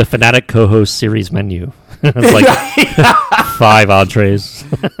Fanatic co-host series menu. It's like 5 entrees,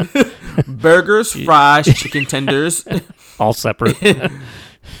 burgers, fries, chicken tenders, all separate.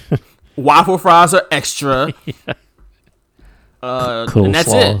 Waffle fries are extra. Coleslaw. And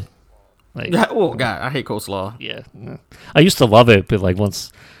that's it. Like, oh God, I hate coleslaw. Yeah, I used to love it, but like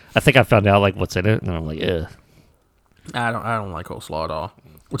once I think I found out like what's in it, and I'm like, yeah. I don't like coleslaw at all.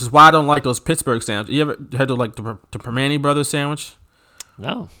 Which is why I don't like those Pittsburgh sandwiches. You ever had to like the Permane Brothers sandwich?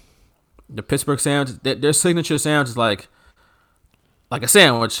 No. The Pittsburgh sandwich, their signature sandwich is like a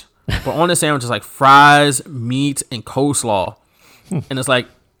sandwich, but on the sandwich is like fries, meat, and coleslaw. And it's like,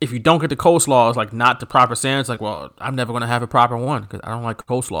 if you don't get the coleslaw, it's like not the proper sandwich. Like, well, I'm never gonna have a proper one because I don't like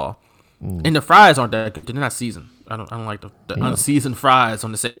coleslaw. And the fries aren't that good. They're not seasoned. I don't like the unseasoned fries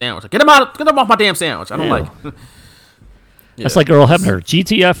on the sandwich. Like, get them off my damn sandwich. I don't like. That's like Earl Hebner,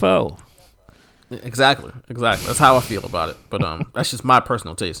 GTFO. Exactly. That's how I feel about it. But that's just my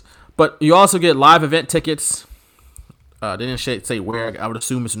personal taste. But you also get live event tickets. They didn't say where. I would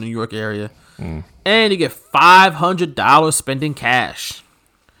assume it's in the New York area. And you get $500 spending cash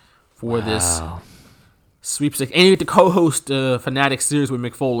for this sweepstakes. And you get to co-host the Fanatic series with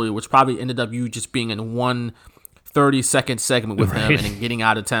Mick Foley, which probably ended up you just being in one 30-second segment with him and then getting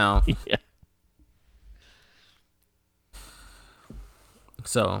out of town. Yeah.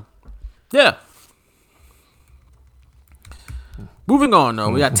 So, yeah. Moving on, though,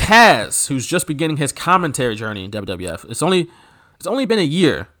 we got Taz, who's just beginning his commentary journey in WWF. It's only been a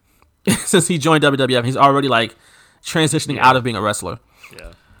year since he joined WWF. He's already like transitioning out of being a wrestler.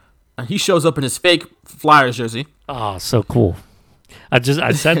 Yeah. And he shows up in his fake Flyers jersey. Oh, so cool. I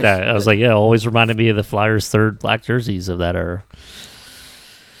said that. I was like, yeah, always reminded me of the Flyers' third black jerseys of that era.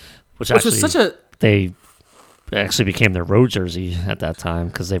 Which actually, was such a... They actually became their road jersey at that time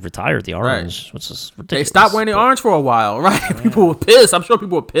because they retired the orange, which is ridiculous. They stopped wearing the orange for a while, right? Yeah. People were pissed. I'm sure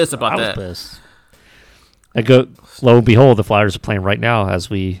people were pissed about that. I was pissed. And lo and behold, the Flyers are playing right now as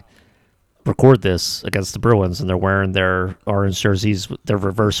we record this against the Bruins, and they're wearing their orange jerseys, their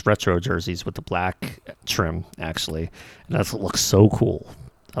reverse retro jerseys with the black trim, actually. And that looks so cool.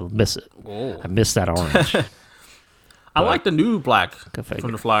 I miss it. Whoa. I miss that orange. I like the new black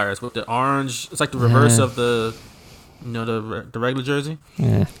from the Flyers with the orange. It's like the reverse of the, the regular jersey.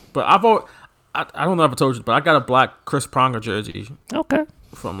 Yeah. But I don't know if I told you, but I got a black Chris Pronger jersey. Okay.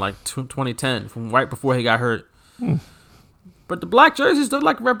 From like 2010, from right before he got hurt. But the black jerseys, they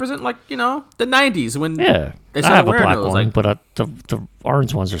like represent like the 90s when they started I have a wearing black those. one, Like, but the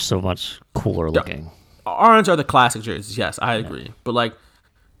orange ones are so much cooler looking. Orange are the classic jerseys. Yes, I agree. But like.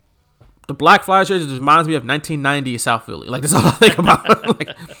 The black Flyers jerseys reminds me of 1990 South Philly. Like, that's all I think about. Like,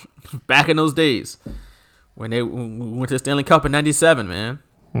 back in those days when we went to the Stanley Cup in '97,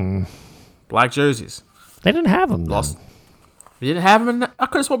 man. Black jerseys. They didn't have them. We didn't have them. I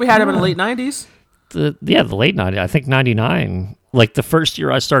could have sworn we had them in the late '90s. The late '90s. I think '99. Like the first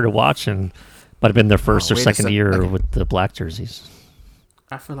year I started watching, might have been their first or second year with the black jerseys.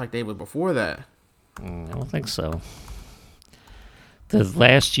 I feel like they were before that. I don't think so. The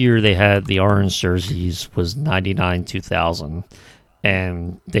last year they had the orange jerseys was 99-2000,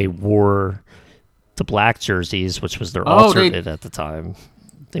 and they wore the black jerseys, which was their alternate at the time.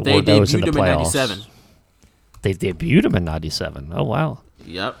 They wore those in the playoffs. In 97. They debuted them in 97. Oh, wow.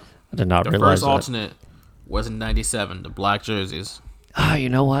 Yep. I did not realize that. The first alternate was in 97, the black jerseys. Ah, you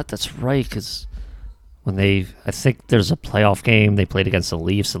know what? That's right, because when I think there's a playoff game, they played against the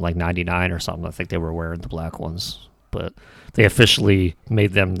Leafs in like 99 or something. I think they were wearing the black ones, but they officially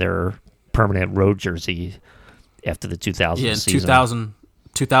made them their permanent road jersey after the 2000 season.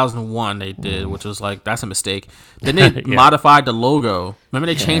 2002 2001 they did, which was like, that's a mistake. Then they modified the logo. Remember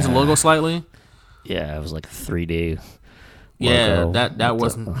they changed the logo slightly? Yeah, it was like a 3D logo. Yeah, that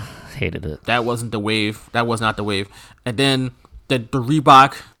wasn't... hated it. That wasn't the wave. That was not the wave. And then the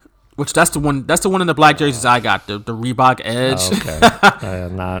Reebok, which that's the one in the black jerseys I got, the Reebok Edge. Oh,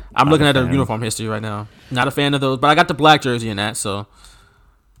 okay. I'm looking at the uniform history right now. Not a fan of those, but I got the black jersey in that, so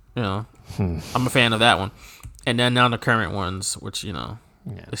I'm a fan of that one. And then now the current ones, which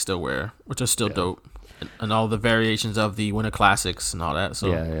they still wear, which are still dope, and all the variations of the Winter Classics and all that. So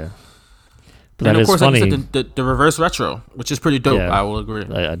yeah. But and that of course, is funny. like you said, the reverse retro, which is pretty dope. Yeah, I will agree.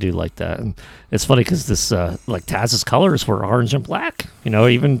 I do like that. And it's funny because this, like Taz's colors were orange and black.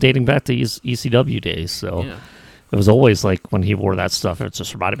 Even dating back to ECW days. So it was always like when he wore that stuff, it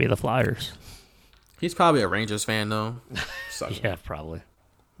just reminded me of the Flyers. He's probably a Rangers fan though. Yeah, probably.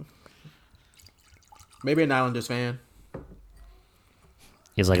 Maybe an Islanders fan.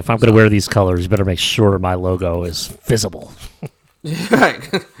 He's like, if I'm going to wear these colors, you better make sure my logo is visible. Right.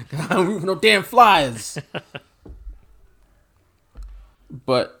 I don't root for no damn Flyers.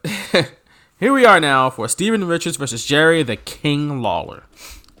 But here we are now for Steven Richards versus Jerry the King Lawler.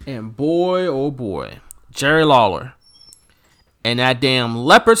 And boy, oh boy, Jerry Lawler and that damn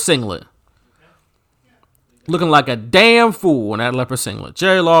leopard singlet. Looking like a damn fool in that leopard singlet.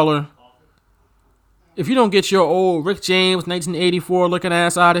 Jerry Lawler, if you don't get your old Rick James 1984 looking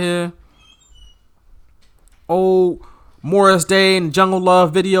ass out of here, old Morris Day and Jungle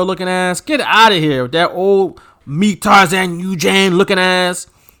Love video looking ass, get out of here with that old Meet Tarzan Eugene looking ass,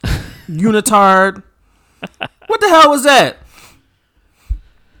 unitard. What the hell was that?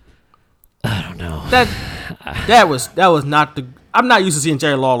 I don't know. That was not the. I'm not used to seeing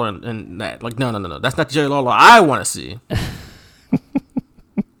Jerry Lawler in that. Like, no. That's not the Jerry Lawler I want to see.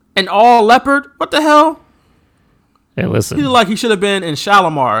 And all leopard? What the hell? Hey, listen. He looked like he should have been in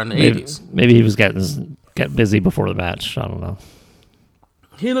Shalimar in the 80s. Maybe he was getting busy bore the match. I don't know.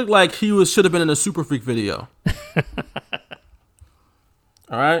 He looked like he should have been in a Super Freak video.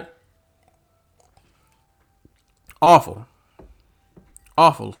 All right? Awful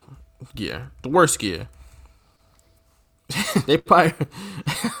gear. The worst gear. They probably...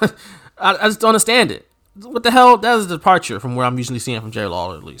 I just don't understand it. What the hell? That is a departure from where I'm usually seeing from Jerry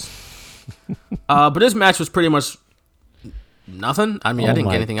Lawler, at least. But this match was pretty much nothing. I mean, I didn't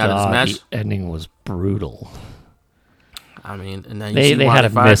get anything out of this match. The ending was brutal. I mean, and then they had to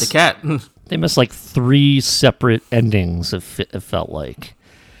fire the cat. They missed like 3 separate endings. It felt like,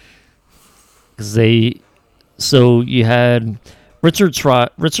 because so you had Richards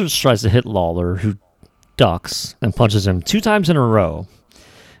tries to hit Lawler, who ducks and punches him 2 times in a row,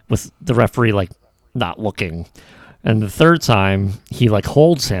 with the referee like not looking, and the third time he like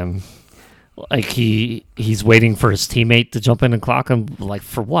holds him, like he's waiting for his teammate to jump in and clock him. Like,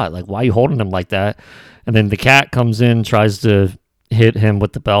 for what? Like, why are you holding him like that? And then the cat comes in, tries to hit him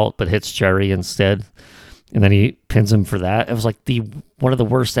with the belt, but hits Jerry instead. And then he pins him for that. It was like one of the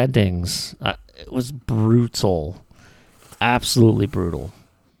worst endings. It was brutal. Absolutely brutal.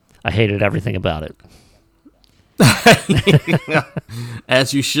 I hated everything about it.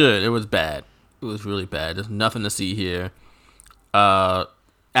 As you should. It was bad. It was really bad. There's nothing to see here.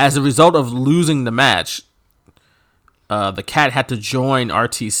 As a result of losing the match, the cat had to join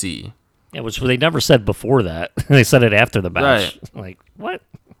RTC. Yeah, which they never said before that. They said it after the match. Right. Like, what?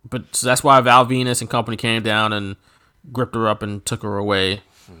 But so that's why Val Venus and company came down and gripped her up and took her away.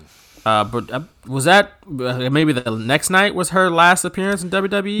 But was that maybe the next night was her last appearance in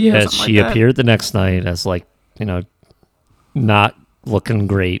WWE? Yeah, she appeared the next night as like, not looking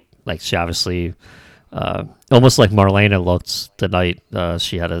great. Like, she obviously, almost like Marlena looked the night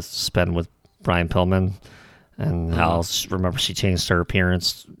she had to spend with Brian Pillman, and how remember she changed her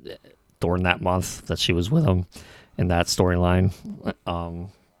appearance during that month that she was with him in that storyline.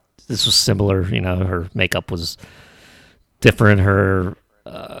 This was similar, her makeup was different, her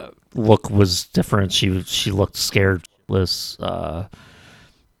look was different. She looked scared. Yeah,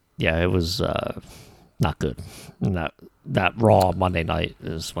 it was not good. And that Raw Monday night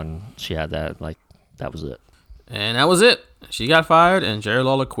is when she had that. Like, that was it. And that was it. She got fired, and Jerry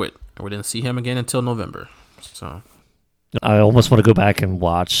Lawler quit. And we didn't see him again until November. So I almost want to go back and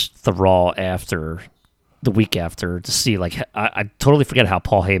watch the Raw the week after, to see, like, I totally forget how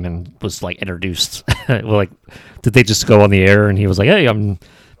Paul Heyman was, like, introduced. Like, did they just go on the air and he was like, "Hey, I'm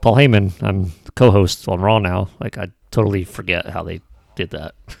Paul Heyman. I'm the co-host on Raw now." Like, I totally forget how they did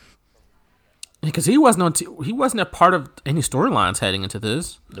that. Because he wasn't a part of any storylines heading into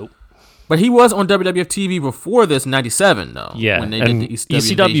this. Nope. But he was on WWF TV before this in '97, though. Yeah, when they and did the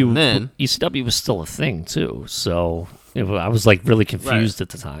ECW then. ECW was still a thing too. So I was like really confused at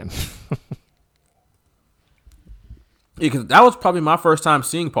the time. Yeah, 'cause that was probably my first time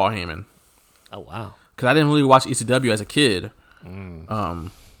seeing Paul Heyman. Oh wow! Because I didn't really watch ECW as a kid.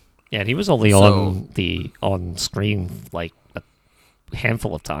 Yeah, and he was only on screen like a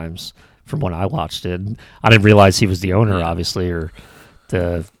handful of times from when I watched it. I didn't realize he was the owner, obviously, or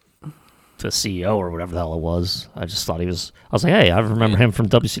the CEO or whatever the hell it was. I just thought he was. I was like, hey, I remember him from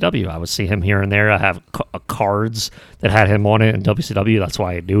WCW. I would see him here and there. I have cards that had him on it in WCW. That's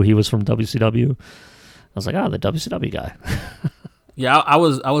why I knew he was from WCW. I was like, the WCW guy. Yeah, I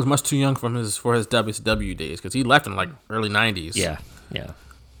was much too young for his WCW days because he left in like early '90s. Yeah.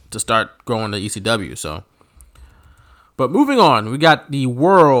 To start going to ECW. So, but moving on, we got the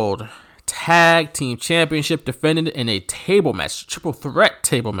World Tag Team Championship defended in a table match, triple threat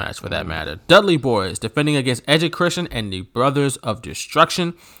table match for that matter. Dudley Boys defending against Edge and Christian and the Brothers of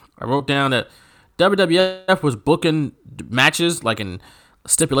Destruction. I wrote down that WWF was booking matches like in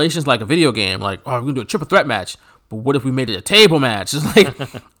stipulations like a video game, like, we're gonna do a triple threat match, but what if we made it a table match? It's like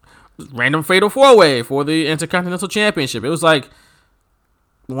random fatal 4-way for the Intercontinental Championship. It was like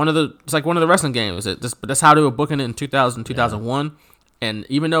one of the wrestling games. But that's how they were booking it in 2000, 2001. And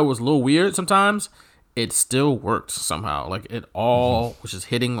even though it was a little weird sometimes, it still worked somehow. Like it all was just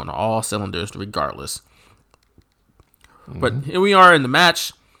hitting on all cylinders regardless. But here we are in the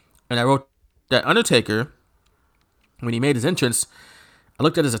match, and I wrote that Undertaker, when he made his entrance, I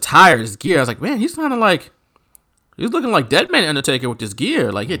looked at his attire, his gear. I was like, man, he's looking like Deadman Undertaker with his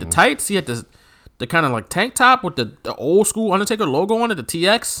gear. Like he had the tights, he had the kind of like tank top with the old school Undertaker logo on it, the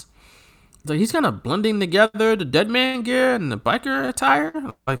TX. Like he's kind of blending together the Deadman gear and the biker attire.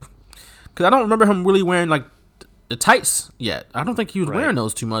 Like, because I don't remember him really wearing like the tights yet. I don't think he was wearing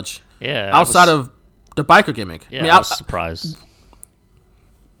those too much. Yeah. Outside of the biker gimmick. Yeah, I was surprised.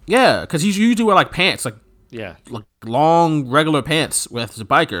 Yeah, because he's usually wear like pants, like long regular pants with the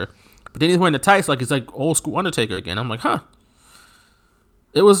biker. But then he's wearing the tights like he's like old school Undertaker again. I'm like, huh.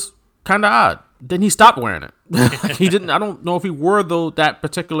 It was kind of odd. Then he stopped wearing it. He didn't. I don't know if he wore that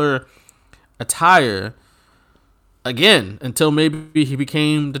particular attire again until maybe he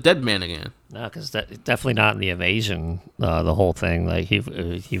became the Dead Man again. No, because definitely not in the Invasion. The whole thing, like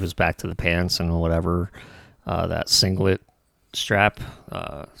he was back to the pants and whatever, that singlet strap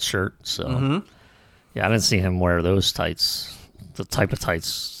shirt. So yeah, I didn't see him wear those tights, the type of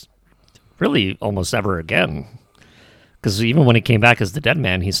tights, really almost ever again. Because even when he came back as the Dead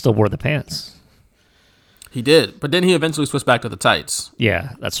Man, he still wore the pants. He did, but then he eventually switched back to the tights.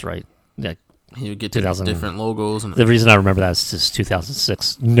 Yeah, that's right. Yeah, he would get to different logos. And the reason I remember that is his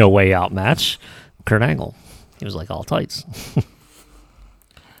 2006 No Way Out match, Kurt Angle. He was like all tights.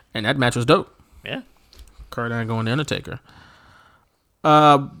 And that match was dope. Yeah. Kurt Angle and The Undertaker.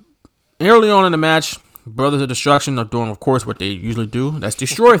 Early on in the match, Brothers of Destruction are doing, of course, what they usually do. That's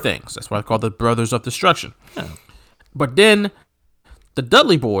destroy things. That's why I call the Brothers of Destruction. Yeah. But then the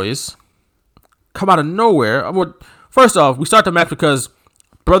Dudley Boys come out of nowhere. First off, we start the match because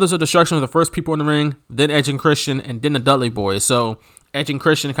Brothers of Destruction are the first people in the ring, then Edge and Christian, and then the Dudley Boys. So Edge and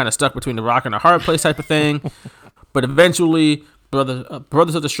Christian kind of stuck between the rock and the hard place type of thing. But eventually,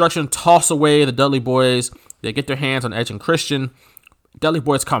 Brothers of Destruction toss away the Dudley Boys. They get their hands on Edge and Christian. Dudley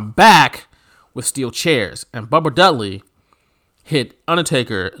Boys come back with steel chairs, and Bubba Dudley hit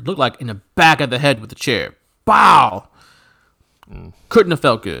Undertaker, it looked like in the back of the head with the chair. Bow! Couldn't have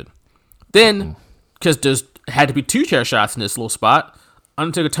felt good. Then, because there's had to be 2 chair shots in this little spot,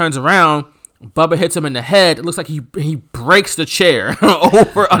 Undertaker turns around, Bubba hits him in the head. It looks like he breaks the chair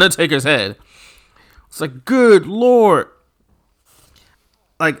over Undertaker's head. It's like, good Lord.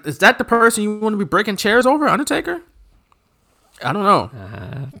 Like, is that the person you want to be breaking chairs over, Undertaker? I don't know.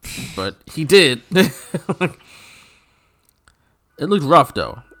 But he did. It looked rough,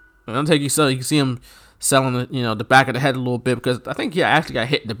 though. Undertaker, you can see him selling the back of the head a little bit, because I think he actually got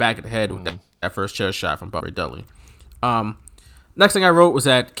hit in the back of the head with that first chair shot from Bubba Dudley. Next thing I wrote was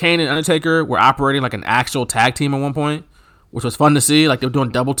that Kane and Undertaker were operating like an actual tag team at one point, which was fun to see. Like, they were doing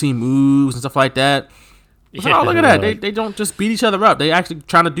double team moves and stuff like that. Oh, look at that. They don't just beat each other up. They actually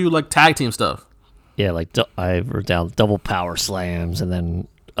trying to do like tag team stuff. Yeah, like I wrote down double power slams, and then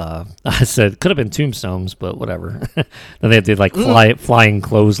I said could have been tombstones, but whatever. Then they did like flying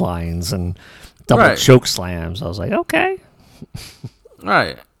clotheslines and double choke slams. I was like, okay.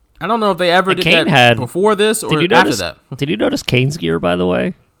 Right. I don't know if they ever did that before this or after that. Did you notice Kane's gear, by the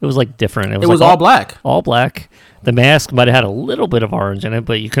way? It was like different. It was all black. All black. The mask might have had a little bit of orange in it,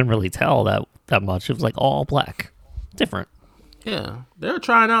 but you couldn't really tell that much. It was like all black. Different. Yeah. They were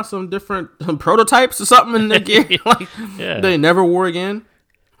trying out some different prototypes or something in their gear. Like, they never wore again.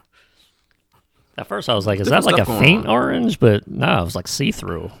 At first, I was like, "Is Different that like a stuff going faint on. orange?" But no, it was like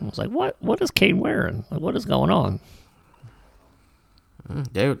see-through. I was like, "What? What is Kane wearing? Like, what is going on?" I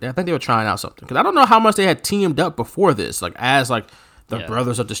think they were trying out something because I don't know how much they had teamed up before this, like as like the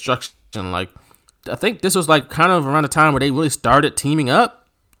Brothers of Destruction. Like I think this was like kind of around the time where they really started teaming up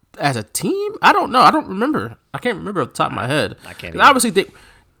as a team. I don't know. I don't remember. I can't remember off the top of my head. I can't. 'Cause obviously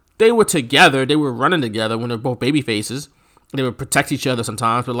they were together. They were running together when they're both baby faces. They would protect each other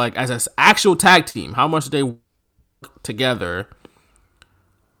sometimes, but like as an actual tag team, how much did they work together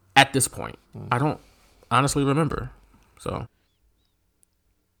at this point? I don't honestly remember. So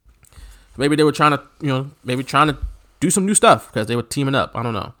maybe they were trying to, do some new stuff because they were teaming up. I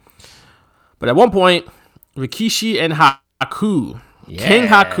don't know. But at one point, Rikishi and Haku, King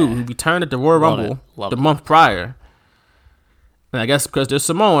Haku, who returned at the Royal Rumble the month prior. And I guess because they're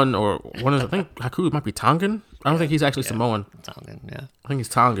Samoan or one of the, I think Haku might be Tongan. I don't think he's actually Samoan. Tongan, yeah. I think he's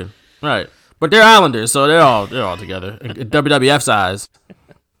Tongan. Right. But they're Islanders, so they're all together. In WWF size.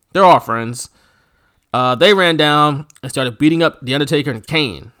 They're all friends. They ran down and started beating up The Undertaker and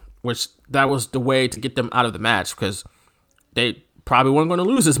Kane, which that was the way to get them out of the match because they probably weren't going to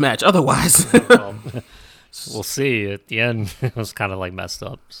lose this match otherwise. We'll see. At the end, it was kind of like messed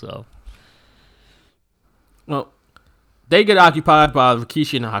up. So, well, they get occupied by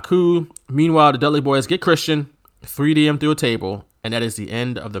Rikishi and Haku. Meanwhile, the Dudley Boys get Christian, 3D him through a table, and that is the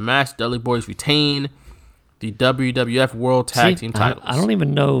end of the match. Dudley Boys retain the WWF World Tag Team titles. I don't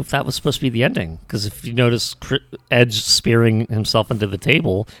even know if that was supposed to be the ending because if you notice Edge spearing himself into the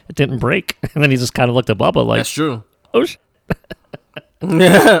table, it didn't break, and then he just kind of looked at Bubba like, "That's true."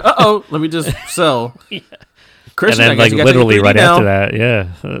 Oh, let me just sell. Yeah. Christian, and then like literally right after that,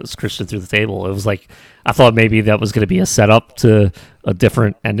 it was Christian through the table. It was like I thought maybe that was going to be a setup to a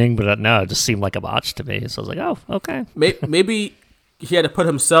different ending, but no, it just seemed like a botch to me. So I was like, oh, okay. Maybe he had to put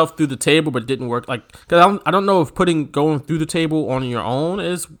himself through the table, but it didn't work. Like, cause I don't know if going through the table on your own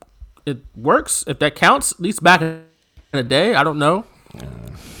it works. If that counts, at least back in the day, I don't know.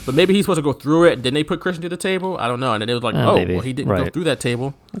 But maybe he's supposed to go through it. Then they put Christian to the table. I don't know. And then it was like, well, he didn't go through that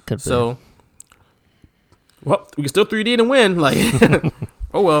table. So, well, we can still 3D and win. Like,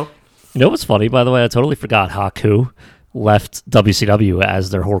 oh well. You know what's funny, by the way? I totally forgot Haku left WCW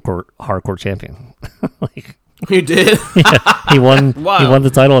as their hardcore champion. Like, he did. He won. Wow. He won the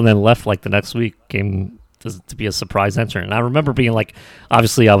title and then left like the next week. Came to be a surprise entrant. And I remember being like,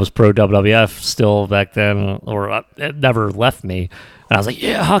 obviously I was pro WWF still back then, or it never left me. And I was like,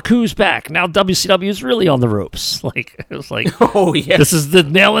 yeah, Haku's back. Now WCW is really on the ropes. Like, it was like, oh yeah, this is the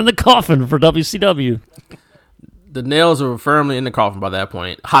nail in the coffin for WCW. The nails were firmly in the coffin by that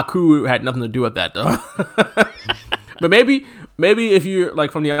point. Haku had nothing to do with that though. But maybe if you're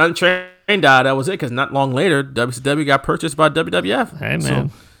like from the untrained eye, that was it. Because not long later, WCW got purchased by WWF. Hey man, so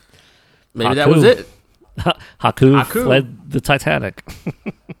maybe that was it. Haku fled the Titanic.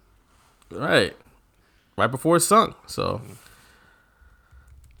 right before it sunk. So,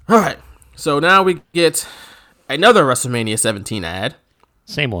 all right. So now we get another WrestleMania 17 ad.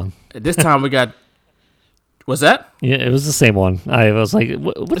 Same one. This time we got. What's that? Yeah, it was the same one. I was like,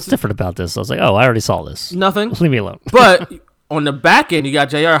 what's different about this? I was like, oh, I already saw this. Nothing. Leave me alone. But on the back end, you got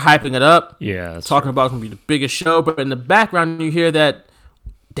JR hyping it up. Yeah. Talking about it's going to be the biggest show. But in the background, you hear that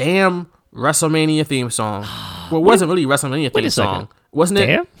damn WrestleMania theme song. Well, it wasn't really WrestleMania theme song. Wasn't it?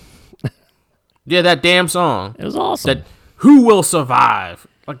 Damn? Yeah, that damn song. It was awesome. That Who Will Survive?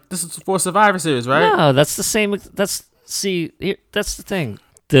 Like, this is for Survivor Series, right? No, that's the same. That's the thing.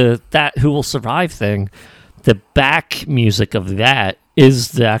 That Who Will Survive thing. The back music of that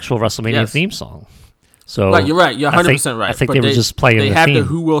is the actual WrestleMania theme song. So right, you're right. You're 100% right. I think they were just playing the theme. They have the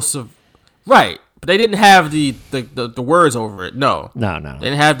Who Will Survive. Right, but they didn't have the words over it. No. No. They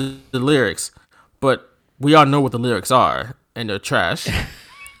didn't have the lyrics. But we all know what the lyrics are, and they're trash.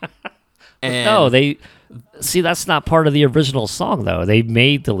 And no, that's not part of the original song though. They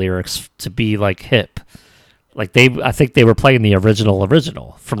made the lyrics to be like hip. Like I think they were playing the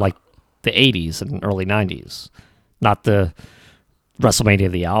original from like the 80s and early 90s, not the WrestleMania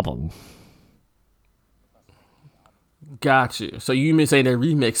the album. Got you. So you may say they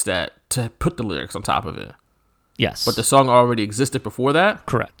remixed that to put the lyrics on top of it. Yes. But the song already existed before that?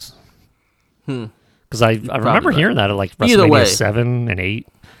 Correct. Because I remember hearing that at like Either way. WrestleMania 7 and 8. It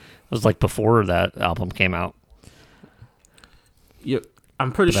was like before that album came out.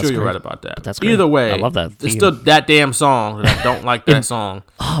 I'm pretty sure you're right about that. But that's great. Either way, I love that. It's still that damn song that I don't like that song.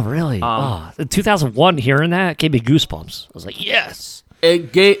 Oh, really? In 2001, hearing that gave me goosebumps. I was like, yes. We're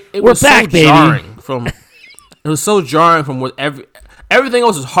was back, so baby. Jarring it was so jarring from what everything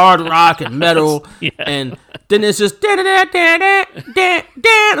else is hard rock and metal, Yeah. and then it's just da da da da da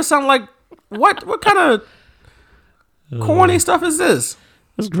da. It sounded like What kind of corny stuff is this?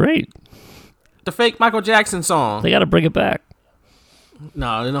 It's great. The fake Michael Jackson song. They got to bring it back.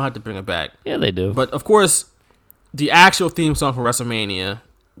 No, they don't have to bring it back. Yeah, they do. But of course, the actual theme song for WrestleMania,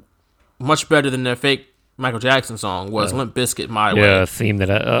 much better than their fake Michael Jackson song, was Limp Bizkit "My Way." Yeah, a theme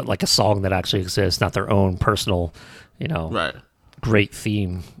that like a song that actually exists, not their own personal, right. great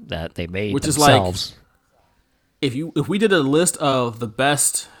theme that they made Which themselves. Is like, if we did a list of the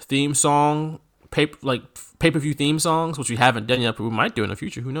best theme song pay-per-view theme songs, which we haven't done yet, but we might do in the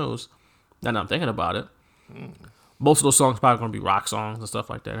future. Who knows? Now that I'm thinking about it, most of those songs probably going to be rock songs and stuff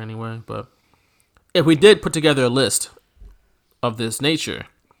like that anyway. But if we did put together a list of this nature,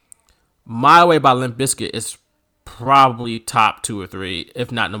 "My Way" by Limp Bizkit is probably top 2 or 3,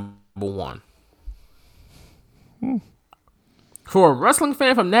 if not number 1. For a wrestling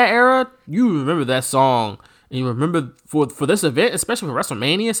fan from that era, you remember that song. And you remember for this event, especially for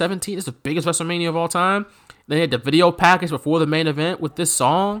WrestleMania 17, it's the biggest WrestleMania of all time. They had the video package before the main event with this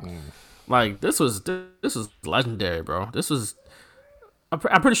song. Like, this was legendary, bro. This was,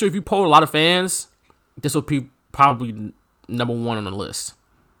 I'm pretty sure if you polled a lot of fans, this would be probably number 1 on the list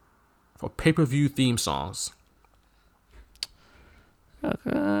for pay-per-view theme songs.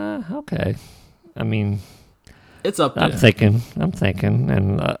 Okay. I mean, it's up there. I'm thinking,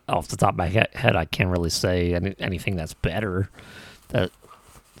 and off the top of my head, I can't really say anything that's better that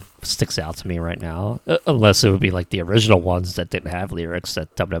sticks out to me right now, unless it would be like the original ones that didn't have lyrics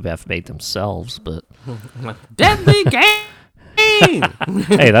that WWF made themselves. But Deadly Game.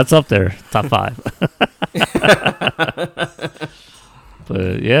 Hey, that's up there, top 5.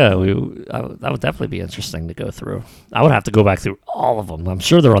 But yeah, that would definitely be interesting to go through. I would have to go back through all of them. I'm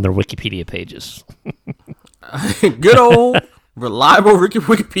sure they're on their Wikipedia pages. Good old reliable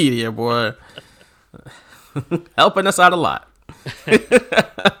Wikipedia, boy. Helping us out a lot.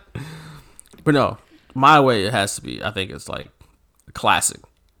 But no, "My Way" it has to be. I think it's like a classic.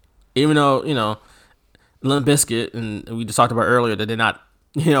 Even though, Limp Bizkit, and we just talked about earlier that they're not,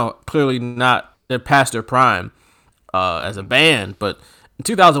 clearly not, they're past their prime as a band. But in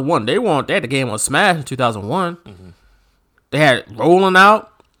 2001, they had the game on Smash in 2001. Mm-hmm. They had Rollin' out.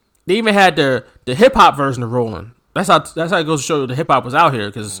 They even had the hip hop version of Rollin'. That's how it goes to show you the hip hop was out here,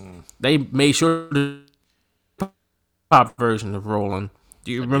 because they made sure the hip hop version of Rollin'.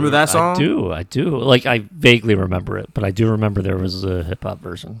 Do you remember that song? I do. Like, I vaguely remember it, but I do remember there was a hip hop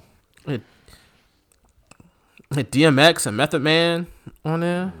version. It had DMX and Method Man on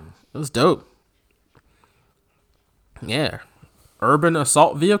there. It was dope. Yeah. Urban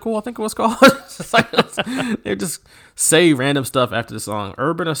Assault Vehicle, I think it was called. It's like, they just say random stuff after the song.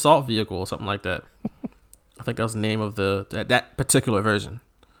 Urban Assault Vehicle or something like that. I think that was the name of that particular version.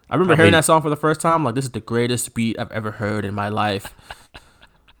 I remember hearing that song for the first time. Like, this is the greatest beat I've ever heard in my life.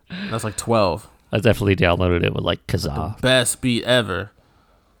 I was like 12. I definitely downloaded it with like Kazaa. The best beat ever.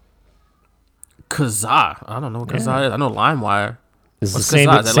 Kazaa. I don't know what Kazaa is. I know LimeWire. It's What's the same,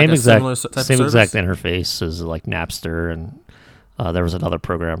 Kazaa? same like exact interface as like Napster, and there was another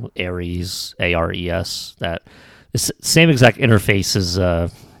program, Ares, ARES, that is same exact interface as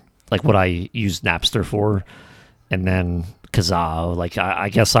like what I used Napster for, and then Kazaa. Like I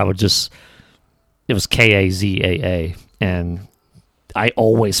guess I would just, it was Kazaa, and I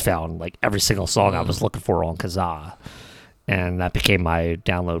always found like every single song I was looking for on Kazaa, and that became my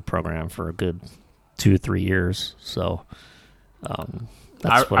download program for a good 2-3 years. So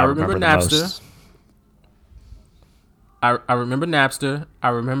that's what I remember Napster. most. I remember Napster.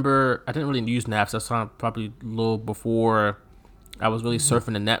 I didn't really use Napster. So probably a little before I was really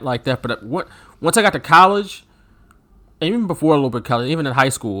surfing the net like that. But once I got to college, and even before a little bit of college, even in high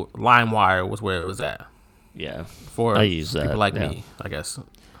school, LimeWire was where it was at. Yeah, for I use that. People like me, I guess.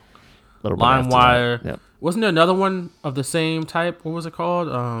 LimeWire. Yep. Wasn't there another one of the same type? What was it called?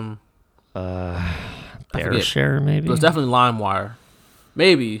 BearShare, maybe. It was definitely LimeWire.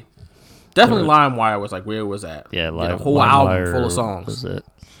 Maybe. Definitely LimeWire was like where it was at. Yeah, a whole album full of songs. Was it?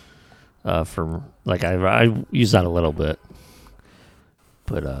 For like I used that a little bit,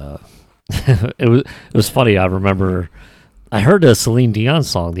 but it was funny. I remember I heard a Celine Dion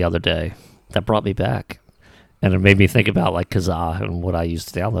song the other day that brought me back. And it made me think about like Kazaa and what I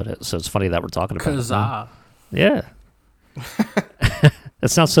used to download it. So it's funny that we're talking about Kazaa. Yeah. That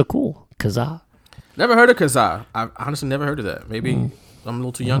sounds so cool. Kazaa. Never heard of Kazaa. I've honestly never heard of that. Maybe I'm a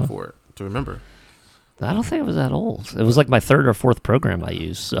little too young for it to remember. I don't think it was that old. It was like my 3rd or 4th program I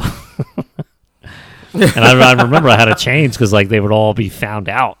used. So, and I remember I had to change because like they would all be found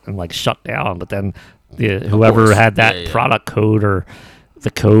out and like shut down. But then whoever had that product code or the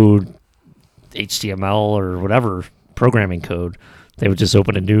code HTML or whatever programming code, they would just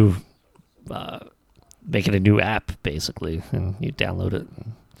open a new making a new app basically, and you download it.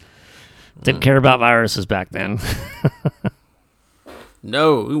 Didn't care about viruses back then.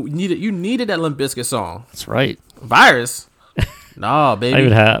 No, you needed that Limp Bizkit song. That's right. Virus? No, baby. I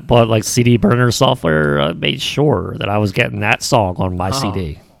even bought like CD burner software. Made sure that I was getting that song on my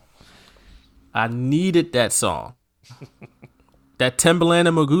CD. I needed that song. That Timbaland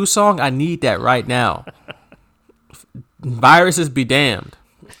and Magoo song, I need that right now. Viruses be damned.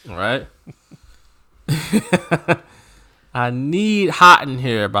 All right? I need Hot in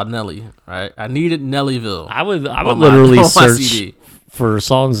Here by Nelly. Right? I needed Nellyville. I would literally search for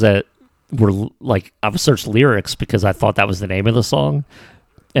songs that were like, I would search lyrics because I thought that was the name of the song.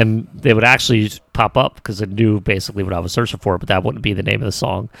 And they would actually pop up because it knew basically what I was searching for, but that wouldn't be the name of the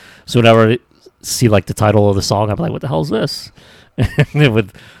song. So whenever I see like the title of the song, I'd be like, what the hell is this? And it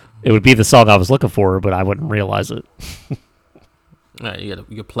would be the song I was looking for, but I wouldn't realize it. Right, you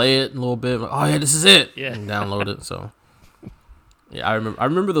could play it a little bit. Oh yeah, this is it. Yeah, and download it. So yeah, I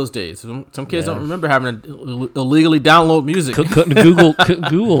remember those days. Some kids don't remember having to illegally download music. Couldn't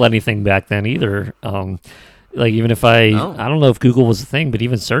Google anything back then either. Like even if I don't know if Google was a thing, but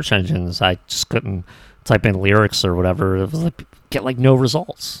even search engines, I just couldn't type in lyrics or whatever. It was like get like no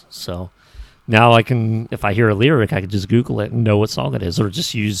results. So now I can, if I hear a lyric, I can just Google it and know what song it is, or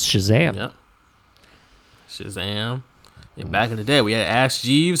just use Shazam. Yep. Shazam. Yeah, back in the day, we had Ask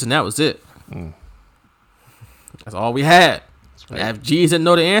Jeeves, and that was it. That's all we had. Right. If Jeeves didn't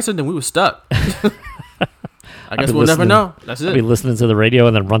know the answer, then we were stuck. I guess we'll never know. That's it. I'll be listening to the radio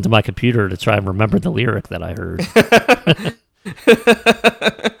and then run to my computer to try and remember the lyric that I heard.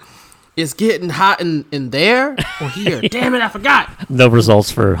 It's getting hot in there or here. Damn it, I forgot. No results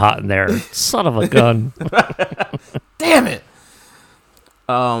for hot in there. Son of a gun. Damn it.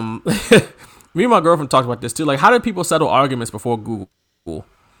 Me and my girlfriend talked about this too. Like, how did people settle arguments before Google? Or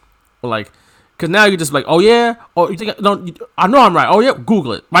like, because now you're just like, oh yeah, oh you think I know I'm right. Oh yeah,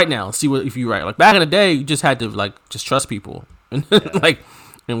 Google it right now and see if you're right. Like back in the day, you just had to like just trust people, and like,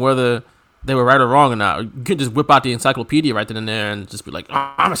 and whether they were right or wrong or not. You could just whip out the encyclopedia right then and there and just be like,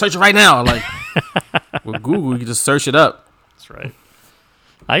 oh, I'm gonna search it right now. Like with Google, you can just search it up. That's right.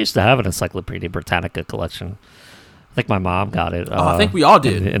 I used to have an Encyclopedia Britannica collection. I think my mom got it. I think we all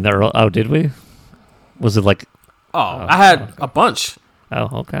did. Did we? Was it like? I had a bunch.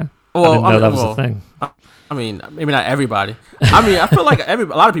 Oh, okay. Well, I didn't know that was a thing. I mean, maybe not everybody. I mean, I feel like a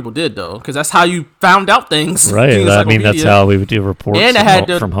lot of people did though, because that's how you found out things. Right. I mean, that's how we would do reports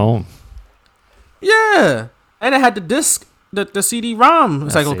from home. Yeah, and it had the disc, the CD-ROM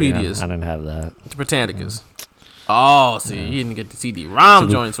encyclopedias. I didn't have that. The Britannicas. Oh, see, you didn't get the CD-ROM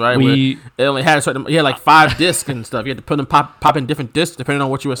joints, right? It only had a certain. You had like 5 discs and stuff. You had to put them pop in different discs depending on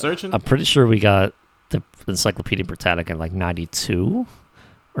what you were searching. I'm pretty sure we got the Encyclopedia Britannica in like 92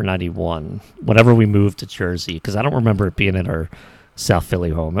 or 91. Whenever we moved to Jersey, because I don't remember it being in our South Philly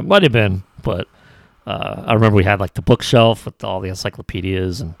home. It might have been, but I remember we had like the bookshelf with all the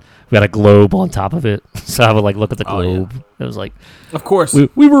encyclopedias, and we had a globe on top of it. So I would like look at the globe. Yeah. It was like, of course,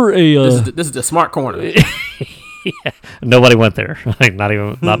 we were a. This is the smart corner. Yeah. Nobody went there. Like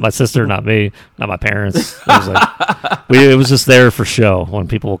not my sister, not me, not my parents. It was like it was just there for show when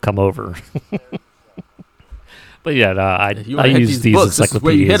people will come over. But yeah, I used these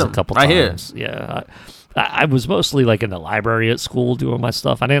encyclopedias a couple times. Here. Yeah, I was mostly like in the library at school doing my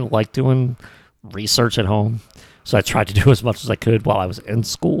stuff. I didn't like doing research at home, so I tried to do as much as I could while I was in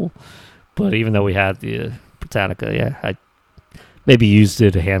school. But even though we had the Britannica, yeah, I maybe used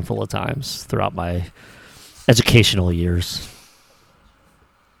it a handful of times throughout my educational years.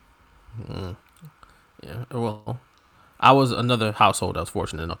 Yeah, well, I was another household that was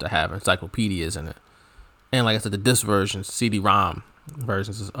fortunate enough to have encyclopedias in it. And like I said, the disc versions, CD-ROM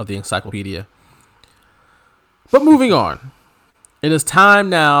versions of the encyclopedia. But moving on. It is time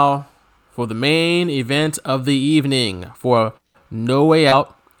now for the main event of the evening for No Way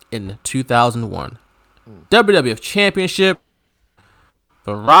Out in 2001. WWF Championship.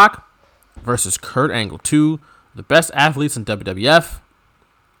 The Rock versus Kurt Angle, 2 the best athletes in WWF,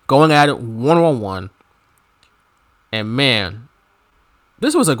 going at it one-on-one. And man,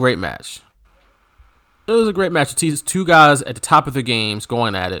 this was a great match. It was a great match. These 2 guys at the top of their games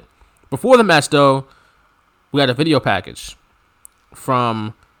going at it. Before the match, though, we had a video package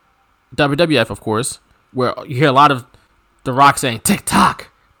from WWF, of course, where you hear a lot of The Rock saying, "Tick-tock,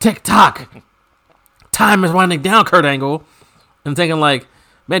 tick-tock. Time is winding down, Kurt Angle." And thinking like,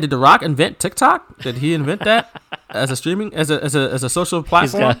 man, did The Rock invent TikTok? Did he invent that as a streaming, as a social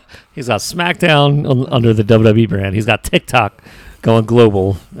platform? He's got SmackDown under the WWE brand. He's got TikTok going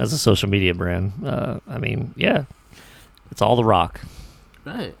global as a social media brand. I mean, yeah, it's all The Rock.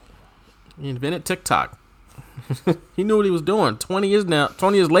 Right. He invented TikTok. He knew what he was doing. 20 years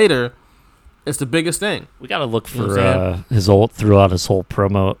later, it's the biggest thing. We got to look for his old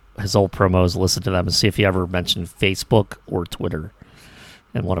promos, listen to them, and see if he ever mentioned Facebook or Twitter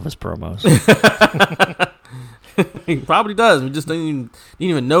in one of his promos. He probably does. We just didn't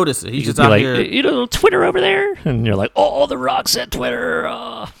even notice it. He's just out like, here. You know, Twitter over there, and you're like, oh, The Rock said Twitter.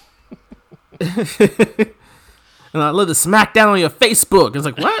 And I love the smackdown on your Facebook. It's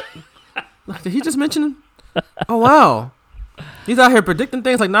like, what? Did he just mention him? Oh, wow. He's out here predicting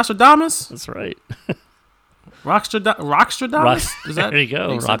things like Nostradamus? That's right. Rockstradamus? There you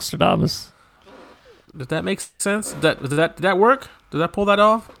go, Rockstradamus. Does that make sense? Did that work? Did that pull that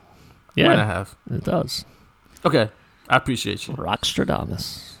off? Yeah, Might have. It does. Okay, I appreciate you.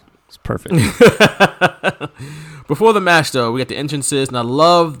 Rockstradamus. It's perfect. Before the match, though, we got the entrances, and I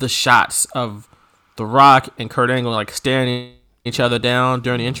love the shots of The Rock and Kurt Angle like staring each other down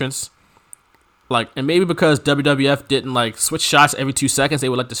during the entrance. Like, and maybe because WWF didn't like switch shots every 2 seconds, they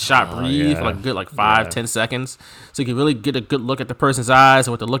would let the shot breathe for like a good 5-10 seconds, so you can really get a good look at the person's eyes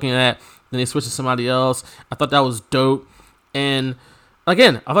and what they're looking at. Then they switch to somebody else. I thought that was dope. And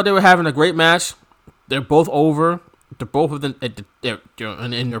again, I thought they were having a great match. They're both over. They're both of them they're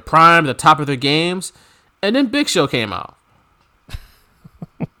in their prime, the top of their games. And then Big Show came out,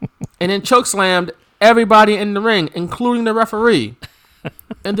 and then chokeslammed everybody in the ring, including the referee.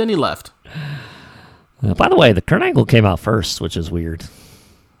 And then he left. By the way, the Kurt Angle came out first, which is weird.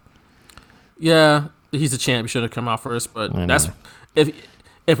 Yeah, he's the champ. He should have come out first. But that's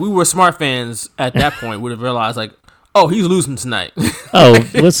if we were smart fans at that point, would have realized like, oh, he's losing tonight. Oh,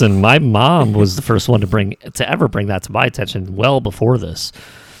 listen, my mom was the first one to ever bring that to my attention. Well before this,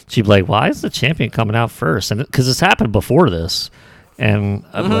 she'd be like, "Why is the champion coming out first?" And because it's happened before this. And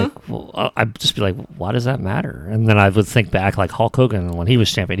I'm like, well, I'd just be like, why does that matter? And then I would think back, like Hulk Hogan, when he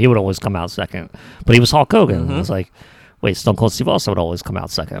was champion, he would always come out second. But he was Hulk Hogan. And it's like, wait, Stone Cold Steve Austin would always come out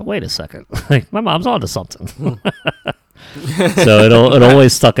second. Wait a second. Like, my mom's onto something. So it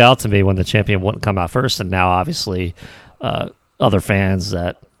always stuck out to me when the champion wouldn't come out first. And now, obviously, other fans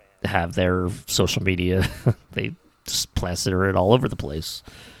that have their social media, they just plaster it all over the place.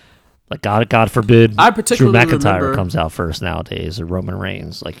 Like, God forbid Drew McIntyre comes out first nowadays, or Roman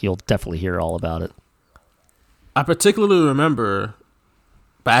Reigns. Like, you'll definitely hear all about it. I particularly remember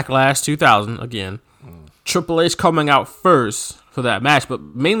Backlash 2000, again, Triple H coming out first for that match, but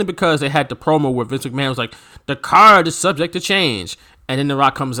mainly because they had the promo where Vince McMahon was like, the card is subject to change. And then The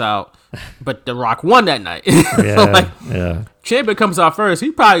Rock comes out, but The Rock won that night. So, champion comes out first,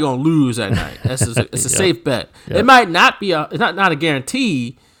 he's probably going to lose that night. It's a safe bet. Yep. It might not be it's not a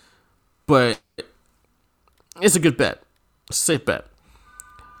guarantee, but it's a good bet. It's a safe bet.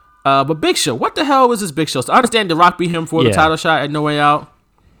 But Big Show, what the hell was this Big Show? So I understand The Rock beat him for the title shot at No Way Out.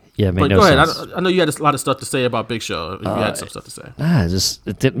 Yeah, it made but no sense. Go ahead. I know you had a lot of stuff to say about Big Show. If you had some stuff to say.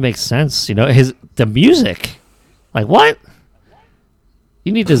 It didn't make sense. You know, the music. Like, what?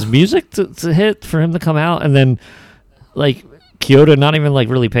 You need his music to hit for him to come out, and then like Kyoto not even like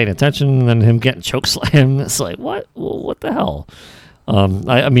really paying attention, and then him getting chokeslammed. It's like, what? Well, what the hell?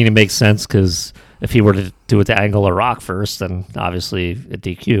 I mean, it makes sense because if he were to do it to Angle or Rock first, then obviously a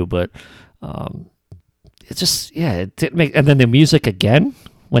DQ. But it just, it didn't make. And then the music again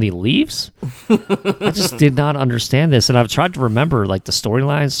when he leaves. I just did not understand this, and I've tried to remember like the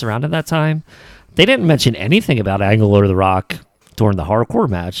storylines surrounding that time. They didn't mention anything about Angle or The Rock during the hardcore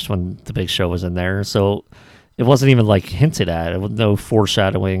match when the Big Show was in there, so it wasn't even like hinted at. It was no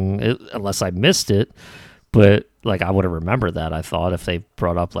foreshadowing, unless I missed it. But like I would have remembered that. I thought if they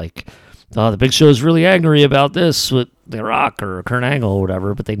brought up like, the Big Show is really angry about this with The Rock or Kurt Angle or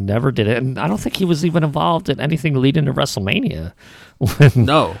whatever, but they never did it. And I don't think he was even involved in anything leading to WrestleMania.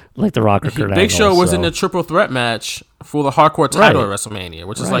 No, like The Rock or Kurt Angle. Big Show was in the triple threat match for the hardcore title at WrestleMania,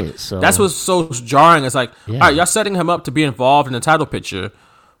 which is like that's what's so jarring. It's like, all right, y'all setting him up to be involved in the title picture,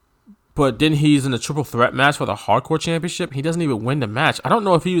 but then he's in the triple threat match for the hardcore championship. He doesn't even win the match. I don't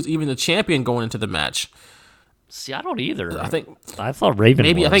know if he was even the champion going into the match. See, I don't either. I thought Raven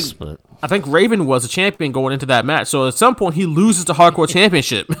was. I think Raven was the champion going into that match. So at some point he loses the hardcore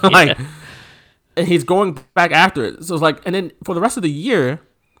championship, and he's going back after it. So it's like, and then for the rest of the year,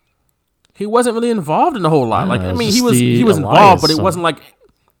 he wasn't really involved in a whole lot. Like, I mean, he was involved, but it wasn't like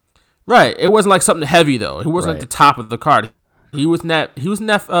it wasn't like something heavy though. He wasn't like the top of the card. He was in that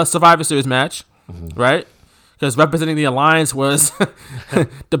Survivor Series match, right? Because representing the Alliance was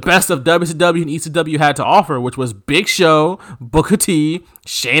the best of WCW and ECW had to offer, which was Big Show, Booker T,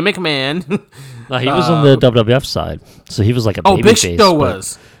 Shane McMahon. No, he was on the WWF side, so he was like a baby Big face, Show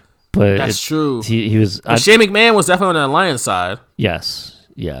was. But that's true. He was. Shane McMahon was definitely on the Alliance side. Yes,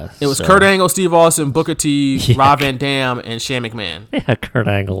 Yeah. It was Kurt Angle, Steve Austin, Booker T, Rob Van Dam, and Shane McMahon. Yeah, Kurt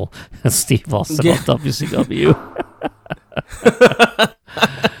Angle and Steve Austin on WCW.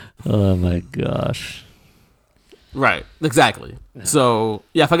 Oh my gosh. Right, exactly. Yeah. So,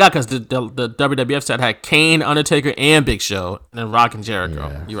 yeah, I forgot because the WWF set had Kane, Undertaker, and Big Show, and then Rock and Jericho.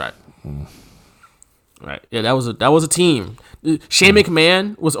 Yeah. You're right. Right. Yeah, that was a team. Shane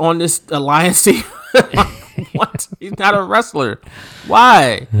McMahon was on this alliance team. What? He's not a wrestler.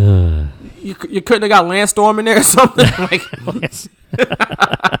 Why? You couldn't have got Lance Storm in there or something? Like,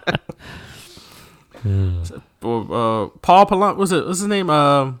 Paul Palumbo, what's his name?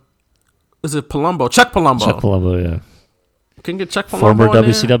 Was it Palumbo? Chuck Palumbo. Chuck Palumbo, yeah. Couldn't get Chuck Palumbo. Former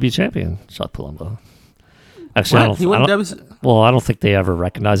WCW champion, Chuck Palumbo. Actually, I don't think they ever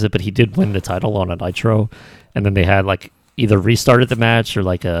recognized it, but he did win the title on a Nitro, and then they had like either restarted the match or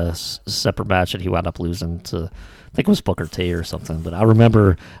like a separate match, and he wound up losing to, I think it was Booker T or something. But I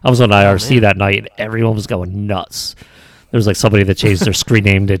remember I was on IRC that night, and everyone was going nuts. There was like somebody that changed their screen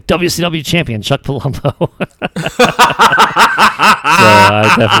name to WCW champion Chuck Palumbo.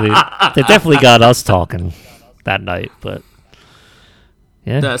 So they definitely got us talking that night. But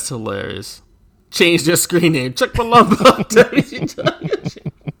yeah, that's hilarious. Changed their screen name, Chuck Palumbo.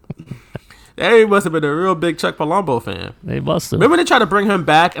 They must have been a real big Chuck Palumbo fan. They must have. Remember they tried to bring him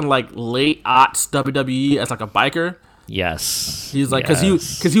back in like late aughts WWE as like a biker? Yes. He's like, because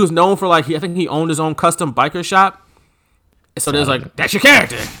he was known for like, I think he owned his own custom biker shop. So there's like, that's your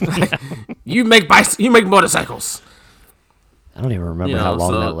character. You make motorcycles. I don't even remember how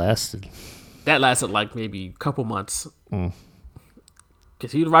long that lasted. That lasted like maybe a couple months.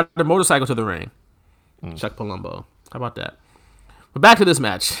 Because he'd ride the motorcycle to the ring. Chuck Palumbo. How about that? But back to this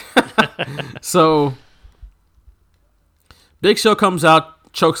match. So, Big Show comes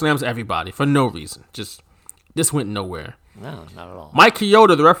out, chokeslams everybody for no reason. This went nowhere. No, not at all. Mike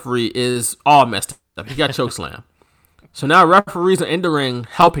Chioda, the referee, is all messed up. He got chokeslammed. So now referees are in the ring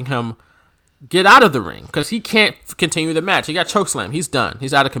helping him get out of the ring because he can't continue the match. He got chokeslammed. He's done.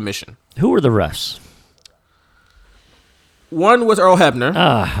 He's out of commission. Who were the refs? One was Earl Hebner.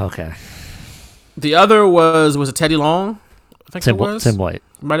 Ah, okay. The other was it Teddy Long? I think it was. Tim White.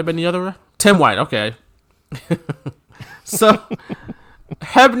 Might have been the other. Tim White, okay. So,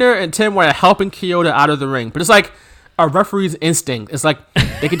 Hebner and Tim White are helping Chioda out of the ring. But it's like a referee's instinct. It's like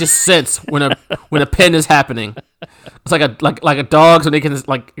they can just sense when a pin is happening. It's like a dog, so they can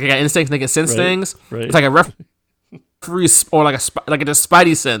like they got instincts and they can sense things. Right. It's like a referee or like a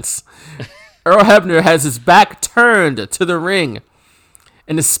spidey sense. Earl Hebner has his back turned to the ring,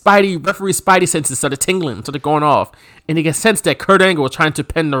 and the referee spidey senses started tingling, started going off, and he can sense that Kurt Angle was trying to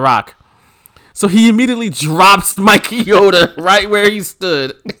pin The Rock. So he immediately drops Mike Chioda right where he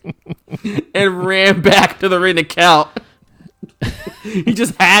stood and ran back to the ring to count. He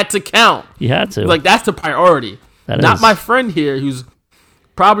just had to count. He had to. Like, that's the priority. Not my friend here who's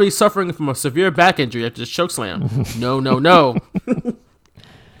probably suffering from a severe back injury after this chokeslam. No.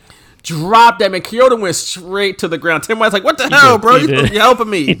 Dropped that, man. Chioda went straight to the ground. Tim White's like, what the hell, bro? You're helping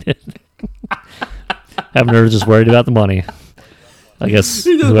me. Hebner just worried about the money. I guess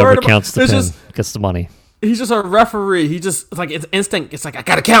whoever counts the pin gets the money. He's just a referee. He just, it's like, it's instinct. It's like, I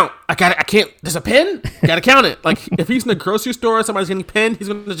gotta count. I can't, there's a pin? I gotta count it. Like, if he's in the grocery store and somebody's getting pinned, he's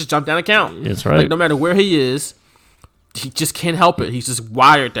gonna just jump down and count. That's right. Like, no matter where he is, he just can't help it. He's just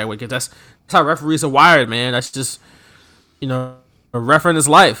wired that way. Because that's how referees are wired, man. That's just, a ref in his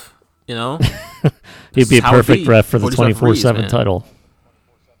life, He'd be a perfect ref for the 24/7 title.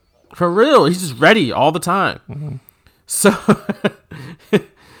 For real. He's just ready all the time. Mm-hmm. So,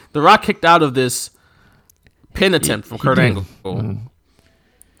 The Rock kicked out of this pin attempt from Kurt Angle. Mm-hmm.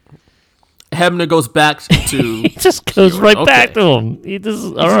 Hebner goes back to... He just goes back to him. He just...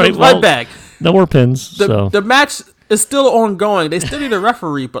 All right, right back. No more pins. The match is still ongoing. They still need a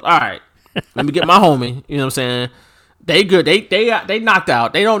referee, but all right. Let me get my homie. You know what I'm saying? They good. They knocked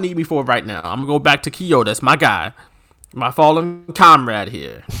out. They don't need me for it right now. I'm going to go back to Chioda. That's my guy. My fallen comrade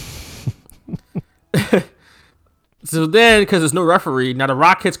here. So then, because there's no referee, now The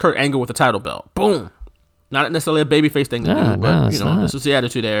Rock hits Kurt Angle with the title belt. Boom. Not necessarily a babyface thing to do, but this was the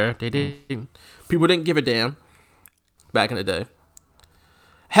attitude there. People didn't give a damn back in the day.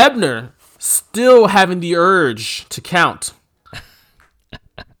 Hebner still having the urge to count.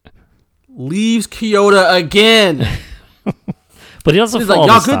 Leaves Chioda again. But he doesn't He's fall like,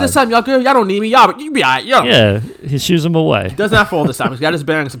 y'all this good time. this time? Y'all good? Y'all don't need me. Y'all, you be all right. Yeah, he shoos him away. He does not fall this time. He's got his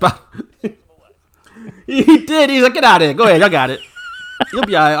bearings about. He did. He's like, get out of here. Go ahead. Y'all got it. You'll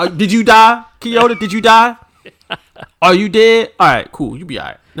be all right. Did you die, Chioda? Did you die? Are you dead? All right, cool. You be all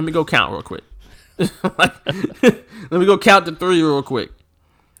right. Let me go count real quick. Let me go count to 3 real quick.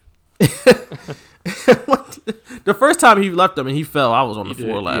 The first time he left him and he fell, I was on the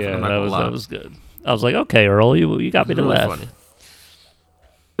floor laughing. Yeah, I'm not gonna lie. that was good. I was like, okay, Earl, you got me to Really laugh. funny.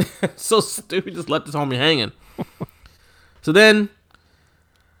 So stupid, just left his homie hanging. So then,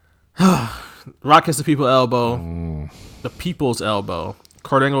 Rock hits the people's elbow. The people's elbow.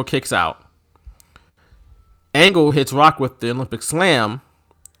 Kurt Angle kicks out. Angle hits Rock with the Olympic slam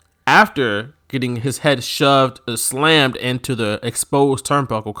after getting his head slammed into the exposed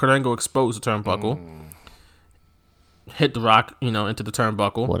turnbuckle. Kurt Angle exposed the turnbuckle. Hit the Rock, into the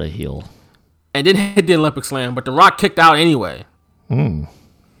turnbuckle. What a heel. And then hit the Olympic slam, but the Rock kicked out anyway. Then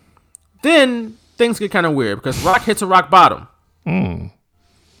things get kind of weird because Rock hits a rock bottom.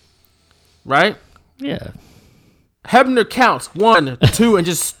 Right? Yeah. Hebner counts 1, 2, and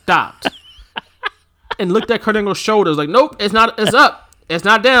just stopped. And looked at Kurt Angle's shoulders like, nope, it's up. It's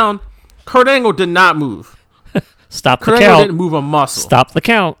not down. Kurt Angle did not move. Stop the Kurt count. Angle didn't move a muscle. Stop the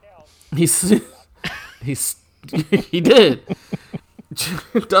count. He did.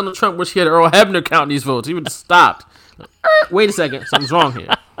 Donald Trump wish he had Earl Hebner counting these votes. He would have stopped. Wait a second. Something's wrong here.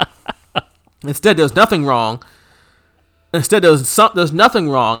 Instead, there's nothing wrong. Instead, there's nothing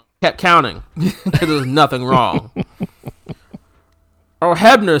wrong. Kept counting. There's nothing wrong. Earl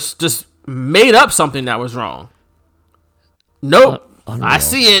Hebner just made up something that was wrong. Nope. I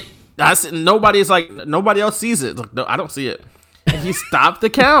see it. Nobody else sees it. Like, no, I don't see it. And he stopped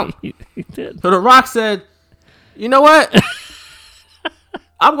the count. He did. So The Rock said, you know what?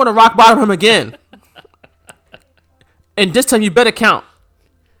 I'm going to rock bottom him again. And this time you better count.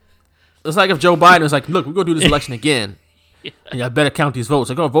 It's like if Joe Biden was like, look, we're going to do this election again. And I better count these votes.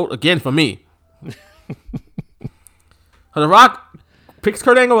 They're going to vote again for me. So The Rock picks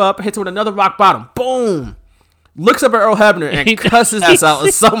Kurt Angle up, hits him with another rock bottom. Boom. Looks up at Earl Hebner and cusses his ass out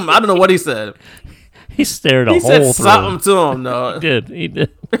with something. I don't know what he said. He stared a He hole said through something him. to him, though. He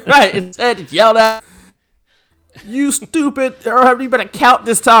did. Right. Instead, yelled at, you stupid Earl Hebner, you better count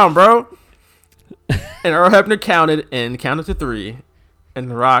this time, bro. And Earl Hebner counted to 3. And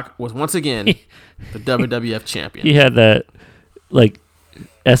The Rock was once again the WWF champion. He had that,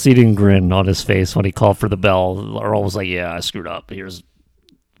 ass-eating grin on his face when he called for the bell. Earl was like, yeah, I screwed up.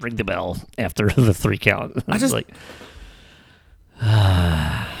 Ring the bell after the 3 count. I just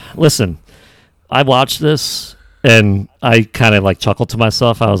listen, I watched this and I kind of chuckled to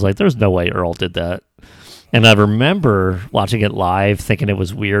myself. I was like, there's no way Earl did that. And I remember watching it live thinking it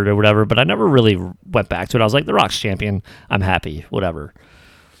was weird or whatever, but I never really went back to it. I was like, The Rock's champion. I'm happy, whatever.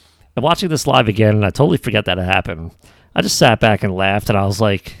 And watching this live again, and I totally forget that it happened. I just sat back and laughed, and I was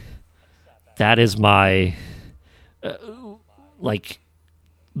like, that is my,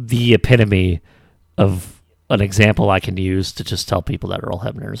 the epitome of an example I can use to just tell people that Earl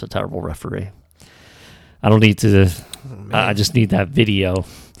Hebner is a terrible referee. I don't need to, I just need that video.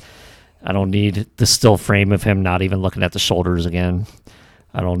 I don't need the still frame of him not even looking at the shoulders again.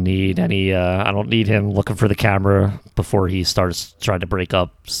 I don't need I don't need him looking for the camera before he starts trying to break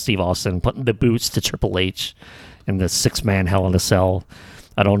up Steve Austin, putting the boots to Triple H in the 6-man Hell in a Cell.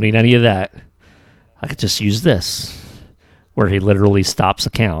 I don't need any of that. I could just use this, where he literally stops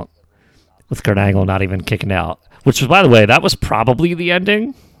a count with Kurt Angle not even kicking out. Which, by the way, that was probably the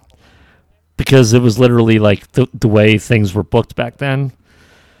ending, because it was literally the way things were booked back then.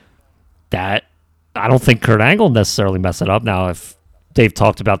 That I don't think Kurt Angle necessarily messed it up. Now, if Dave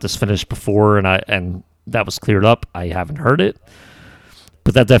talked about this finish before and that was cleared up, I haven't heard it.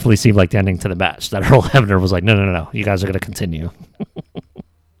 But that definitely seemed like the ending to the match. That Earl Hebner was like, no, you guys are going to continue.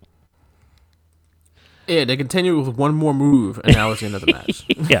 Yeah, they continue with one more move, and now it's the end of the match.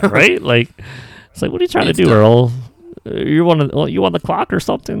 Yeah, right? It's like, what are you trying to do, done. Earl? You on the clock or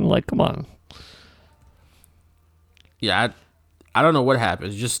something? Come on. Yeah, I don't know what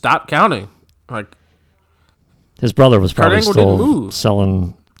happened. Just stop counting. His brother was probably Angle didn't still move.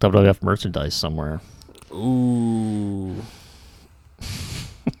 selling WWF merchandise somewhere. Ooh.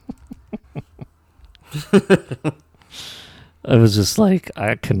 It was just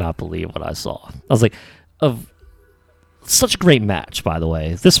I could not believe what I saw. I was like, such a great match, by the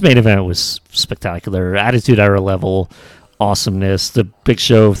way. This main event was spectacular. Attitude Era level awesomeness. The Big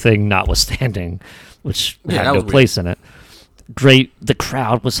Show thing notwithstanding, which had no place in it. Great. The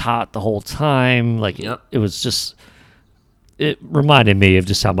crowd was hot the whole time. It was just, it reminded me of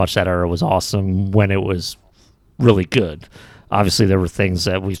just how much that era was awesome when it was really good. Obviously, there were things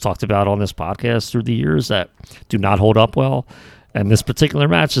that we've talked about on this podcast through the years that do not hold up well. And this particular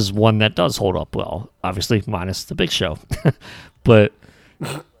match is one that does hold up well. Obviously, minus the Big Show. But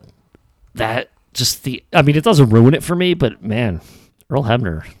that just it doesn't ruin it for me, but man, Earl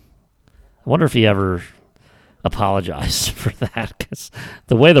Hebner. I wonder if he ever apologize for that, because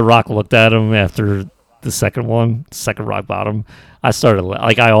the way The Rock looked at him after the second Rock Bottom, I started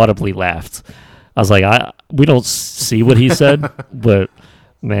I audibly laughed. I was like, we don't see what he said, but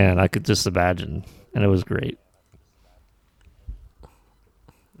man, I could just imagine, and it was great.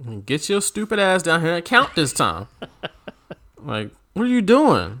 Get your stupid ass down here and count this time. Like, what are you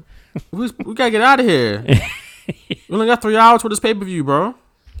doing? We gotta get out of here. We only got 3 hours for this pay-per-view, bro.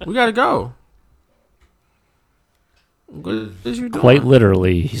 We gotta go. What is you doing? Quite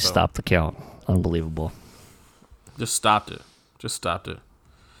literally, he stopped the count. Unbelievable. Just stopped it.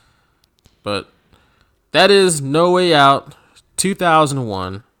 But that is No Way Out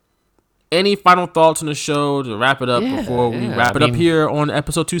 2001. Any final thoughts on the show to wrap it up before we wrap it up here on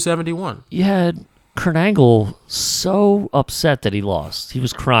episode 271? You had Kurt Angle so upset that he lost. He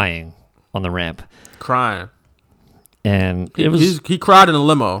was crying on the ramp. Crying. And he cried in a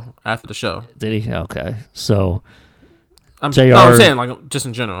limo after the show. Did he? Okay. So I'm saying, like, just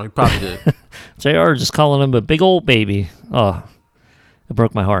in general, he probably did. JR just calling him a big old baby. Oh, it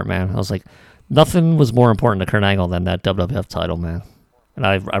broke my heart, man. I was like, nothing was more important to Kurt Angle than that WWF title, man. And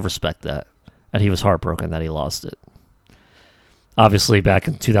I respect that. And he was heartbroken that he lost it. Obviously, back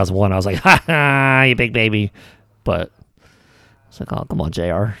in 2001, I was like, ha ha, you big baby. But it's like, oh, come on,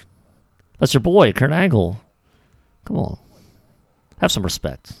 JR. That's your boy, Kurt Angle. Come on. Have some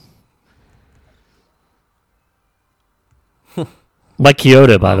respect. Mike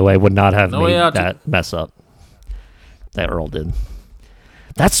Chioda, by the way, would not have made that mess up that Earl did.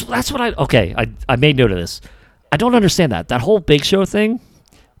 That's what I made note of this. I don't understand that. That whole Big Show thing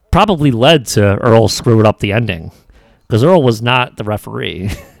probably led to Earl screwing up the ending, because Earl was not the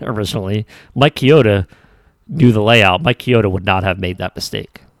referee originally. Mike Chioda knew the layout. Mike Chioda would not have made that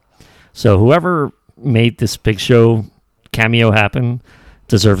mistake. So whoever made this Big Show cameo happen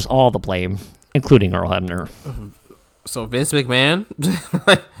deserves all the blame, including Earl Hebner. So Vince McMahon?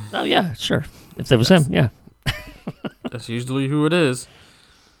 Oh, yeah, sure. If it was him, yeah. That's usually who it is.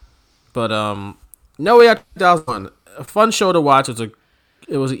 But No Way Out 2001, a fun show to watch.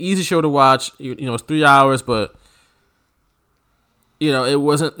 It was an easy show to watch. You know, it's 3 hours, but you know, it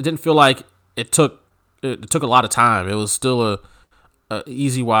didn't feel like it took a lot of time. It was still a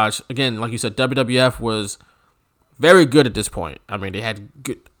easy watch. Again, like you said, WWF was very good at this point. I mean, they had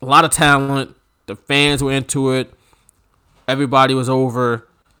a lot of talent. The fans were into it. Everybody was over,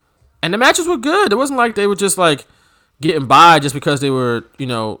 and the matches were good. It wasn't like they were just like getting by just because they were, you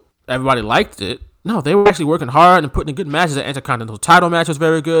know, everybody liked it. No, they were actually working hard and putting in good matches. The Intercontinental title match was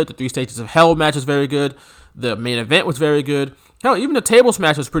very good. The 3 Stages of Hell match was very good. The main event was very good. Hell, even the tables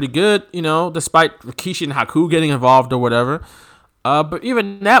match was pretty good, you know, despite Rikishi and Haku getting involved or whatever. But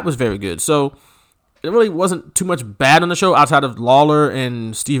even that was very good. So it really wasn't too much bad on the show outside of Lawler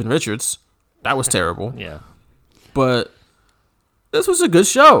and Steven Richards. That was terrible. Yeah. But this was a good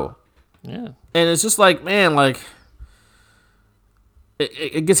show. Yeah. And it's just like, man, like,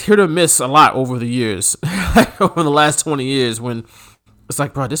 it gets hit or miss a lot over the years, over the last 20 years, when it's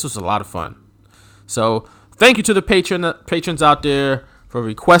like, bro, this was a lot of fun. So thank you to the patrons out there for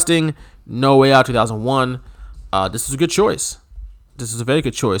requesting No Way Out 2001. This is a good choice. This is a very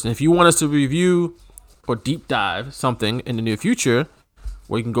good choice. And if you want us to review or deep dive something in the near future,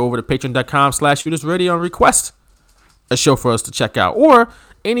 well, you can go over to patreon.com/shootersradio and request a show for us to check out, or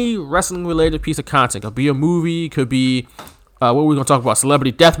any wrestling related piece of content. It could be a movie, could be what we're going to talk about,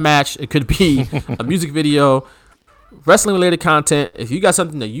 celebrity death match. It could be a music video, wrestling related content. If you got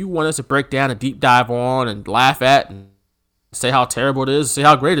something that you want us to break down and deep dive on and laugh at and say how terrible it is, say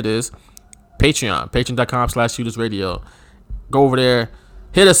how great it is, patreon.com/shootersradio. Go over there,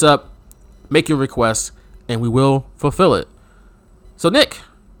 hit us up, make your request, and we will fulfill it. So Nick,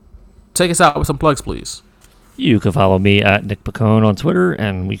 take us out with some plugs, please. You can follow me at Nick Pacone on Twitter,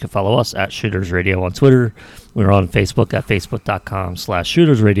 and we can follow us at Shooters Radio on Twitter. We're on Facebook at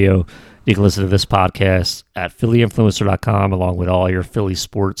facebook.com/Shooters Radio. You can listen to this podcast at PhillyInfluencer.com, along with all your Philly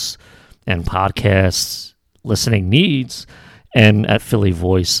sports and podcasts listening needs, and at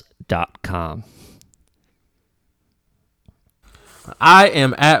PhillyVoice.com. I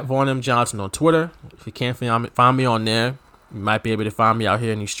am at Vaughn M. Johnson on Twitter. If you can't find me on there, you might be able to find me out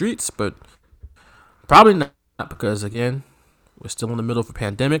here in these streets, but probably not, because, again, we're still in the middle of a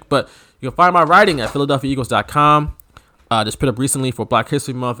pandemic. But you can find my writing at PhiladelphiaEagles.com. Just put up recently for Black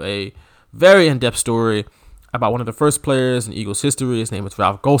History Month a very in-depth story about one of the first players in Eagles history. His name is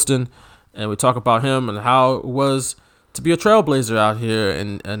Ralph Golston, and we talk about him and how it was to be a trailblazer out here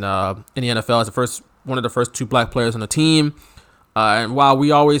in the NFL as one of the first 2 black players on the team. And while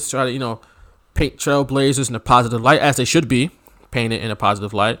we always try to, paint trailblazers in a positive light, as they should be painted in a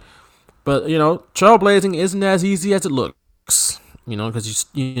positive light, But, trailblazing isn't as easy as it looks, because,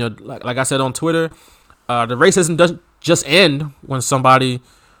 like I said on Twitter, the racism doesn't just end when somebody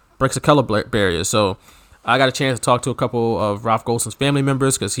breaks a color barrier. So I got a chance to talk to a couple of Ralph Golson's family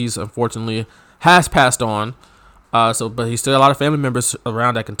members because he's unfortunately has passed on. But he's still a lot of family members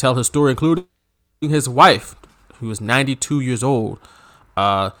around that can tell his story, including his wife, who is 92 years old.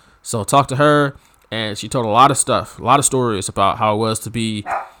 So talked to her, and she told a lot of stories about how it was to be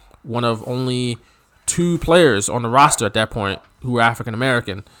one of only 2 players on the roster at that point who were African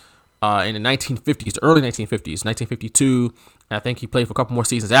American in the 1950s, the early 1950s, 1952. And I think he played for a couple more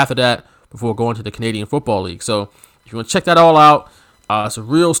seasons after that before going to the Canadian Football League. So if you want to check that all out, it's a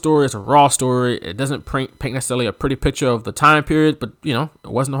real story. It's a raw story. It doesn't paint necessarily a pretty picture of the time period, but, it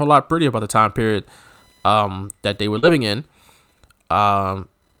wasn't a whole lot pretty about the time period that they were living in.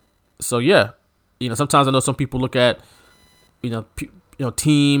 So, yeah, sometimes I know some people look at,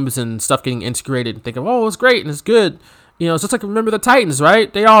 teams and stuff getting integrated and think of, oh, it's great and it's good. It's just like, remember the Titans,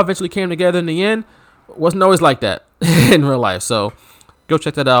 right? They all eventually came together in the end. It wasn't always like that in real life. So go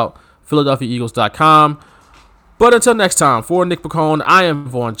check that out, PhiladelphiaEagles.com. But until next time, for Nick Picone, I am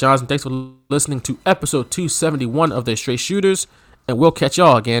Vaughn Johnson. Thanks for listening to episode 271 of the Straight Shooters, and we'll catch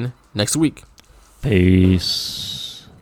y'all again next week. Peace.